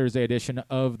along on a Thursday edition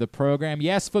of the program.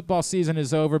 Yes, football season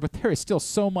is over, but there is still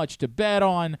so much to bet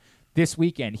on this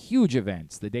weekend. Huge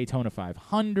events, the Daytona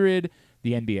 500,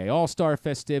 the NBA All-Star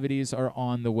festivities are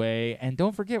on the way. And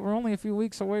don't forget, we're only a few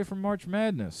weeks away from March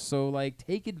Madness. So,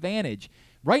 take advantage.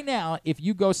 Right now, if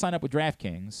you go sign up with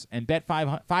DraftKings and bet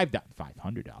 $500.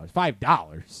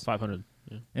 $500.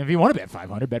 Yeah. And if you want to bet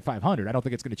 $500, bet $500. I don't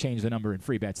think it's going to change the number in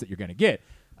free bets that you're going to get.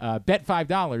 Bet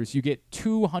 $5, you get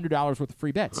 $200 worth of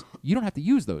free bets. You don't have to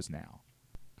use those now.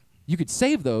 you could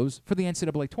save those for the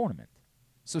NCAA tournament.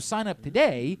 So sign up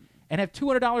today and have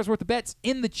 $200 worth of bets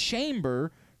in the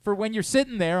chamber for when you're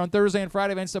sitting there on Thursday and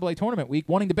Friday of NCAA tournament week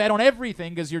wanting to bet on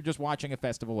everything because you're just watching a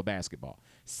festival of basketball.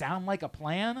 Sound like a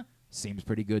plan? Seems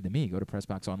pretty good to me. Go to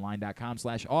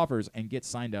PressBoxOnline.com/offers and get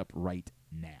signed up right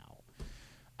now.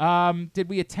 Did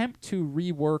we attempt to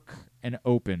rework an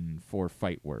open for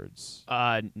Fight Words?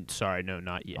 Sorry, no,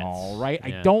 not yet. All right.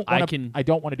 Yeah. I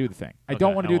don't want to do the thing. I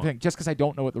don't want to do the thing just because I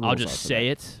don't know what the rules are. I'll just say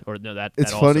it. Or no, that.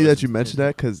 It's that funny also that you mentioned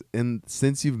that because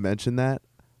since you've mentioned that,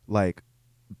 like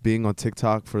being on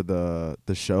TikTok for the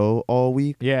show all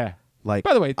week. Yeah. Like,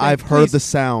 by the way, I've heard the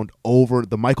sound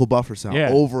the Michael Buffer sound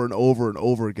over and over and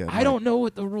over again. I don't know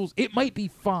what the rules. It might be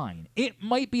fine. It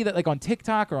might be that like on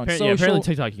TikTok or on social. Yeah, apparently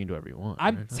TikTok you can do whatever you want.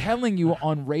 I'm telling you,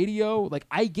 on radio, like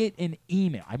I get an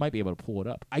email. I might be able to pull it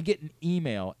up. I get an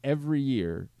email every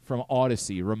year from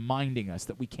Odyssey reminding us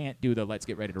that we can't do the Let's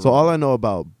Get Ready to. So roll. all I know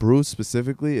about Bruce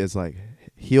specifically is like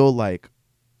he'll like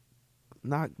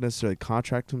not necessarily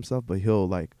contract himself, but he'll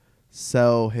like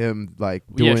sell him like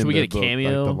doing should we get a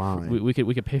cameo? The line. We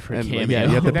could pay for a cameo. Yeah, you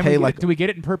have to pay like. Do we get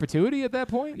it in perpetuity at that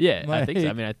point? Yeah, like, I think so.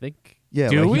 I mean, I think. Yeah,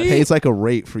 do like we? he pays like a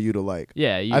rate for you to like.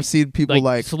 Yeah, I've seen people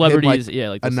like celebrities. him,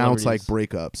 like announce like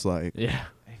breakups, like. Yeah.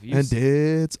 And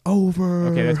it's over.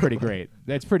 Okay, that's pretty great.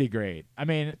 That's pretty great. I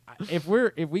mean, if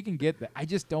we can get that, I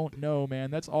just don't know,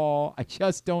 man. That's all. I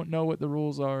just don't know what the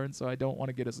rules are, and so I don't want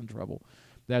to get us in trouble.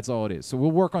 That's all it is. So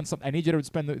we'll work on something. I need you to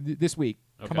spend this week,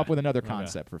 come up with another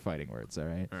concept for Fighting Words, all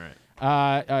right?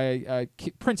 All right.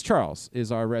 Prince Charles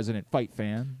is our resident fight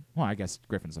fan. Well, I guess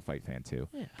Griffin's a fight fan, too.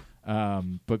 Yeah.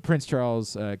 But Prince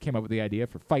Charles came up with the idea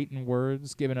for Fighting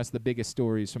Words, giving us the biggest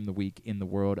stories from the week in the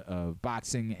world of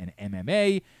boxing and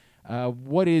MMA.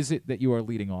 What is it that you are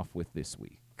leading off with this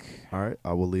week? All right,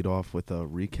 I will lead off with a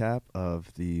recap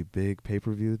of the big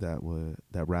pay-per-view that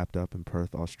wrapped up in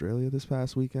Perth, Australia this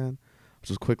past weekend.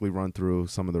 Just quickly run through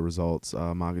some of the results.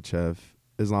 Islam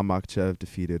Makhachev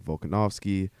defeated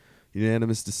Volkanovski.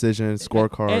 Unanimous decision.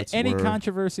 Scorecards. Any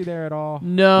controversy there at all?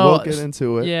 No. We'll get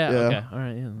into it. Yeah. Okay. All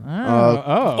right.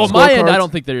 Yeah. On my end, I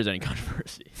don't think there's any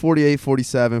controversy.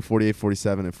 48-47,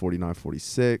 48-47, and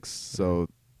 49-46. So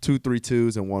 2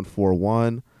 3-2s and 1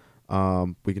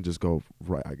 4-1. We can just go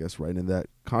right into that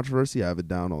controversy. I have it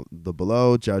down on the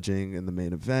below judging in the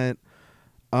main event.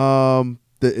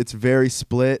 It's very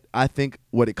split. I think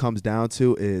what it comes down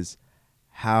to is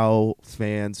how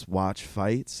fans watch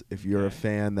fights. If you're a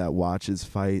fan that watches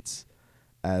fights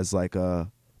as like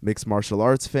a mixed martial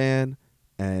arts fan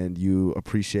and you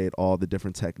appreciate all the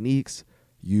different techniques,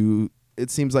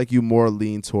 it seems like you more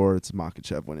lean towards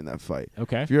Makhachev winning that fight.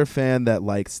 Okay. If you're a fan that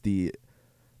likes the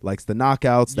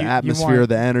knockouts, the atmosphere,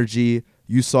 the energy,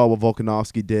 you saw what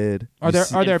Volkanovski did. Are there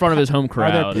in front of his home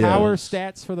crowd? Are there power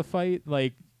stats for the fight?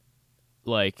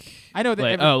 Like I know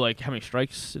that like how many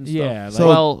strikes and stuff.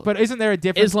 Yeah. But isn't there a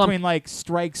difference between like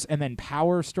strikes and then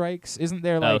power strikes? Isn't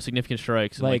there like significant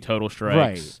strikes and like total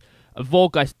strikes? Right.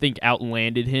 Volk I think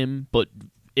outlanded him, but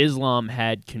Islam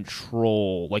had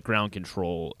control, like ground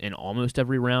control, in almost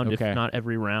every round, if not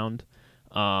every round.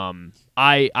 I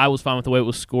was fine with the way it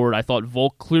was scored. I thought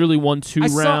Volk clearly won 2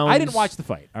 rounds. I didn't watch the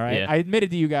fight. All right, Yeah. I admitted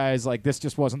to you guys like this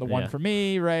just wasn't the one for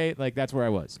me. Right, like that's where I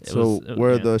was.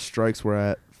 Where the strikes were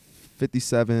at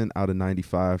 57 out of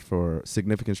 95 for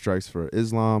significant strikes for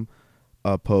Islam,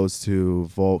 opposed to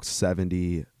Volk's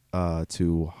 70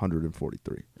 to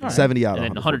 143. Right. 70 out of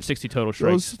 160 total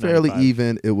strikes. It was fairly 95.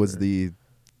 even. It was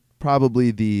probably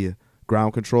the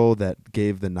ground control that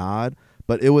gave the nod.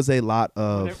 But it was a lot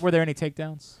of. Were there any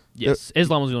takedowns? Yes,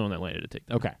 Islam was the only one that landed a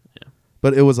takedown. Okay. Yeah.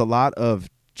 But it was a lot of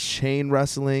chain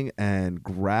wrestling and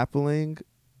grappling,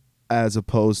 as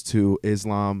opposed to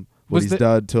Islam. What he's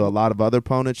done to a lot of other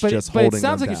opponents, but just holding them it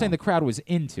sounds like down. you're saying the crowd was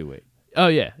into it. Oh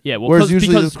yeah. Well, whereas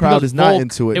usually the crowd is not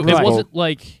into it. It wasn't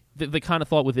like the kind of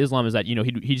thought with Islam is that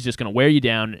he's just going to wear you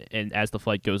down, and as the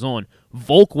fight goes on,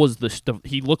 Volk was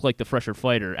he looked like the fresher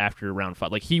fighter after round 5.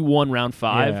 Like he won round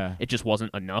 5. Yeah. It just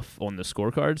wasn't enough on the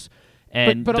scorecards.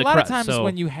 And but a lot of times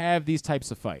when you have these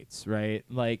types of fights, right?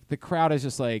 Like the crowd is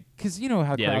just like, because you know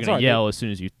how crowds they're gonna yell as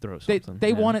soon as you throw something.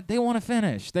 They want it. They want to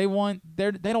finish. They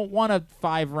don't want a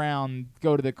 5-round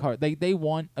go to the card. They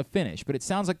want a finish. But it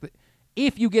sounds like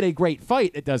if you get a great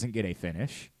fight, it doesn't get a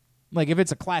finish. Like if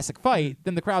it's a classic fight,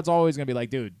 then the crowd's always gonna be like,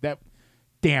 dude, that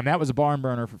was a barn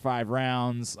burner for 5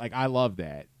 rounds. Like I love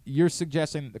that. You're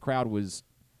suggesting that the crowd was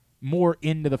more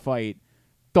into the fight,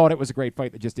 thought it was a great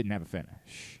fight that just didn't have a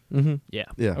finish. Mm-hmm. Yeah.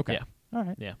 Okay. Yeah. All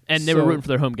right. Yeah. And they were rooting for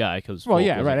their home guy because. Well,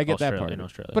 yeah, right. I get that part. In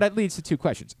Australia. But that leads to 2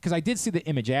 questions because I did see the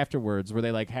image afterwards where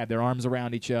they like had their arms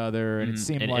around each other and it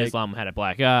seemed and like Islam had a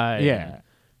black eye. Yeah.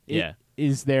 Yeah.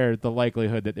 is there the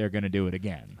likelihood that they're going to do it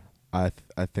again? I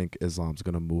think Islam's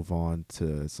going to move on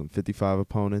to some 55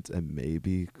 opponents and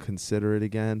maybe consider it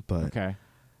again. But okay.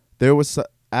 There was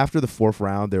after the 4th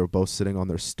round, they were both sitting on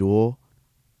their stool.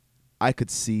 I could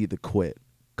see the quit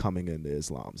coming into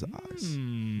Islam's eyes.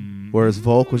 Whereas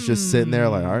Volk was just sitting there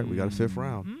like, all right, we got a 5th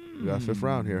round. We got a 5th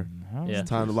round here. It's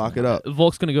time to lock it up.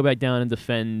 Volk's going to go back down and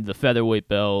defend the featherweight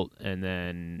belt, and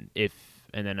then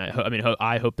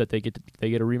I hope that they get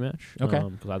a rematch. Okay,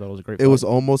 because I thought it was a great. It was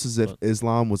almost as if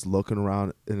Islam was looking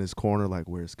around in his corner, like,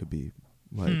 where's Khabib?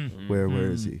 Like, where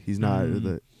is he? He's not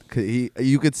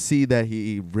you could see that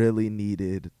he really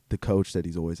needed the coach that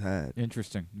he's always had.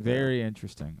 Interesting, very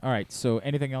interesting. All right, so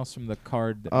anything else from the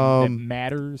card that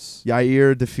matters?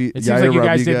 Yair defeat. It seems like you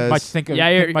guys didn't much think of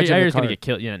Yair's going to get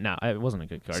killed. Yeah, no, it wasn't a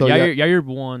good card. So Yair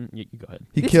won. You go ahead.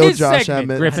 He killed Josh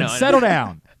segment, Emmett. Griffin, settle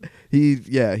down.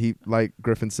 He like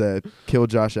Griffin said,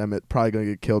 killed Josh Emmett. Probably going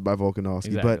to get killed by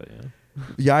Volkanovski. Exactly,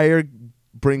 but Yair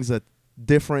brings a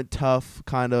different, tough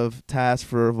kind of task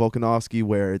for Volkanovski,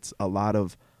 where it's a lot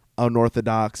of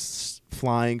unorthodox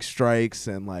flying strikes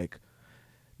and like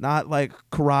not like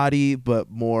karate,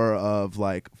 but more of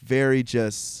like very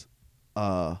just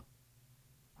I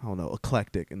don't know,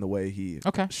 eclectic in the way he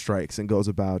strikes and goes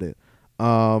about it.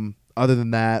 Other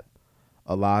than that,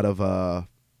 a lot of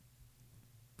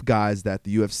guys that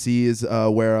the UFC is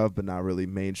aware of, but not really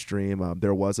mainstream.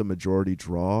 There was a majority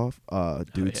draw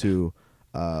due to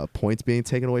points being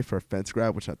taken away for a fence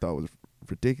grab, which I thought was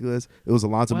ridiculous. It was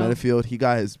Alonzo Menifield. He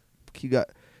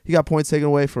got points taken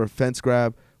away for a fence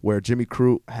grab where Jimmy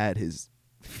Crute had his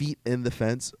feet in the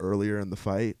fence earlier in the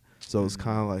fight. So it's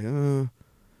kind of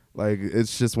like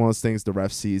it's just one of those things the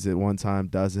ref sees it one time,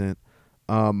 doesn't.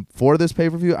 For this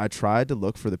pay-per-view, I tried to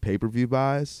look for the pay-per-view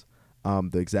buys,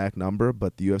 the exact number,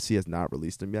 but the UFC has not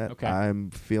released them yet. Okay. I'm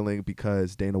feeling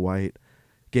because Dana White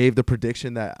gave the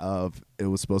prediction that it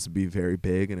was supposed to be very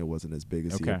big, and it wasn't as big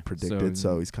as he had predicted,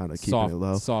 so he's kind of keeping it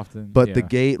low. But the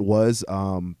gate was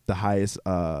the highest.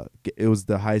 It was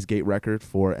the highest gate record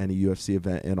for any UFC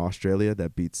event in Australia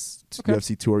that beats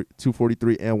UFC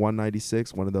 243 and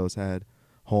 196. One of those had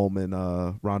Holm and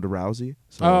Ronda Rousey.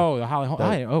 So Holly Holm.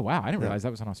 Oh wow, I didn't realize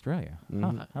that was in Australia.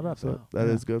 Mm-hmm. How about that? That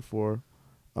is good for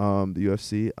the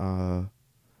UFC.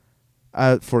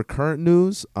 For current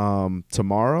news,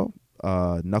 tomorrow.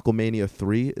 Knucklemania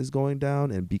 3 is going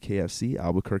down in BKFC,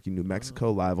 Albuquerque, New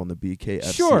Mexico, live on the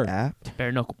BKFC app.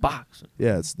 Bare knuckle box.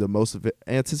 Yeah, it's the most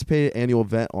anticipated annual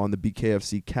event on the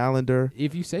BKFC calendar.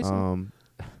 If you say so.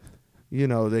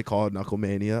 They call it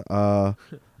Knucklemania. I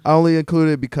only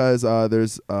included it because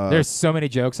there's so many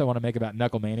jokes I want to make about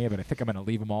Knucklemania, but I think I'm going to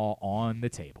leave them all on the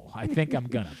table. I think I'm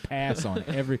going to pass on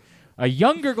every. A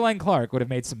younger Glenn Clark would have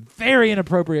made some very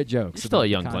inappropriate jokes. You're still a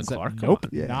young Glenn Clark. Nope,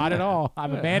 not at all.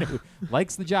 I'm a man who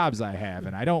likes the jobs I have,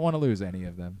 and I don't want to lose any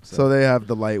of them. So they have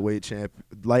the light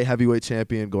heavyweight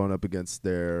champion going up against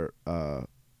their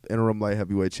interim light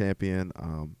heavyweight champion.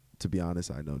 To be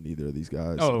honest, I know neither of these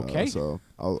guys. Oh, okay. So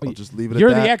I'll just leave it You're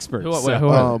at that. the expert.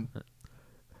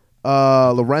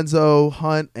 Lorenzo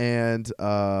Hunt and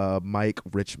Mike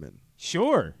Richmond.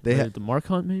 Sure. They had the Mark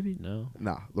Hunt, maybe? No.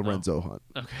 Nah, Lorenzo Hunt.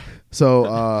 Okay.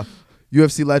 So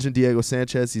UFC legend Diego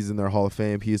Sanchez, he's in their Hall of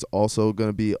Fame. He's also going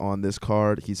to be on this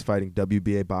card. He's fighting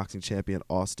WBA boxing champion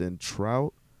Austin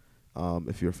Trout,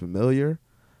 if you're familiar.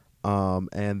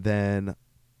 And then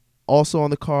also on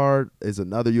the card is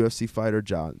another UFC fighter,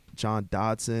 John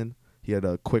Dodson. He had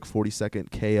a quick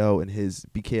 40-second KO in his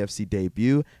BKFC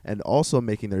debut, and also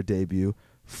making their debut,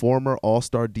 former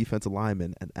All-Star defensive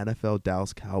lineman and NFL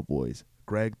Dallas Cowboys,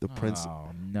 Greg the Prince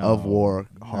of War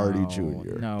Hardy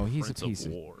Jr. No, he's a piece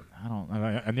of war.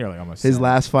 I nearly almost His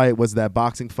last fight was that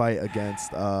boxing fight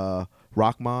against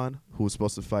Rahman, who was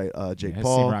supposed to fight Jake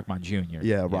Paul. Rahman Jr.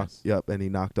 Yeah, yep, and he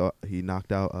knocked out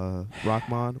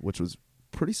Rahman, which was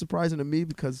pretty surprising to me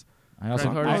because I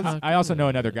also know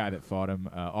another guy that fought him,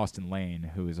 Austin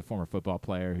Lane, who is a former football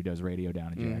player who does radio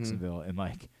down in Jacksonville, and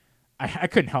like I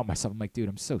couldn't help myself. I'm like, dude,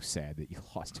 I'm so sad that you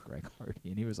lost to Greg Hardy.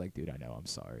 And he was like, dude, I know, I'm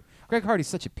sorry. Greg Hardy's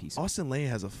such a piece of Austin Lane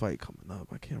has a fight coming up.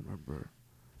 I can't remember.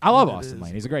 I love Austin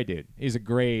Lane. He's a great dude. He's a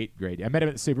great dude. I met him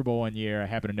at the Super Bowl one year. I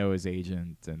happen to know his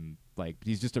agent, and like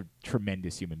he's just a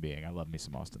tremendous human being. I love me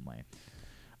some Austin Lane.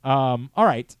 All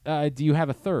right. Do you have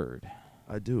a third?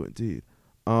 I do indeed.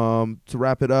 To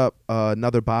wrap it up,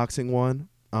 another boxing one.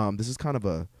 This is kind of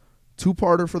a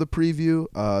two-parter for the preview.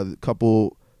 A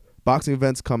couple boxing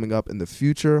events coming up in the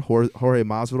future. Jorge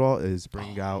Masvidal is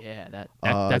bringing out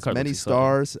as many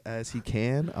stars as he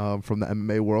can from the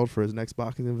MMA world for his next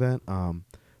boxing event.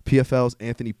 PFL's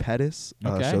Anthony Pettis,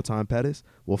 Okay. Showtime Pettis,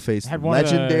 will face had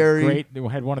legendary.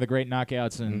 Had one of the great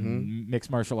knockouts in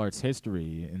mixed martial arts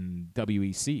history in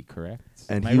WEC, correct?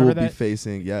 And Am I he will remember be that?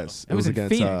 facing, yes. It was in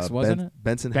against Phoenix, wasn't it?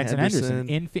 Benson Henderson.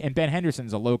 Henderson. And Ben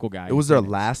Henderson's a local guy. It was their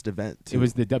last event, too. It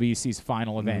was the WEC's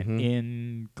final event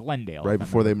in Glendale. Right if I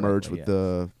before they remember merged correctly,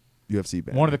 with the UFC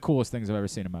band. One of the coolest things I've ever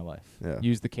seen in my life. Yeah.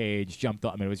 Used the cage, jumped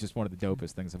up. I mean, it was just one of the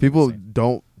dopest things I've People ever seen.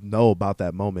 don't know about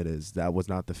that moment is that was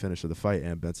not the finish of the fight,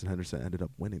 and Benson Henderson ended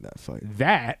up winning that fight.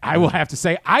 That, I will have to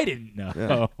say, I didn't know.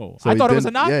 Yeah. So I he thought it was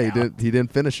a didn't- knockout. Yeah, he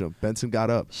didn't finish him. Benson got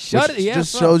up. Shut which it, yeah,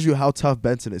 just so- shows you how tough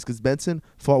Benson is, because Benson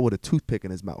fought with a toothpick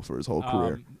in his mouth for his whole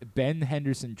career. Ben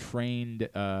Henderson trained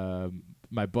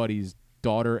my buddy's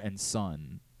daughter and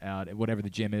son out at whatever the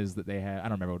gym is that they had. I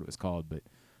don't remember what it was called, but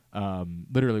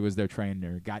literally was their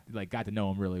trainer. Got to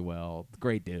know him really well.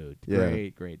 Great dude. Yeah.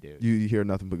 Great dude. You hear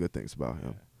nothing but good things about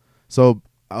him. So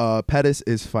Pettis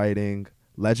is fighting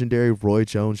legendary Roy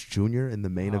Jones Jr. in the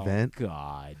main event.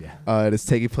 God. It is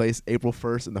taking place April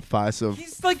 1st in the FISA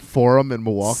He's like Forum in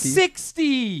Milwaukee.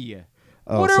 60.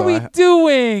 Oh, What so are we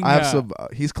doing? I have some.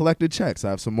 He's collected checks. I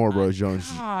have some more Roy Jones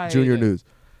God. Jr. news.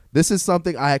 This is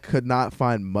something I could not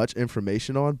find much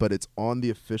information on, but it's on the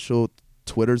official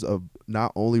Twitters of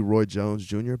not only Roy Jones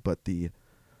Jr. but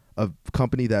a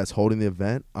company that's holding the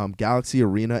event. Galaxy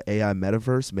Arena AI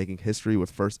Metaverse making history with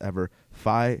first ever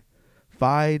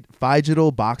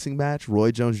digital boxing match.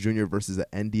 Roy Jones Jr. versus an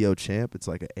NDO champ. It's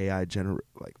like an AI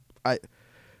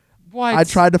I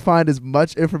tried to find as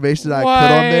much information as I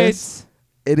could on this.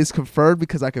 It is confirmed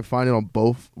because I can find it on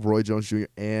both Roy Jones Jr.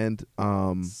 and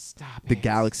the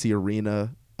Galaxy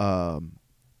Arena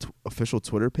official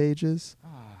Twitter pages.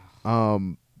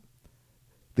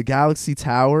 The Galaxy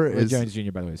Tower Roy is Jones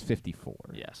Jr. by the way is 54.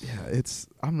 Yes. Yeah,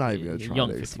 I'm not even gonna try to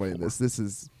explain this. This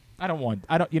is. You know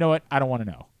what? I don't want to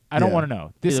know. I don't want to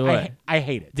know. This Either way. I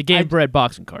hate it. The Game Bread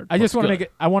boxing card. I just want to make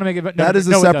it. I want to make it. No, That is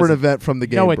a no, it separate doesn't. event from the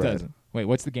Game No, it Bread. doesn't. Wait,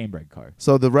 what's the Game Bread card?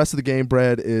 So the rest of the Game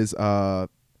Bread is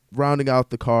rounding out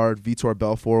the card. Vitor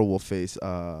Belfort will face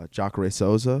Jacare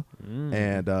Souza,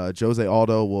 and Jose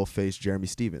Aldo will face Jeremy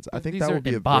Stevens. I think These that are would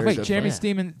be a in very Wait, good Jeremy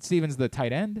fight. Stevens, the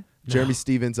tight end. Jeremy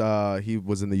Stevens, he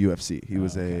was in the UFC. He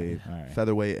was a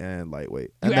featherweight and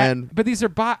lightweight. And then but these are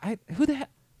who the heck?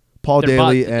 Paul They're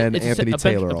Daly bo- and it's Anthony a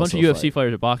Taylor bunch also of UFC fight.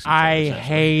 fighters are boxing. I fighters,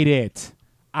 hate it.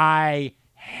 I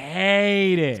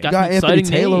hate it. It's got got some Anthony exciting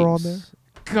Taylor names. on there.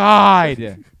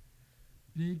 God.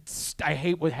 I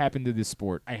hate what happened to this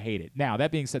sport. I hate it. Now,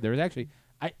 that being said, there is actually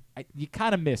you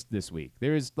kind of missed this week.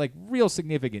 There is like real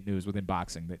significant news within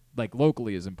boxing that like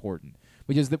locally is important,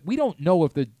 which is that we don't know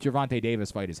if the Gervonta Davis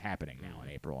fight is happening now in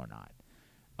April or not.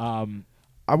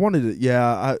 I wanted to,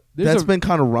 There's that's a- been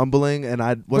kind of rumbling, and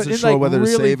I wasn't But sure whether to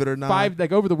really save it or not.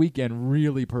 Over the weekend,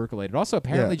 really percolated. Also,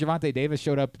 apparently, Gervonta Davis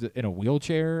showed up in a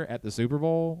wheelchair at the Super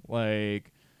Bowl.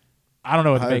 Like, I don't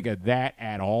know what to make of that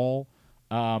at all.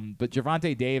 But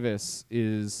Gervonta Davis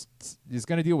is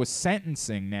going to deal with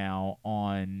sentencing now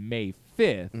on May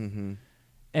 5th.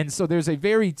 And so there's a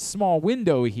very small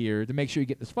window here to make sure you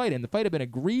get this fight in. The fight had been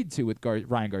agreed to with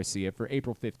Ryan Garcia for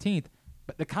April 15th,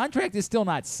 but the contract is still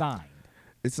not signed.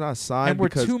 It's not signed And we're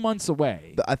because 2 months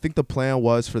away. I think the plan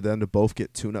was for them to both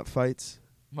get tune-up fights.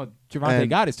 Well, Gervonta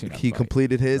got his tune-up He fight.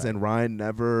 completed his, and Ryan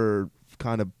never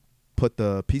kind of put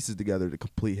the pieces together to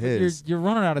complete his. You're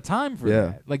running out of time for Yeah.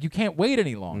 that. Like, you can't wait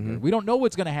any longer. We don't know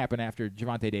what's going to happen after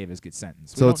Gervonta Davis gets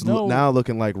sentenced. So We it's don't know. now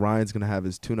looking like Ryan's going to have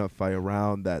his tune-up fight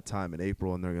around that time in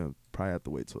April, and they're going to probably have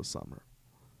to wait till summer.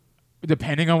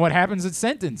 Depending on what happens at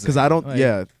sentencing. Because I don't,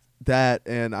 Like, that,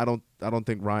 and I don't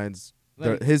think Ryan's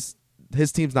Like- his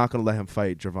team's not going to let him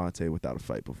fight Gervonta without a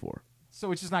fight before.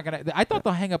 So it's just not going to. I thought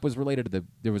the hang-up was related to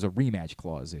there was a rematch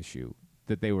clause issue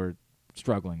that they were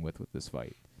struggling with this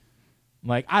fight.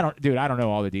 Like, I don't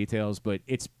know all the details, but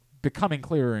it's becoming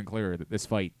clearer and clearer that this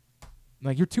fight,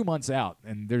 like, you're 2 months out,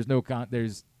 and there's no I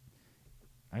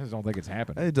just don't think it's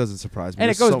happening. It doesn't surprise me. And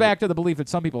There's it goes so back to the belief that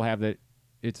some people have that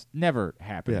it's never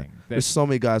happening. There's so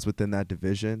many guys within that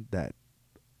division that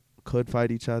could fight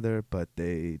each other, but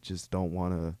they just don't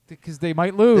want to because they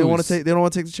might lose. They want to take. They don't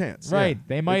want to take the chance. Right. Yeah.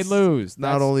 They might It's lose.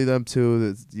 Not That's- only them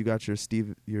two. You got your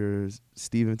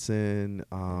Stevenson.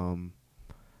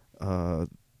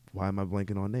 Why am I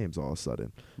blanking on names all of a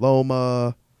sudden?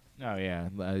 Loma. Oh yeah,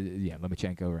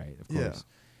 Lomachenko, right? Of Yeah. course.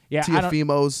 Yeah, I don't-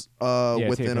 Teofimo's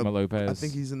within Teofimo Lopez. I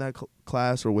think he's in that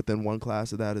class or within one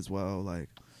class of that as well. Like,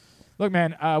 look,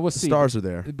 man, we'll the see. stars are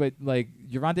there. But like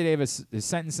Gervonta Davis, his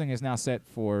sentencing is now set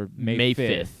for May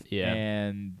 5th, yeah.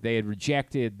 And they had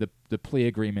rejected the plea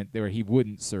agreement where he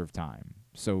wouldn't serve time,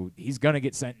 so he's gonna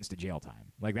get sentenced to jail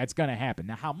time. Like, that's gonna happen.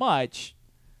 Now, how much?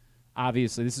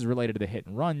 obviously this is related to the hit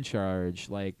and run charge,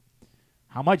 like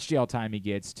how much jail time he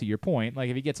gets, to your point. Like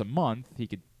if he gets a month, he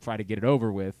could try to get it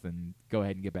over with and go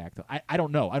ahead and get back to I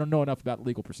don't know. I don't know enough about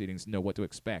legal proceedings to know what to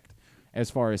expect as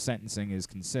far as sentencing is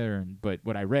concerned, but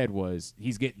what I read was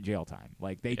he's getting jail time.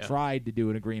 Like they tried to do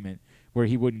an agreement where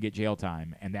he wouldn't get jail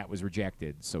time, and that was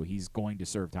rejected, so he's going to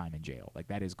serve time in jail. Like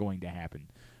that is going to happen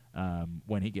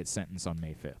when he gets sentenced on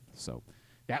May 5th. So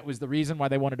that was the reason why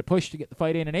they wanted to push to get the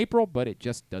fight in April, but it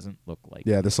just doesn't look like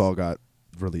it. This all got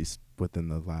released within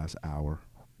the last hour.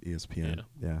 ESPN,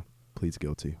 pleads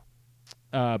guilty.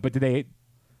 But did they...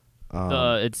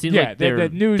 it seems like the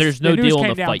news, there's no deal on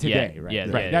the fight today, yet. Right? Yeah,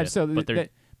 right. Yeah, so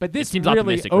but this seems really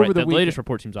optimistic. Over right? the latest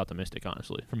report seems optimistic,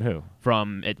 honestly. From who?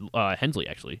 From Hensley,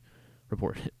 actually,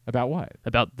 reported about what?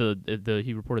 About the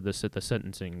he reported the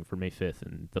sentencing for May 5th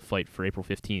and the fight for April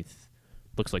 15th.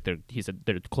 Looks like he said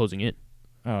they're closing in.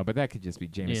 Oh, but that could just be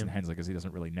Jamison Hensley because he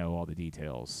doesn't really know all the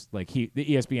details. Like the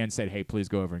ESPN said, "Hey, please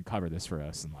go over and cover this for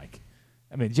us," and like.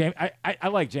 I mean, I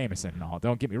like Jamison and all.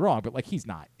 Don't get me wrong, but like he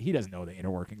doesn't know the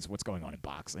inner workings of what's going on in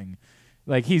boxing.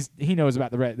 Like he knows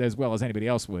about as well as anybody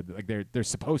else would. Like there's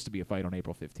supposed to be a fight on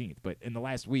April 15th, but in the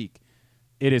last week,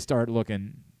 it has started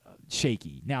looking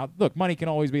shaky. Now, look, money can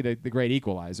always be the great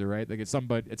equalizer, right? Like at some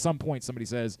point, somebody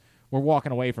says we're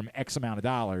walking away from X amount of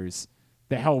dollars.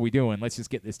 The hell are we doing? Let's just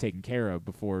get this taken care of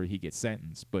before he gets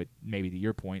sentenced. But maybe to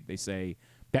your point, they say.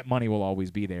 That money will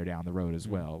always be there down the road as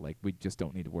well. Like, we just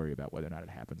don't need to worry about whether or not it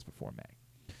happens before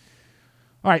May.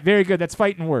 All right, very good. That's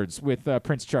Fighting Words with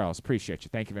Prince Charles. Appreciate you.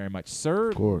 Thank you very much, sir.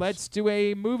 Of course. Let's do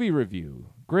a movie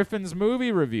review. Griffin's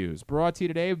Movie Reviews, brought to you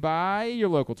today by your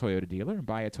local Toyota dealer and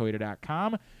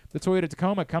buyatoyota.com. The Toyota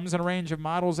Tacoma comes in a range of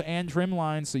models and trim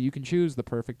lines, so you can choose the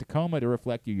perfect Tacoma to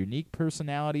reflect your unique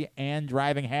personality and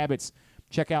driving habits.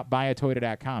 Check out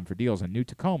buyatoyota.com for deals on new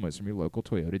Tacomas from your local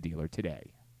Toyota dealer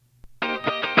today.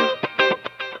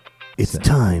 It's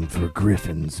time for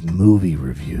Griffin's Movie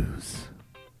Reviews.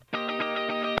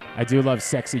 I do love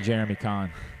sexy Jeremy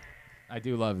Kahn. I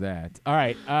do love that. All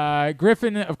right.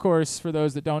 Griffin, of course, for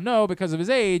those that don't know, because of his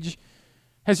age,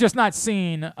 has just not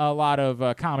seen a lot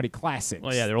of comedy classics.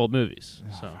 Well, yeah, they're old movies.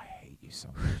 So. I hate you so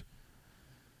much.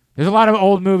 There's a lot of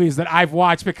old movies that I've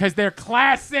watched because they're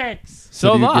classics.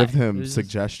 So do you give him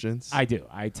suggestions? I do.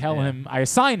 I tell him. I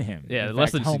assign him. Yeah,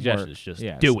 less than suggestions.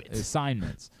 Just do it.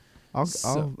 Assignments.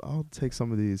 I'll take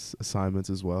some of these assignments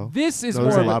as well. This is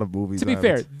there's a lot of movies. To be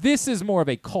fair, this is more of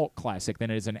a cult classic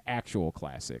than it is an actual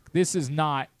classic. This is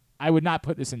not. I would not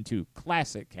put this into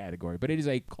classic category, but it is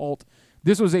a cult.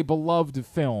 This was a beloved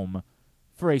film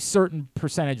for a certain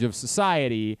percentage of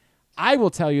society. I will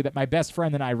tell you that my best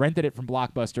friend and I rented it from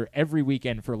Blockbuster every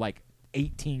weekend for like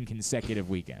 18 consecutive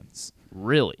weekends.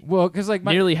 Really? Well, because like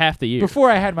nearly half the year. Before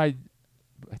I had my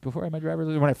driver's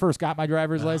license, when I first got my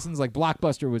driver's license, like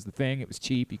Blockbuster was the thing. It was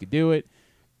cheap. You could do it.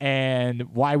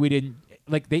 And why we didn't,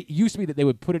 like they used to be that they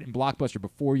would put it in Blockbuster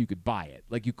before you could buy it.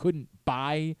 Like you couldn't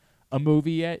buy a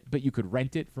movie yet, but you could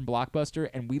rent it from Blockbuster.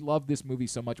 And we loved this movie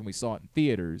so much when we saw it in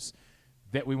theaters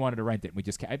that we wanted to rent it. We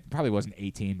just, it probably wasn't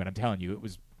 18, but I'm telling you, it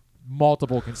was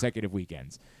multiple consecutive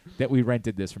weekends that we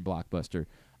rented this from Blockbuster.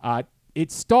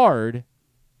 It starred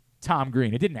Tom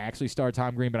Green. It didn't actually star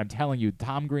Tom Green, but I'm telling you,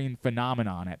 Tom Green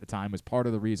phenomenon at the time was part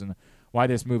of the reason why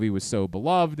this movie was so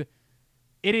beloved.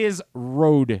 It is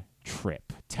Road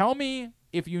Trip. Tell me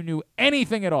if you knew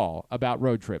anything at all about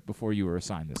Road Trip before you were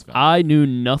assigned this film. I knew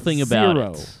nothing about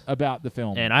Zero it. about the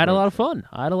film. And I had a lot of fun.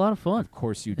 Of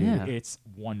course you did. Yeah. It's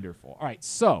wonderful. All right,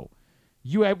 so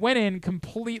you went in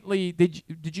completely.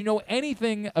 Did you know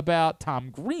anything about Tom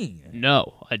Green?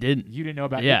 No, I didn't. You didn't know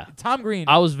about Tom Green.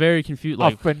 I was very confused.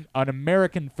 Like an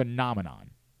American phenomenon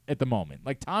at the moment.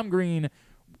 Like Tom Green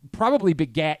probably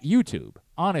begat YouTube.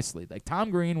 Honestly, like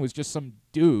Tom Green was just some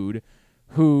dude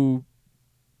who,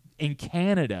 in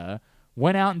Canada,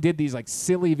 went out and did these like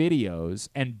silly videos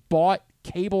and bought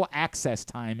cable access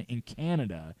time in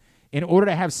Canada in order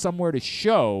to have somewhere to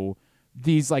show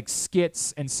these like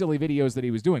skits and silly videos that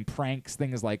he was doing, pranks,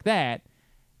 things like that.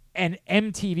 And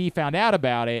MTV found out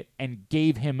about it and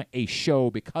gave him a show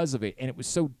because of it. And it was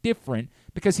so different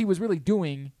because he was really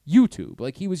doing YouTube.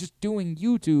 Like he was just doing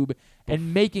YouTube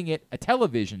and making it a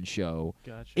television show.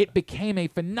 Gotcha. It became a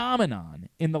phenomenon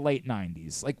in the late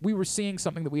 90s. Like we were seeing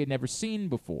something that we had never seen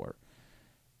before.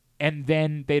 And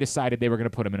then they decided they were going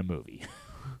to put him in a movie.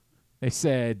 They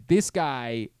said, this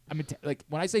guy, I mean, like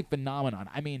when I say phenomenon,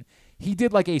 I mean, he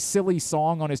did like a silly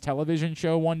song on his television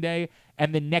show one day,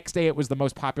 and the next day it was the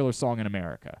most popular song in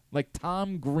America. Like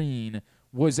Tom Green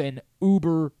was an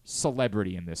uber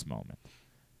celebrity in this moment.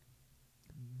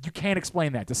 You can't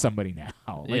explain that to somebody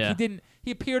now. Like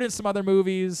he appeared in some other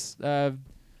movies.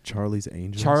 Charlie's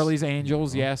Angels. Charlie's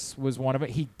Angels, yes, was one of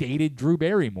it. He dated Drew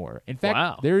Barrymore. In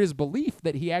fact, there is belief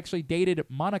that he actually dated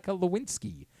Monica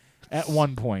Lewinsky at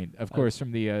one point, of course,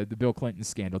 from the Bill Clinton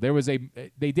scandal.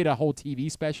 They did a whole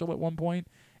TV special at one point,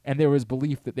 and there was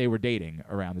belief that they were dating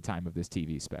around the time of this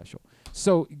TV special.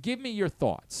 So, give me your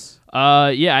thoughts.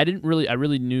 I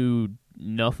really knew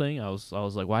nothing. I was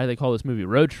like, why do they call this movie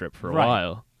Road Trip for a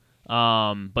while?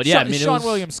 But yeah, Sean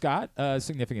William Scott, a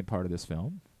significant part of this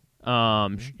film.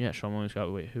 Sean William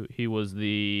Scott. Wait, he was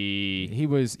the? He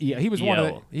was one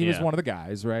of the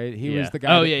guys, right? He was the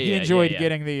guy. He enjoyed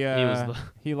getting the.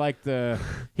 He liked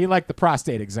the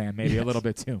prostate exam maybe a little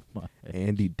bit too much.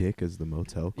 Andy Dick is the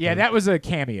motel. Yeah, that was a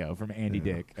cameo from Andy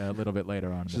Dick a little bit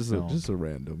later on in the film. Just a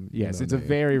random. Yes, it's a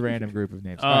very random group of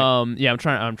names. Yeah, I'm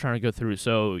trying to go through.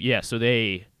 So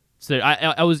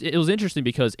it was interesting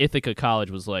because Ithaca College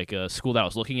was like a school that I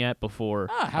was looking at before.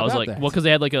 How about that? Well, because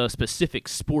they had like a specific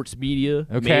sports media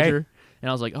major, and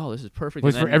I was like, oh, this is perfect.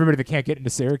 Was for everybody that can't get into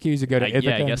Syracuse to go to Ithaca?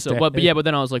 Yeah, I guess so. But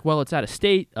then I was like, well, it's out of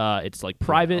state. It's like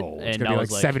private, it's and gonna I be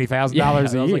was like like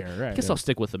 $70,000 a year. Right, I guess I'll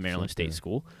stick with the Maryland State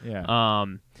School. Yeah.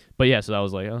 But yeah, so I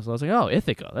was like, oh,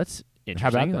 Ithaca, that's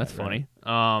interesting. How about that? That's funny.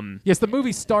 Yes, the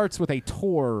movie starts with a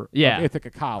tour of Ithaca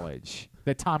College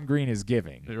that Tom Green is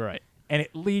giving. Right. And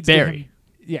it leads to him.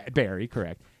 Yeah, Barry,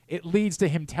 correct. It leads to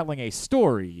him telling a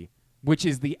story, which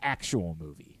is the actual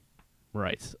movie.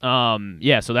 Right. So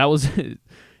that was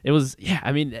it was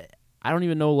I mean, I don't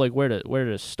even know like where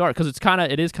to start because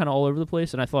it is kind of all over the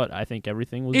place, and I think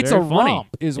everything was very funny.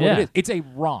 Romp is what it is. It's a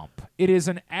romp. It is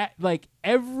like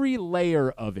every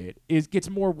layer of it gets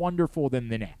more wonderful than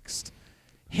the next.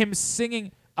 Him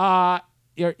singing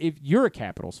if you're a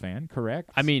Capitals fan,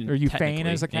 correct? I mean, are you Fane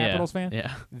as a Capitals fan?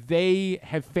 Yeah. They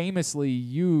have famously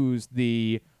used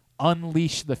the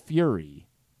 "Unleash the Fury"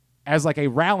 as like a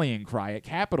rallying cry at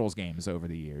Capitals games over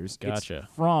the years. Gotcha.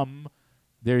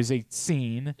 There's a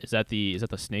scene. Is that the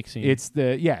snake scene? It's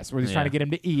where he's trying to get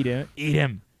him to eat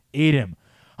him.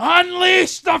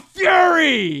 Unleash the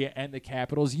Fury! And the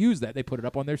Capitals use that. They put it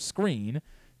up on their screen.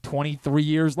 23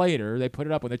 years later, they put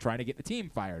it up when they're trying to get the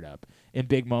team fired up in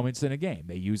big moments in a game.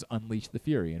 They use "Unleash the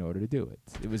Fury" in order to do it.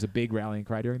 It was a big rallying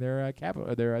cry during their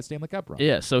Stanley Cup run.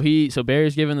 Yeah, so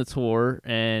Barry's giving the tour,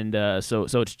 and so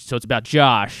it's about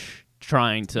Josh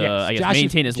trying to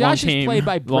maintain his long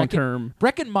term.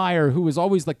 Breckin Meyer, who was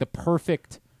always like the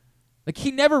perfect. Like,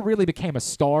 he never really became a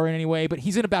star in any way, but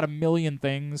he's in about 1 million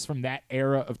things from that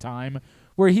era of time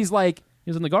where he's like.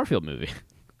 He was in the Garfield movie.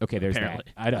 Okay, there's Apparently.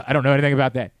 that. I don't know anything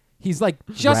about that. He's like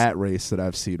just Rat Race that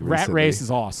I've seen recently. Rat Race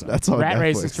is awesome. That's on Rat Netflix,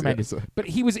 Race is tremendous. Yeah, But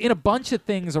he was in a bunch of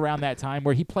things around that time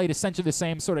where he played essentially the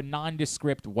same sort of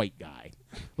nondescript white guy.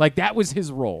 Like, that was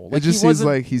his role. Like, it just seems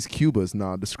like he's Cuba's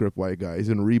nondescript white guy. He's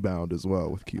in Rebound as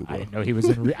well with Cuba. I didn't know he was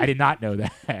in. I did not know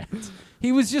that.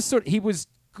 He was just he was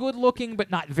good looking, but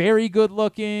not very good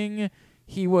looking.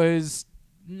 He was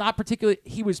not particularly.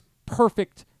 He was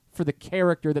perfect for the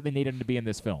character that they needed him to be in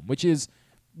this film, which is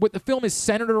what the film is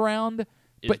centered around,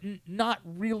 but not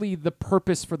really the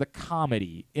purpose for the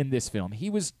comedy in this film. He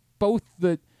was both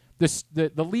the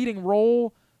leading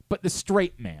role, but the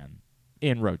straight man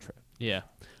in Road Trip. Yeah.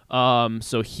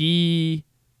 So he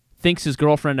thinks his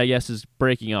girlfriend, I guess, is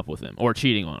breaking up with him or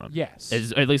cheating on him. Yes.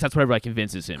 At least that's what everybody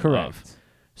convinces him Correct. of.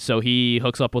 So he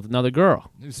hooks up with another girl.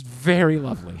 It was very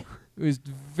lovely. It was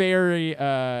very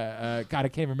God, I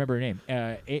can't remember her name.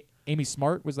 Amy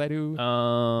Smart, was that who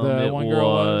the one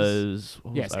girl was?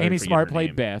 Yes, Amy Smart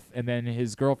played Beth, and then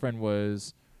his girlfriend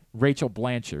was Rachel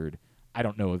Blanchard. I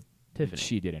don't know if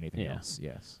she did anything else.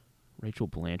 Yes, Rachel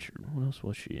Blanchard. What else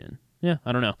was she in? Yeah,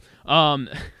 I don't know.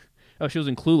 She was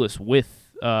in Clueless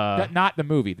with not the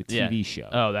movie, the TV show.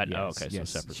 Oh, that. Yes, okay,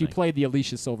 yes. so separate. She played the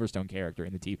Alicia Silverstone character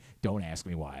in the TV. Don't ask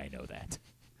me why I know that.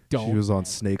 She was on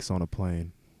Snakes on a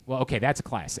Plane. Well, okay, that's a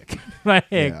classic.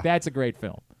 That's a great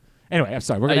film. Anyway, I'm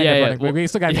sorry. We're gonna we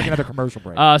still gotta take another commercial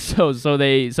break.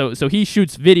 So he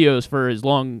shoots videos for his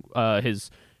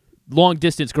long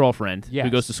distance girlfriend who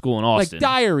goes to school in Austin, like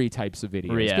diary types of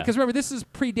videos. Yeah. Because remember, this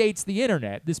predates the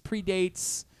internet. This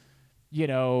predates,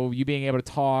 you being able to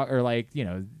talk or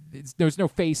there's no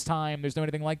FaceTime. There's no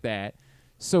anything like that.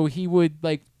 So he would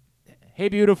like, "Hey,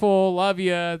 beautiful, love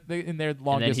you," in their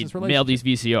long distance relationship. Mail these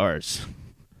VCRs.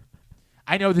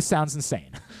 I know this sounds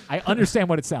insane. I understand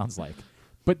what it sounds like.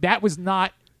 But that was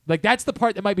not, that's the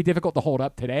part that might be difficult to hold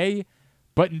up today.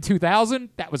 But in 2000,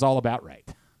 that was all about right.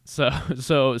 So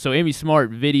Amy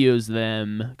Smart videos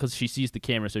them, because she sees the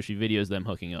camera, so she videos them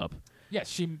hooking up.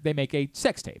 Yes, they make a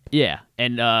sex tape. Yeah,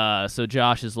 and so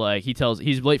Josh is like,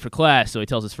 he's late for class, so he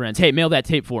tells his friends, "Hey, mail that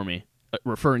tape for me,"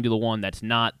 referring to the one that's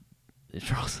not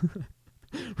Charles.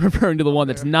 referring to the one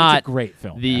that's not it's a great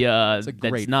film. That's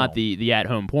great not film. the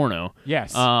at-home porno.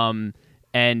 Yes.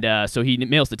 And so he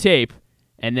mails the tape,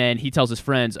 and then he tells his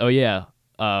friends, "Oh yeah,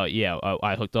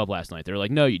 I hooked up last night." They're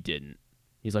like, "No, you didn't."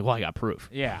 He's like, "Well, I got proof."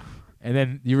 Yeah. And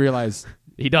then you realize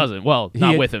he doesn't. Well,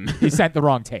 not with him. He sent the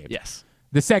wrong tape. Yes.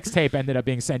 The sex tape ended up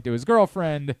being sent to his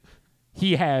girlfriend.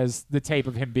 He has the tape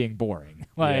of him being boring,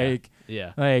 like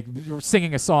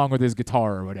singing a song with his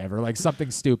guitar or whatever, like something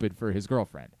stupid for his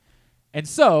girlfriend. And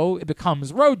so it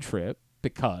becomes Road Trip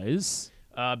because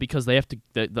they have to.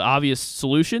 The obvious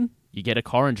solution: you get a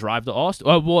car and drive to Austin.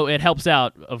 Oh, well, it helps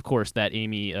out, of course, that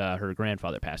Amy, her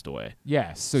grandfather, passed away.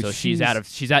 Yes, so she's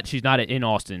not in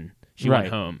Austin. She went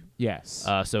home. Yes.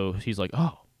 So he's like,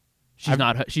 oh, I've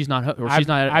got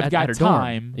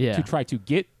time to try to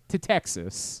get to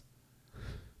Texas,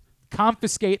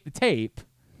 confiscate the tape,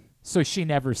 so she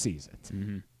never sees it.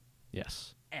 Mm-hmm.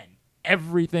 Yes. And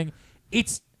everything,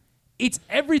 it's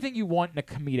everything you want in a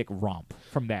comedic romp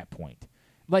from that point.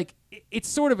 Like, it's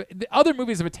sort of, the other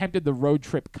movies have attempted the road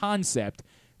trip concept.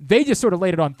 They just sort of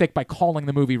laid it on thick by calling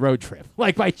the movie Road Trip.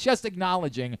 Like, by just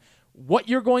acknowledging what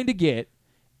you're going to get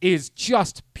is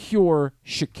just pure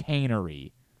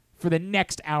chicanery for the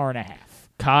next hour and a half.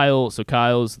 Kyle's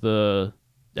the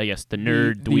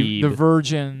nerd dweeb. The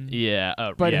virgin. Yeah.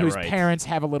 But whose parents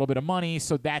have a little bit of money,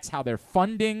 so that's how they're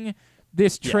funding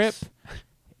this trip. Yes.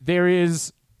 There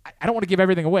is, I don't want to give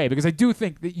everything away because I do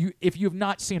think that if you have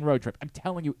not seen Road Trip, I'm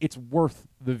telling you, it's worth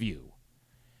the view.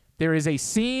 There is a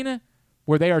scene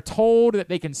where they are told that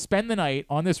they can spend the night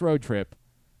on this road trip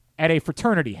at a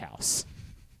fraternity house.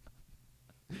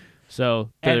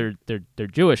 So their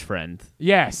Jewish friend.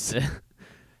 Yes.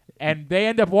 And they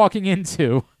end up walking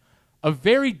into a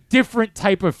very different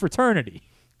type of fraternity.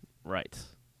 Right.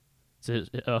 It's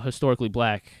a historically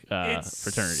black it's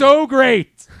fraternity. So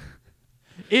great.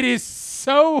 It is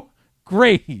so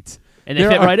great. And they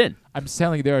fit right in. I'm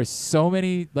telling you, there are so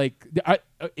many, like,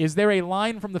 is there a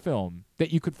line from the film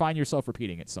that you could find yourself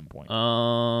repeating at some point?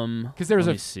 Because there's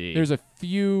a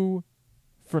few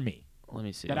for me. Let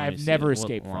me see. That I've never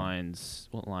escaped from.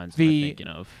 What lines am I thinking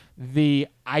of?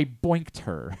 I boinked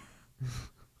her.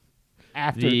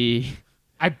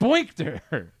 I boinked her.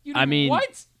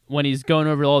 What? When he's going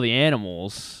over all the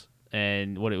animals,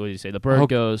 and what did he say? The bird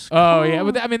goes. Oh yeah,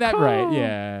 but right,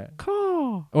 yeah.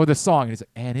 Caw. Oh, the song, and he's like,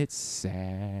 and it's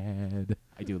sad.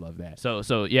 I do love that.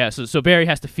 So Barry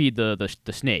has to feed the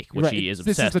snake, which he is obsessed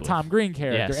with. This is the Tom Green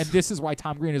character, yes. and this is why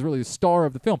Tom Green is really the star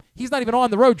of the film. He's not even on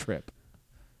the road trip.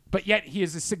 But yet he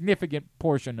is a significant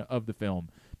portion of the film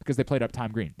because they played up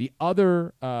Tom Green. The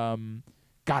other, God,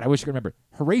 I wish I could remember.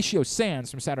 Horatio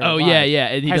Sands from Saturday Night Live. Oh yeah,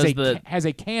 and he has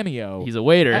a cameo. He's a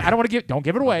waiter. I don't want to don't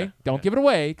give it away. Okay. Don't give it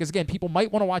away because again, people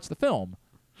might want to watch the film.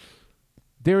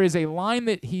 There is a line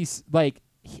that he's like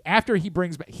after he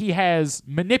brings back, he has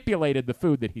manipulated the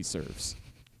food that he serves,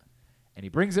 and he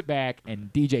brings it back.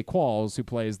 And DJ Qualls, who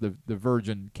plays the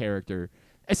virgin character,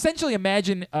 essentially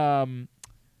imagine.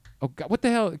 Oh God! What the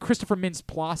hell? Christopher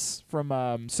Mintz-Plasse from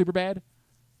Superbad.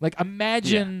 Like,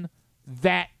 imagine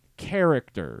that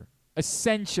character,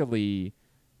 essentially,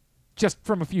 just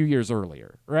from a few years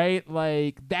earlier, right?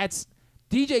 Like, that's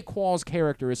DJ Qualls'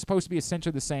 character is supposed to be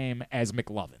essentially the same as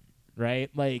McLovin, right?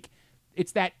 Like,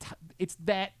 it's that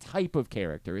type of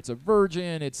character. It's a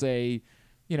virgin. It's a,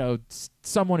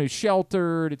 someone who's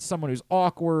sheltered. It's someone who's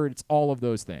awkward. It's all of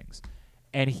those things,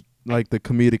 and like the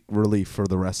comedic relief for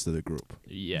the rest of the group.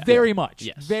 Yeah. Very much.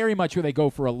 Yes. Very much where they go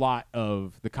for a lot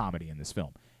of the comedy in this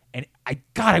film. And I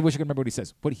wish I could remember what he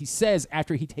says. What he says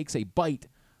after he takes a bite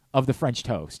of the French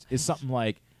toast is something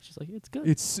like, she's like, it's good.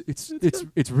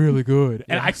 It's really good.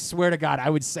 And I swear to God, I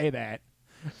would say that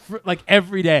for, like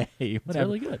every day. It's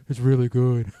really good. It's really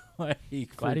good. Glad he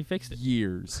fixed it.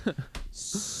 Years.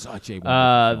 Such a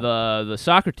wonderful film. The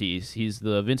Socrates, he's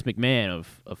the Vince McMahon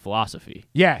of philosophy.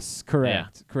 Yes,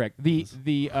 correct. Yeah. Correct.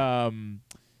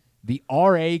 The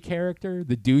RA character,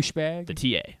 the douchebag. The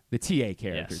TA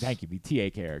character. Yes. Thank you. The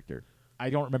TA character. I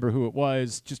don't remember who it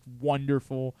was. Just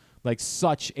wonderful. Like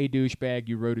such a douchebag.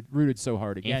 You rooted so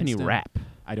hard against Anthony him. Rapp.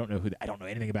 I don't know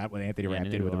anything about what Anthony Rapp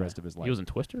did with the rest of his life. He was in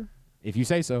Twister? If you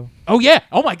say so. Oh yeah.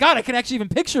 Oh my God. I can actually even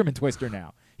picture him in Twister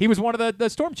now. He was one of the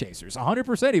Storm Chasers.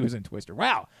 100% he was in Twister.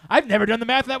 Wow. I've never done the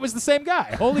math. That was the same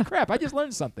guy. Holy crap. I just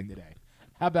learned something today.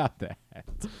 How about that?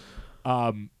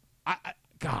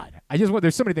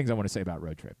 There's so many things I want to say about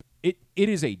Road Trip. It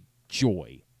is a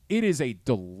joy. It is a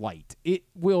delight.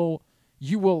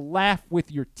 You will laugh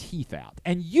with your teeth out.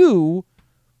 And you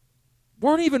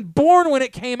weren't even born when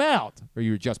it came out. Or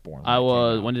you were just born.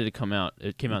 When did it come out?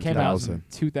 It came out in 2000.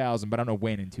 2000, but I don't know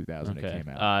when in 2000 it came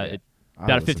out.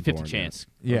 Got a 50-50 chance.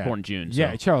 Yeah, born in June. So.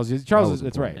 Yeah, Charles.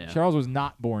 That's right. Yeah. Charles was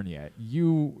not born yet.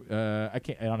 You, I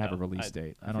don't have a release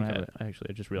date. I don't have it. Actually,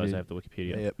 I just realized I have the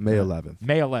Wikipedia. May 11th.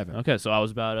 May 11th. Okay, so I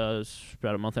was about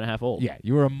a month and a half old. Yeah,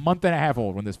 you were a month and a half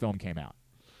old when this film came out.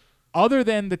 Other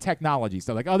than the technology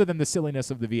stuff, like other than the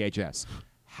silliness of the VHS,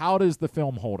 how does the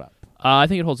film hold up? I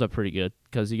think it holds up pretty good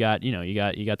because you got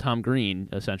Tom Green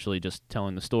essentially just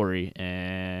telling the story,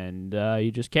 and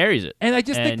he just carries it. And I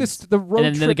just think the road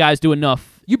and trip. then the guys do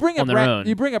enough. You bring on up their own.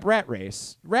 You bring up Rat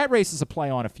Race. Rat Race is a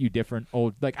play on a few different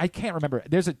old. Like I can't remember.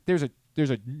 There's a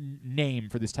name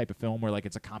for this type of film where like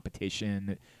it's a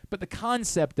competition, but the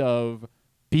concept of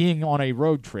being on a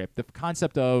road trip, the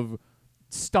concept of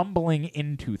stumbling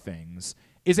into things,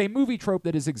 is a movie trope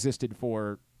that has existed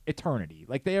for eternity.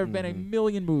 Like there have been a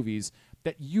million movies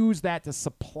that use that to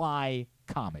supply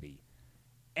comedy.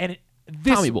 And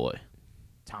Tommy Boy.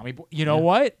 You know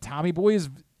what? Tommy Boy is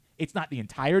it's not the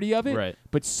entirety of it, right,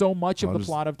 but so much of the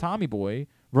plot of Tommy Boy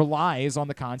relies on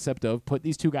the concept of put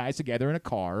these two guys together in a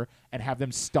car and have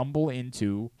them stumble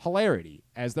into hilarity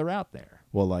as they're out there.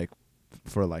 Well, like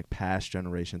for like past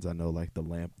generations, I know like the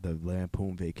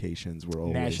Lampoon Vacations were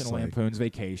always National like, Lampoon's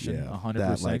Vacation,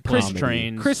 100%. Like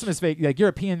Christmas like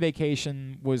European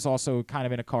Vacation was also kind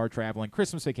of in a car traveling.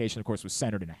 Christmas Vacation, of course, was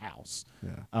centered in a house.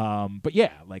 Yeah. But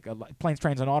yeah, like Planes,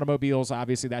 Trains, and Automobiles.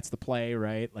 Obviously, that's the play,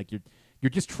 right? Like you're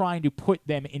just trying to put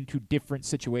them into different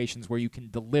situations where you can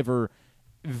deliver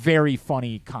very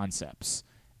funny concepts,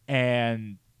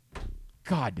 and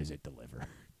God, does it deliver!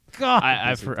 God,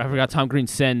 I forgot Tom Green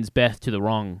sends Beth to the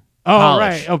wrong. Oh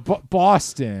college. right, Yeah.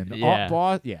 Boston.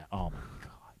 Yeah.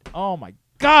 Oh my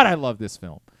God, I love this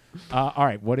film. All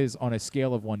right, what is on a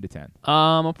scale of 1 to 10?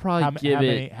 I'll probably give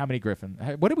it. How many Griffin?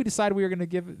 What did we decide we were going to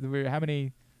give? How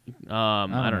many?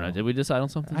 I don't know. Did we decide on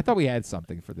something? I thought we had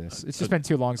something for this. It's just been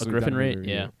too long since we've Griffin done a rate.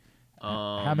 movie Yeah.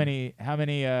 How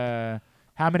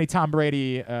many Tom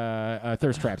Brady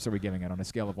thirst traps are we giving it on a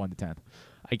scale of 1 to 10?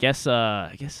 I guess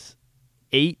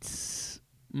 8.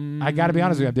 I got to be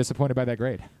honest with you, I'm disappointed by that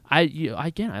grade.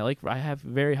 I have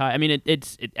very high. I mean,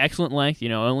 it's excellent length.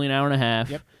 Only an hour and a half.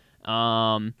 Yep.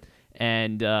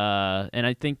 And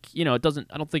I think it doesn't.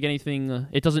 I don't think anything.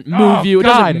 It doesn't move you. It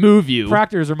God. doesn't move you.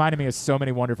 Proctor has reminded me of so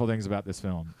many wonderful things about this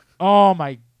film. Oh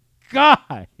my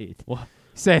God! What?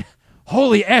 Said,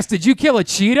 "Holy S! Did you kill a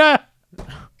cheetah?" God,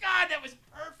 that was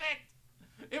perfect.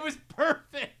 It was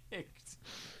perfect.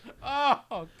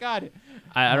 Oh God!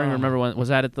 I don't even remember when was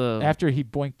that at the after he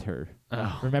boinked her.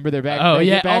 Oh. Remember they're back. Oh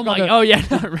yeah. Back Oh yeah.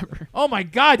 I remember. Oh my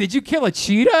God! Did you kill a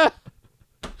cheetah?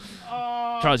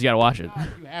 Charles, you gotta watch it.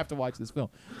 God, you have to watch this film.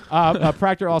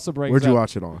 Proctor also brings. Where'd you up,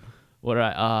 watch it on? What did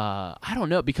I don't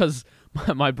know because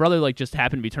my brother just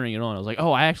happened to be turning it on. I was like,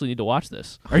 oh, I actually need to watch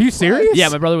this. Are you serious? Yeah,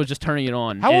 my brother was just turning it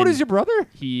on. How old is your brother?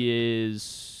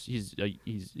 He's a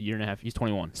year and a half. He's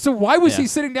 21. So why was he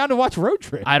sitting down to watch Road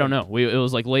Trip? I don't know. It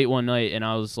was like late one night, and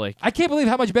I was like, I can't believe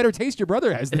how much better taste your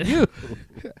brother has than you.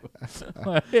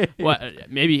 Well,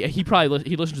 maybe he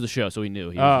listened to the show, so he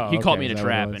knew. He caught me in a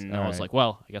trap, and I was like,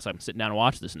 well, I guess I'm sitting down to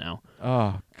watch this now.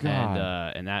 Oh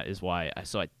God! And that is why I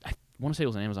want to say it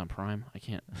was on Amazon Prime. I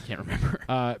can't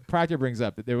remember. Proctor brings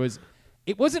up that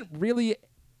it wasn't really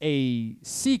a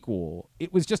sequel.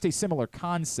 It was just a similar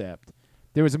concept.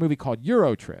 There was a movie called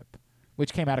Euro Trip,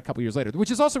 which came out a couple years later,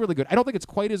 which is also really good. I don't think it's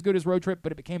quite as good as Road Trip,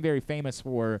 but it became very famous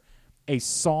for a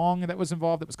song that was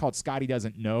involved that was called Scotty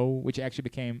Doesn't Know, which actually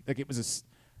became, like, it was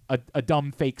a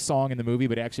dumb fake song in the movie,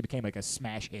 but it actually became like a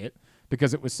smash hit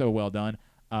because it was so well done.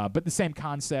 But the same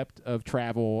concept of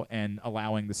travel and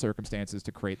allowing the circumstances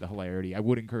to create the hilarity. I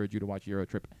would encourage you to watch Euro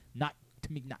Trip. Not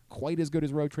quite as good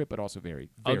as Road Trip, but also very,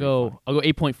 very I'll funny. go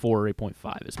 8.4 or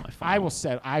 8.5 is my final.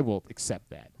 I will accept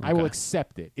that. Okay. I will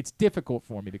accept it. It's difficult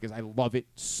for me because I love it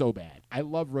so bad. I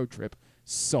love Road Trip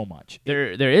so much.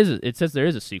 It says there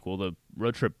is a sequel, the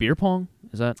Road Trip Beer Pong.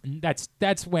 Is that?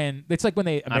 That's when it's like when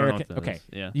they American. I don't know okay,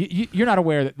 yeah. You're not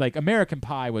aware that like American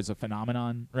Pie was a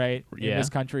phenomenon, right? Yeah. In this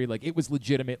country, like it was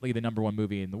legitimately the #1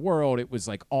 movie in the world. It was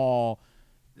like all,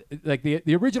 like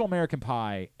the original American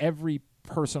Pie. Every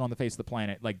person on the face of the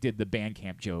planet like did the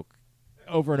Bandcamp joke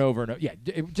over and over and over. Yeah,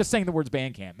 just saying the words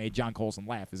Bandcamp made John Colson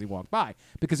laugh as he walked by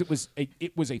because it was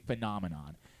a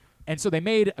phenomenon. And so they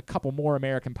made a couple more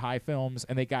American Pie films,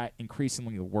 and they got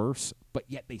increasingly worse, but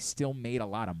yet they still made a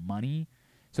lot of money.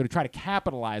 So to try to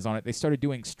capitalize on it, they started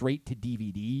doing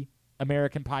straight-to-DVD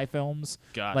American Pie films.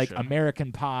 Gotcha. Like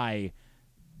American Pie,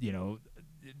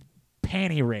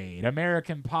 Panty Raid,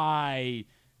 American Pie,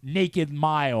 Naked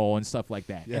Mile, and stuff like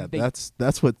that. Yeah, and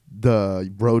that's what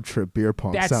the Road Trip Beer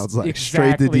Pong sounds like.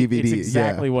 Exactly, Straight to DVD. It's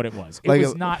exactly what it was. It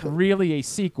was not really a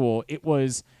sequel. It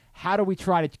was how do we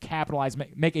try to capitalize,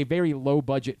 make a very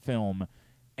low-budget film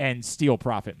and steal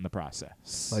profit in the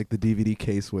process? Like the DVD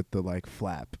case with the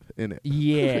flap in it.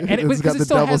 Yeah, and it's got the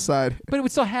double side. But it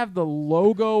would still have the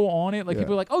logo on it. Like Yeah.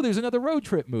 people are like, oh, there's another road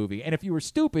trip movie. And if you were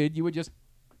stupid, you would just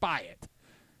buy it.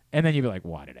 And then you'd be like,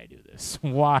 why did I do this?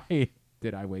 Why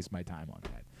did I waste my time on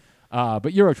that?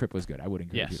 But Eurotrip was good. I would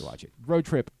encourage you to watch it. Road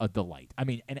Trip, a delight. I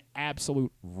mean, an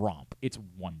absolute romp. It's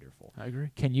wonderful. I agree.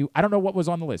 I don't know what was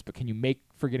on the list, but can you make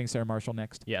Forgetting Sarah Marshall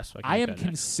next? Yes. I am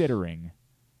considering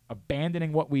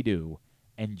abandoning what we do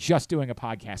and just doing a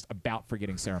podcast about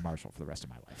Forgetting Sarah Marshall for the rest of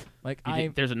my life. You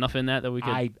think there's enough in that we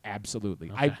could?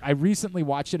 Absolutely. Okay. I recently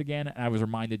watched it again, and I was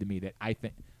reminded to me that I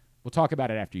think we'll talk about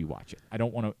it after you watch it. I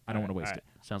don't want to waste it.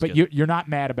 Sounds but good. you're not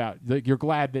mad about. You're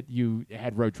glad that you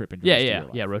had Road Trip in your life.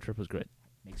 Yeah. Road Trip was great.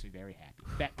 Makes me very happy.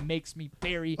 That makes me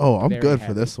very. Oh, I'm very good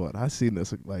happy. for this one. I've seen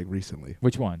this recently.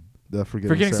 Which one? The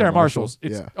Forgetting Sarah Marshall's.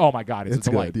 Yeah. Oh my God, it's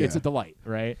a delight. Good, yeah. It's a delight,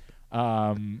 right?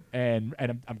 And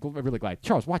I'm really glad.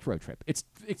 Charles, watch Road Trip. It's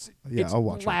I'll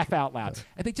watch laugh out loud.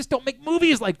 And they just don't make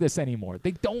movies like this anymore.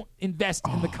 They don't invest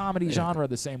in the comedy genre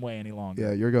the same way any longer.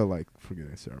 Yeah, you're gonna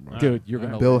Forgetting Sarah Marshall. Dude, you're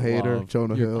gonna Bill love, Hader,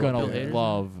 Jonah Hill. You're gonna Yeah.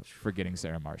 love Forgetting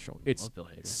Sarah Marshall. It's Love Bill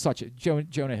Hader. such a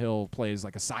Jonah Hill plays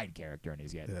like a side character in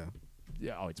his yet. Yeah.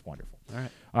 Oh, it's wonderful. All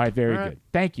right, very All good. right.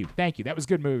 Thank you. That was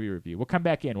good movie review. We'll come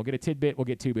back in. We'll get a tidbit. We'll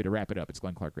get two-bit to wrap it up. It's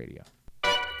Glenn Clark Radio.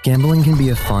 Gambling can be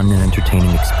a fun and entertaining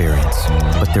experience,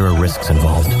 but there are risks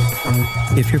involved.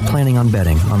 If you're planning on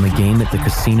betting on the game at the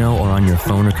casino or on your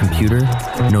phone or computer,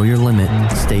 know your limit,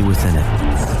 stay within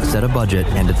it. Set a budget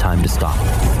and a time to stop.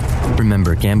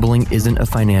 Remember, gambling isn't a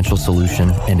financial solution,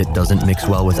 and it doesn't mix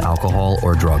well with alcohol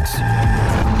or drugs.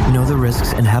 Know the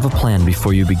risks and have a plan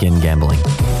before you begin gambling.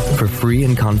 For free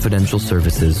and confidential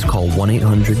services, call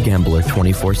 1-800-GAMBLER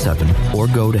 24/7 or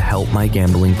go to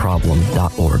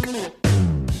helpmygamblingproblem.org.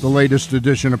 The latest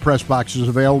edition of Press Box is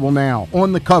available now.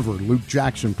 On the cover, Luke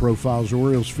Jackson profiles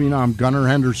Orioles phenom Gunnar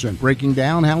Henderson, breaking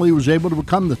down how he was able to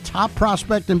become the top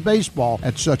prospect in baseball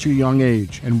at such a young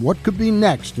age, and what could be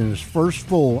next in his first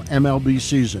full MLB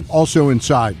season. Also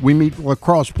inside, we meet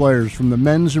lacrosse players from the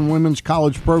men's and women's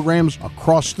college programs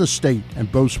across the state,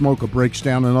 and Bo Smoka breaks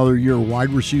down another year of wide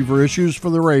receiver issues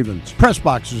for the Ravens. Press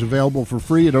Box is available for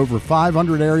free at over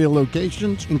 500 area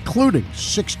locations, including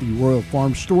 60 Royal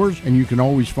Farm stores, and you can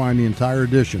always find the entire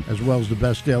edition, as well as the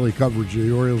best daily coverage of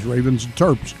the Orioles, Ravens, and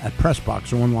Terps at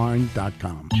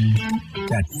PressBoxOnline.com.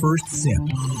 That first sip.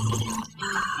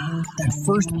 That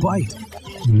first bite.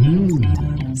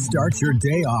 Start your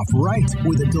day off right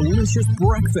with a delicious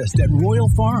breakfast at Royal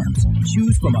Farms.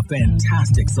 Choose from a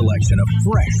fantastic selection of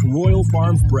fresh Royal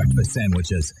Farms breakfast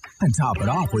sandwiches and top it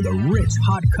off with a rich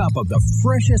hot cup of the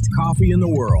freshest coffee in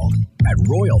the world. At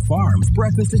Royal Farms,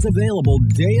 breakfast is available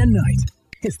day and night.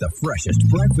 It's the freshest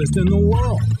breakfast in the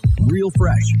world. Real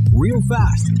fresh, real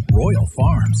fast. Royal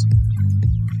Farms.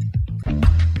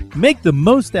 Make the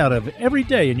most out of every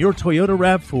day in your Toyota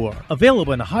RAV4.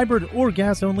 Available in hybrid or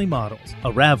gas-only models.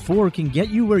 A RAV4 can get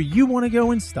you where you want to go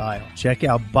in style. Check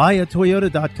out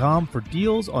buyatoyota.com for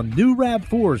deals on new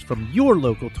RAV4s from your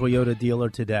local Toyota dealer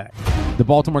today. The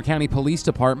Baltimore County Police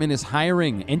Department is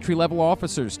hiring. Entry-level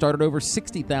officers start at over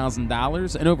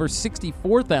 $60,000 and over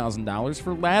 $64,000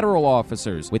 for lateral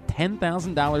officers, with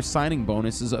 $10,000 signing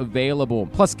bonuses available.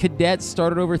 Plus, cadets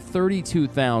start at over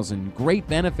 $32,000. Great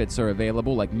benefits are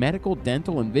available like medical,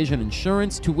 dental, and vision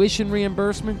insurance, tuition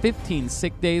reimbursement, 15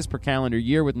 sick days per calendar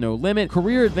year with no limit,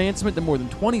 career advancement to more than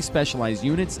 20 specialized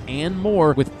units, and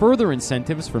more, with further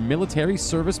incentives for military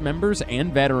service members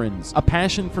and veterans. A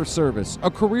passion for service,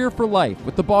 a career for life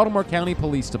with the Baltimore County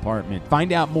Police Department.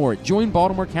 Find out more at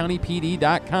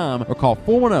joinbaltimorecountypd.com or call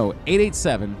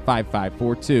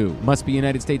 410-887-5542. Must be a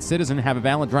United States citizen, have a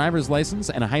valid driver's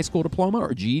license, and a high school diploma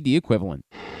or GED equivalent.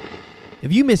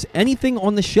 If you miss anything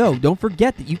on the show, don't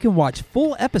forget that you can watch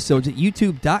full episodes at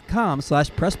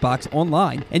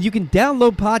youtube.com/pressboxonline, and you can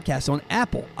download podcasts on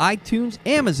Apple, iTunes,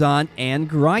 Amazon, and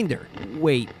Grindr.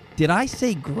 Wait, did I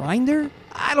say Grindr?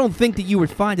 I don't think that you would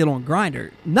find it on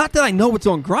Grindr. Not that I know what's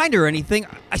on Grindr or anything,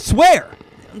 I swear.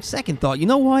 On second thought, you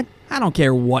know what? I don't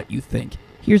care what you think.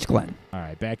 Here's Glenn. All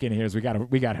right, back in here.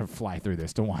 We gotta fly through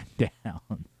this to wind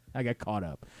down. I got caught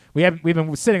up. We've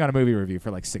been sitting on a movie review for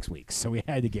like 6 weeks, so we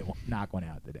had to knock one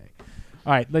out today.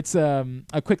 All right, let's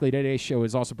quickly. Today's show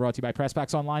is also brought to you by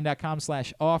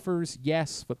PressBoxOnline.com/offers.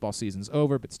 Yes, football season's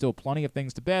over, but still plenty of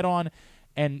things to bet on.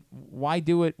 And why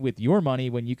do it with your money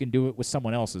when you can do it with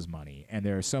someone else's money? And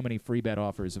there are so many free bet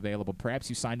offers available. Perhaps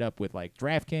you signed up with like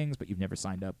DraftKings, but you've never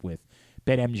signed up with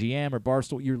BetMGM or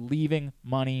Barstool. You're leaving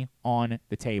money on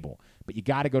the table. But you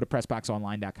got to go to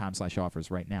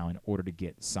PressBoxOnline.com/offers right now in order to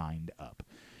get signed up.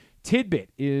 Tidbit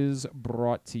is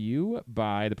brought to you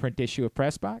by the print issue of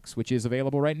Pressbox, which is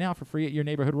available right now for free at your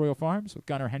neighborhood Royal Farms with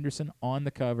Gunnar Henderson on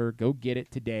the cover. Go get it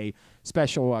today.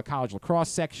 Special college lacrosse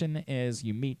section as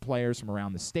you meet players from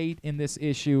around the state in this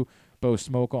issue. Bo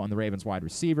Smolka on the Ravens wide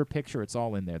receiver picture. It's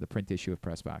all in there. The print issue of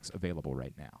Pressbox available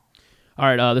right now.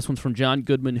 All right, this one's from John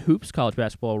Goodman Hoops, college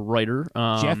basketball writer.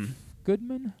 Jeff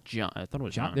Goodman? John. I thought it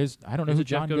was John. I don't know who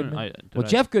John Goodman.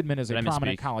 Jeff Goodman is a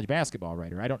prominent college basketball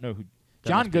writer. I don't know who.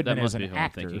 John Goodman is an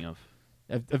actor,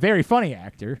 a very funny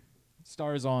actor.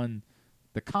 Stars on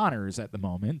The Conners at the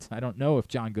moment. I don't know if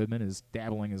John Goodman is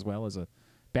dabbling as well as a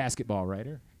basketball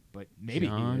writer, but maybe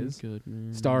John he is.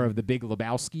 Goodman. Star of The Big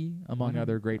Lebowski, among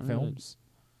other great films.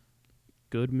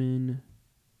 Goodman.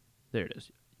 There it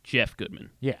is. Jeff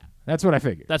Goodman. Yeah, that's what I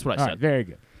figured. That's what I All said. Right, very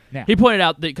good. Now, he pointed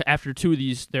out that after 2 of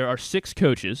these, there are 6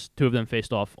 coaches. 2 of them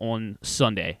faced off on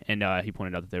Sunday, and he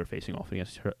pointed out that they were facing off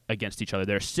against each other.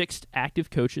 There are 6 active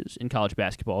coaches in college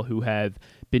basketball who have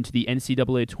been to the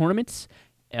NCAA tournaments,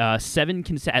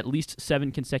 at least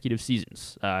 7 consecutive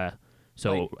seasons.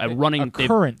 So running a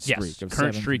current streak yes, of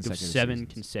current 7 streak of consecutive 7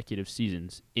 seasons. consecutive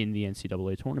seasons in the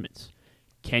NCAA tournaments.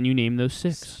 Can you name those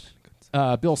 6?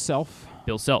 Bill Self.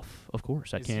 Bill Self, of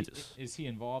course, at Kansas. Is he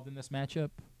involved in this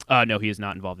matchup? No, he is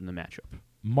not involved in the matchup.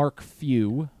 Mark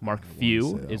Few. Mark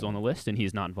Few is on the list, and he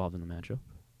is not involved in the matchup.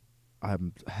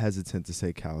 I'm hesitant to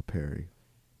say Calipari.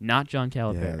 Not John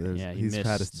Calipari. Yeah, he's missed,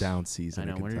 had a down season. I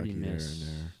know. In Where did he Kentucky miss? there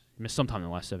and there. He missed sometime in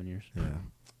the last 7 years.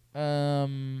 Yeah.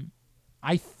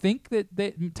 I think that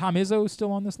Tom Izzo is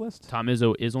still on this list. Tom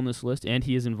Izzo is on this list, and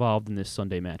he is involved in this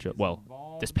Sunday matchup.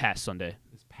 This past Sunday.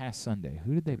 Past Sunday.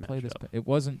 Who did they play this? It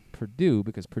wasn't Purdue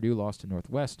because Purdue lost to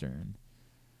Northwestern.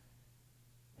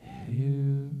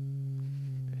 Who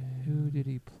did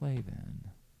he play then?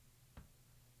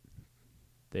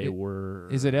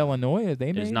 Is it Illinois?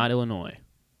 It's not Illinois.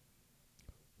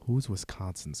 Who's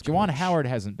Wisconsin's Juwan coach? Howard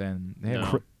hasn't been.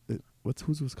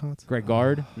 Who's Wisconsin? Greg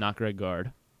Gard? Not Greg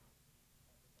Gard.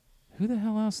 Who the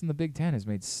hell else in the Big Ten has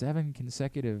made 7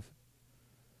 consecutive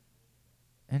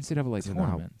NCAA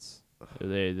tournaments?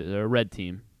 They're a red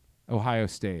team. Ohio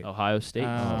State. Tom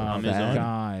Izzo.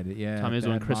 God, yeah. Tom Izzo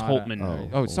and Chris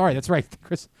Holtman. Oh, sorry, that's right.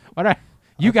 Chris.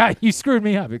 You screwed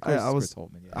me up. Chris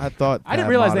Holtman. Yeah. I thought I didn't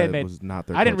realize they had Mata made. was not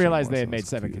their I didn't coach realize anymore, they had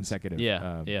so I made was 7 confused. consecutive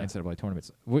Yeah. NCAA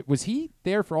tournaments. Was he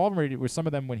there for all of them, or were some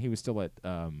of them when he was still at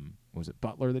was it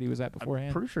Butler that he was at beforehand?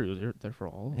 I'm pretty sure he was there for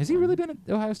all of them. Has he really been at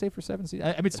Ohio State for 7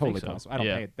 seasons? I mean, it's totally think so. possible. I don't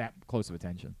Yeah. pay it that close of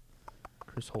attention.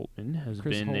 Chris Holtman has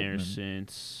been there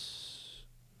since.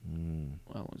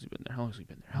 How long has he been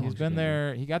there? He's been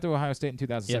there. He got to Ohio State in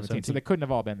 2017, so 17. they couldn't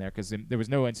have all been there because there was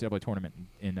no NCAA tournament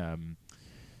in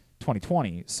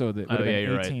 2020. So that would have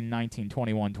been 18, 19,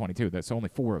 21, 22. So only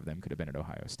 4 of them could have been at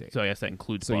Ohio State. So I guess that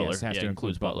includes so Butler. Yes, it has to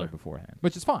include Butler beforehand,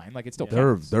 which is fine. Like it's still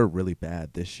they're really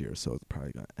bad this year, so it's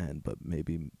probably gonna end. But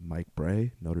maybe Mike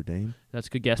Bray, Notre Dame. That's a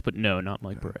good guess, but no, not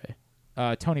Mike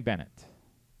Bray. Tony Bennett.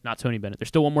 Not Tony Bennett. There's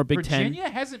still one more Big Ten. Virginia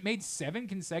hasn't made 7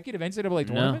 consecutive NCAA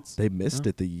tournaments? They missed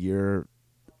it the year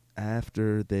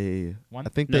after they won? I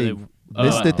think No, they they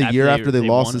missed it the year after they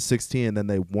lost won to it. 16, and then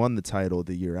they won the title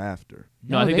the year after.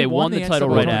 No, I think they won the title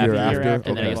right the year after. after.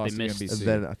 And then I Okay. guess they missed. And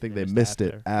then I think they missed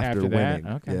it after that? winning.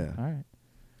 Okay. Yeah. All right.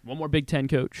 One more Big Ten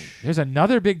coach. There's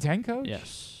another Big Ten coach?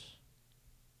 Yes.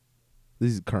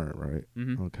 This is current, right?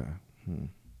 Mm-hmm. Okay. Who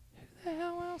the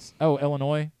hell else? Oh,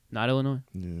 Illinois. Not Illinois.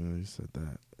 Yeah, you said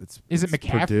that. Is it it's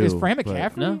McCaffrey? Purdue, Is Fran but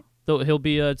McCaffrey? No. Though he'll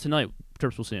be tonight.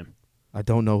 Terps will see him. I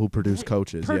don't know who Purdue's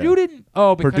coach is. Purdue yeah. didn't.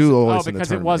 Oh, because Purdue always in the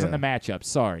because it wasn't tournament, the matchup.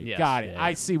 Sorry. Yes, Got it. yeah.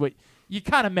 I see what you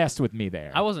kind of messed with me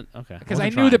there. I wasn't okay. Because I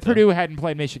knew that Purdue hadn't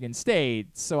played Michigan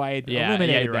State, so I had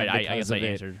eliminated you're right. them I because guess I of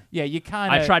it. answered. Yeah, you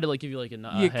kind of. I tried to give you like a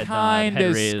you head kind nod, of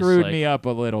head raise, screwed like, me up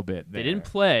a little bit. There. They didn't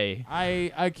play.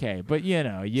 Okay, but you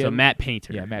know, So Matt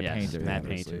Painter. Yeah, Matt yes, Painter. Matt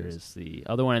Painter is the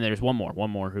other one, and there's one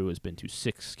more who has been to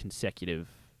 7 consecutive.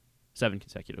 7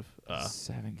 consecutive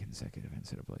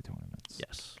NCAA tournaments.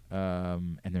 Yes.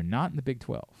 And they're not in the Big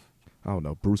 12. I don't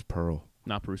know. Bruce Pearl.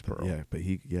 Not Bruce Pearl. Yeah, but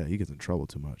he gets in trouble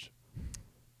too much.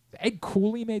 Ed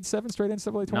Cooley made 7 straight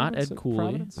NCAA tournaments. Not Ed at Cooley.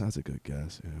 Providence? That's a good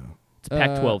guess. Yeah. It's a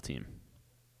Pac-12 team.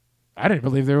 I didn't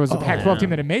believe there was a Pac-12 yeah. team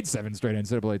that had made 7 straight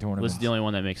NCAA tournaments. This is the only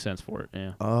one that makes sense for it.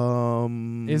 Yeah.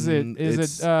 Is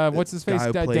it what's his face?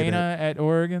 Dana at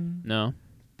Oregon? No.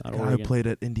 The guy who played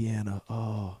at Indiana.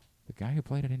 Oh. The guy who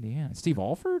played at Indiana. Steve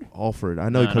Alford? Alford. I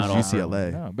know he coached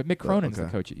UCLA. No, but Mick Cronin's the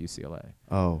coach at UCLA.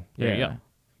 Oh. There you go.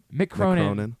 Mick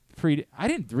Cronin. I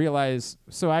didn't realize.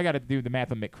 So I got to do the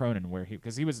math on Mick Cronin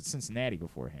because he was at Cincinnati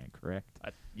beforehand, correct?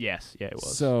 Yes. Yeah, it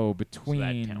was. So between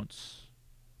that counts.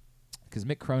 because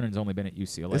Mick Cronin's only been at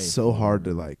UCLA. It's so hard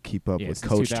to like keep up with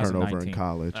coach turnover in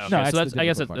college. Okay, no, so I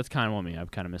guess that's kind of on me. I've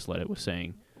kind of misled it with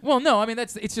saying. Well, no, I mean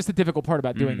it's just the difficult part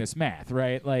about doing this math,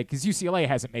 right? Like, because UCLA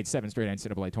hasn't made 7 straight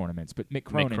NCAA tournaments, but Mick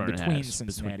Cronin between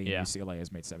Cincinnati and UCLA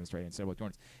has made 7 straight NCAA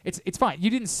tournaments. It's fine. You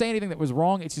didn't say anything that was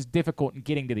wrong. It's just difficult in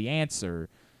getting to the answer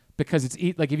because it's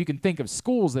like if you can think of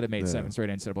schools that have made 7 straight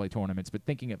NCAA tournaments, but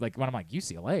thinking of like when I'm like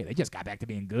UCLA, they just got back to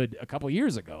being good a couple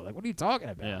years ago. Like, what are you talking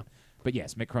about? Yeah. But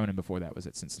yes, Mick Cronin before that was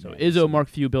at Cincinnati. So Izzo, Mark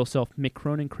Few, Bill Self, Mick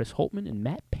Cronin, Chris Holtmann, and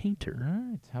Matt Painter. All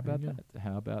right. How about that?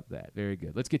 How about that? Very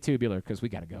good. Let's get Tubular because we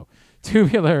got to go.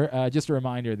 Tubular, just a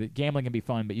reminder that gambling can be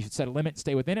fun, but you should set a limit and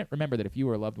stay within it. Remember that if you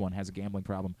or a loved one has a gambling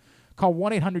problem, call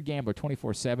 1-800-GAMBLER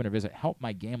 24/7 or visit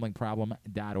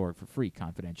helpmygamblingproblem.org for free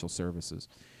confidential services.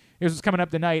 Here's what's coming up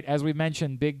tonight. As we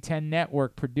mentioned, Big Ten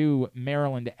Network, Purdue,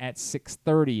 Maryland at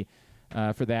 6:30.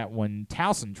 For that one,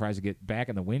 Towson tries to get back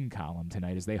in the win column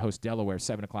tonight as they host Delaware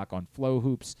 7 o'clock on Flow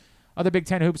Hoops. Other Big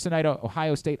Ten hoops tonight: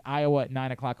 Ohio State, Iowa at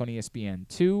 9 o'clock on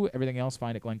ESPN2. Everything else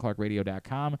find at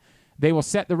GlennClarkRadio.com. They will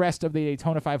set the rest of the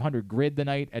Daytona 500 grid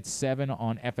tonight at 7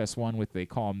 on FS1 with they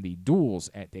call them the duels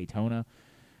at Daytona.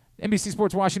 NBC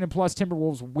Sports Washington Plus,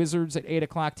 Timberwolves, Wizards at 8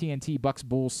 o'clock. TNT, Bucks,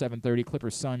 Bulls 7:30.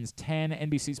 Clippers, Suns 10.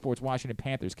 NBC Sports Washington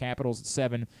Panthers, Capitals at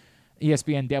 7.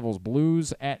 ESPN Devils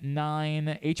Blues at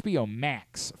 9. HBO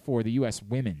Max for the U.S.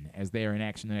 women as they are in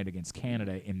action tonight against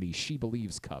Canada in the She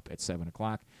Believes Cup at 7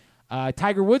 o'clock.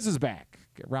 Tiger Woods is back.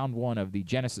 Round 1 of the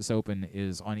Genesis Open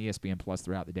is on ESPN Plus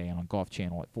throughout the day and on Golf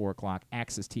Channel at 4 o'clock.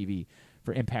 Access TV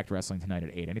for Impact Wrestling tonight at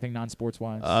 8. Anything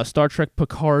non-sports-wise? Star Trek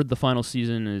Picard, the final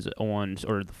season is on,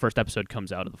 or the first episode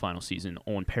comes out of the final season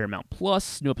on Paramount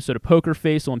Plus. New episode of Poker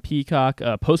Face on Peacock.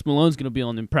 Post Malone's going to be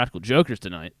on Impractical Jokers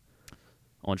tonight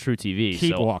on True TV.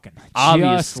 Keep walking.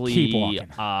 Obviously, keep walking.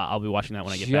 I'll be watching that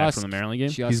when I get back from the Maryland game.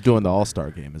 He's doing the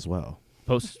All-Star game as well.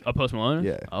 Post Malone?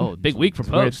 Yeah. Oh, big week for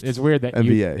Post. It's weird that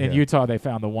NBA, in Utah they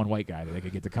found the one white guy that they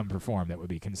could get to come perform that would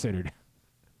be considered.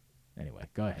 Anyway,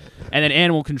 go ahead. And then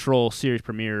Animal Control series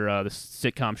premiere, the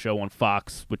sitcom show on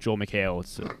Fox with Joel McHale.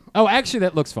 It's actually,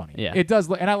 that looks funny. Yeah. It does.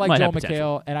 And I like Might Joel have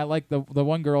potential. McHale, and I like the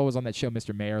one girl was on that show,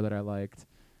 Mr. Mayor, that I liked.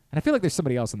 And I feel like there's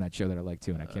somebody else on that show that I like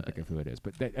too, and I can't think of who it is.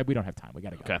 But we don't have time. We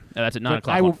got to go. Okay. That's at 9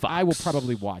 o'clock on Fox. I will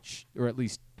probably watch, or at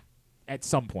least at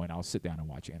some point, I'll sit down and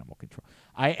watch Animal Control.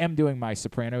 I am doing my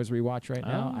Sopranos rewatch right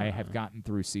now. I have gotten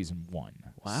through season 1.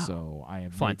 Wow. So I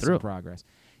am flying making through some progress.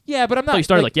 Yeah, but I'm not. So you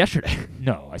started like yesterday.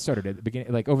 No, I started at the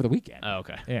beginning, like over the weekend. Oh,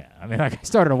 okay. Yeah, I mean, like I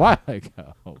started a while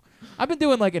ago. I've been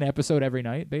doing like an episode every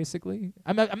night, basically.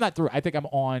 I'm not through. I think I'm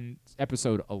on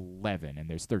episode 11, and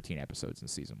there's 13 episodes in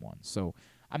season 1. So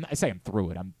I say I'm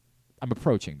through it. I'm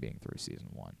approaching being through season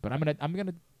 1, but I'm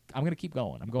gonna keep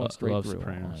going. I'm going straight love through.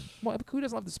 Sopranos. Well, who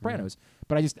doesn't love The Sopranos?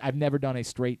 But I've never done a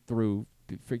straight through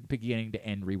beginning to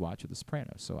end rewatch of The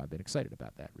Sopranos, so I've been excited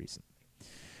about that recently.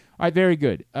 All right, very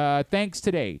good. Thanks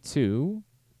today to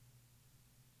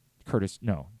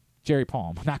Jerry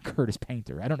Palm, not Curtis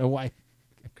Painter. I don't know why.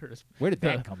 Curtis. Where did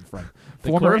that come from?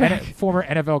 Former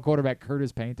NFL quarterback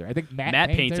Curtis Painter. I think Matt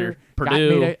Painter, got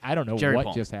Purdue. me to, I don't know Jerry what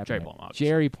Palm. just happened.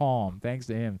 Jerry Palm. Palm. Thanks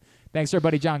to him. Thanks to our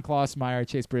buddy John Klossmeyer,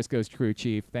 Chase Briscoe's crew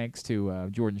chief. Thanks to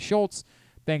Jordan Schultz.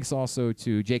 Thanks also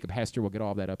to Jacob Hester. We'll get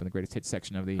all of that up in the greatest hits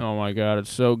section of the Oh my God,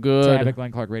 it's so good. tab at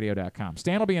GlennClarkRadio.com.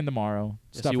 Stan will be in tomorrow.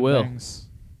 Yes, he will.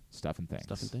 Stuff and things.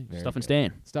 Stuff and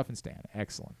Stan. Stuff and Stan.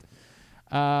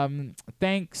 Excellent.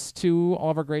 Thanks to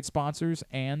all of our great sponsors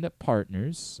and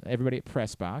partners, everybody at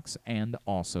PressBox, and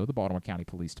also the Baltimore County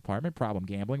Police Department, Problem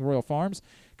Gambling, Royal Farms,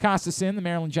 Costas Inn, the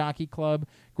Maryland Jockey Club,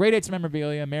 Great 8's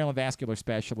Memorabilia, Maryland Vascular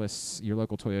Specialists, your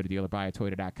local Toyota dealer,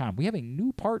 buyatoyota.com. We have a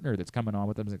new partner that's coming on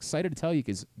with them. I'm excited to tell you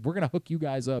because we're going to hook you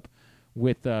guys up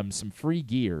with some free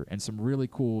gear and some really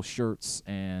cool shirts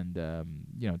and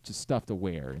just stuff to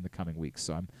wear in the coming weeks.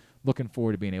 So I'm looking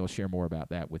forward to being able to share more about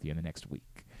that with you in the next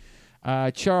week.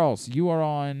 Charles, you are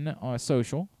on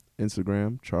social.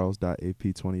 Instagram,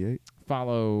 charles.ap28.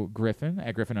 Follow Griffin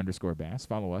at Griffin_Bass.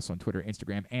 Follow us on Twitter,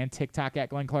 Instagram, and TikTok at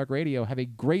Glenn Clark Radio. Have a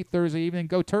great Thursday evening.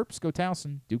 Go Terps, go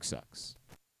Towson. Duke sucks.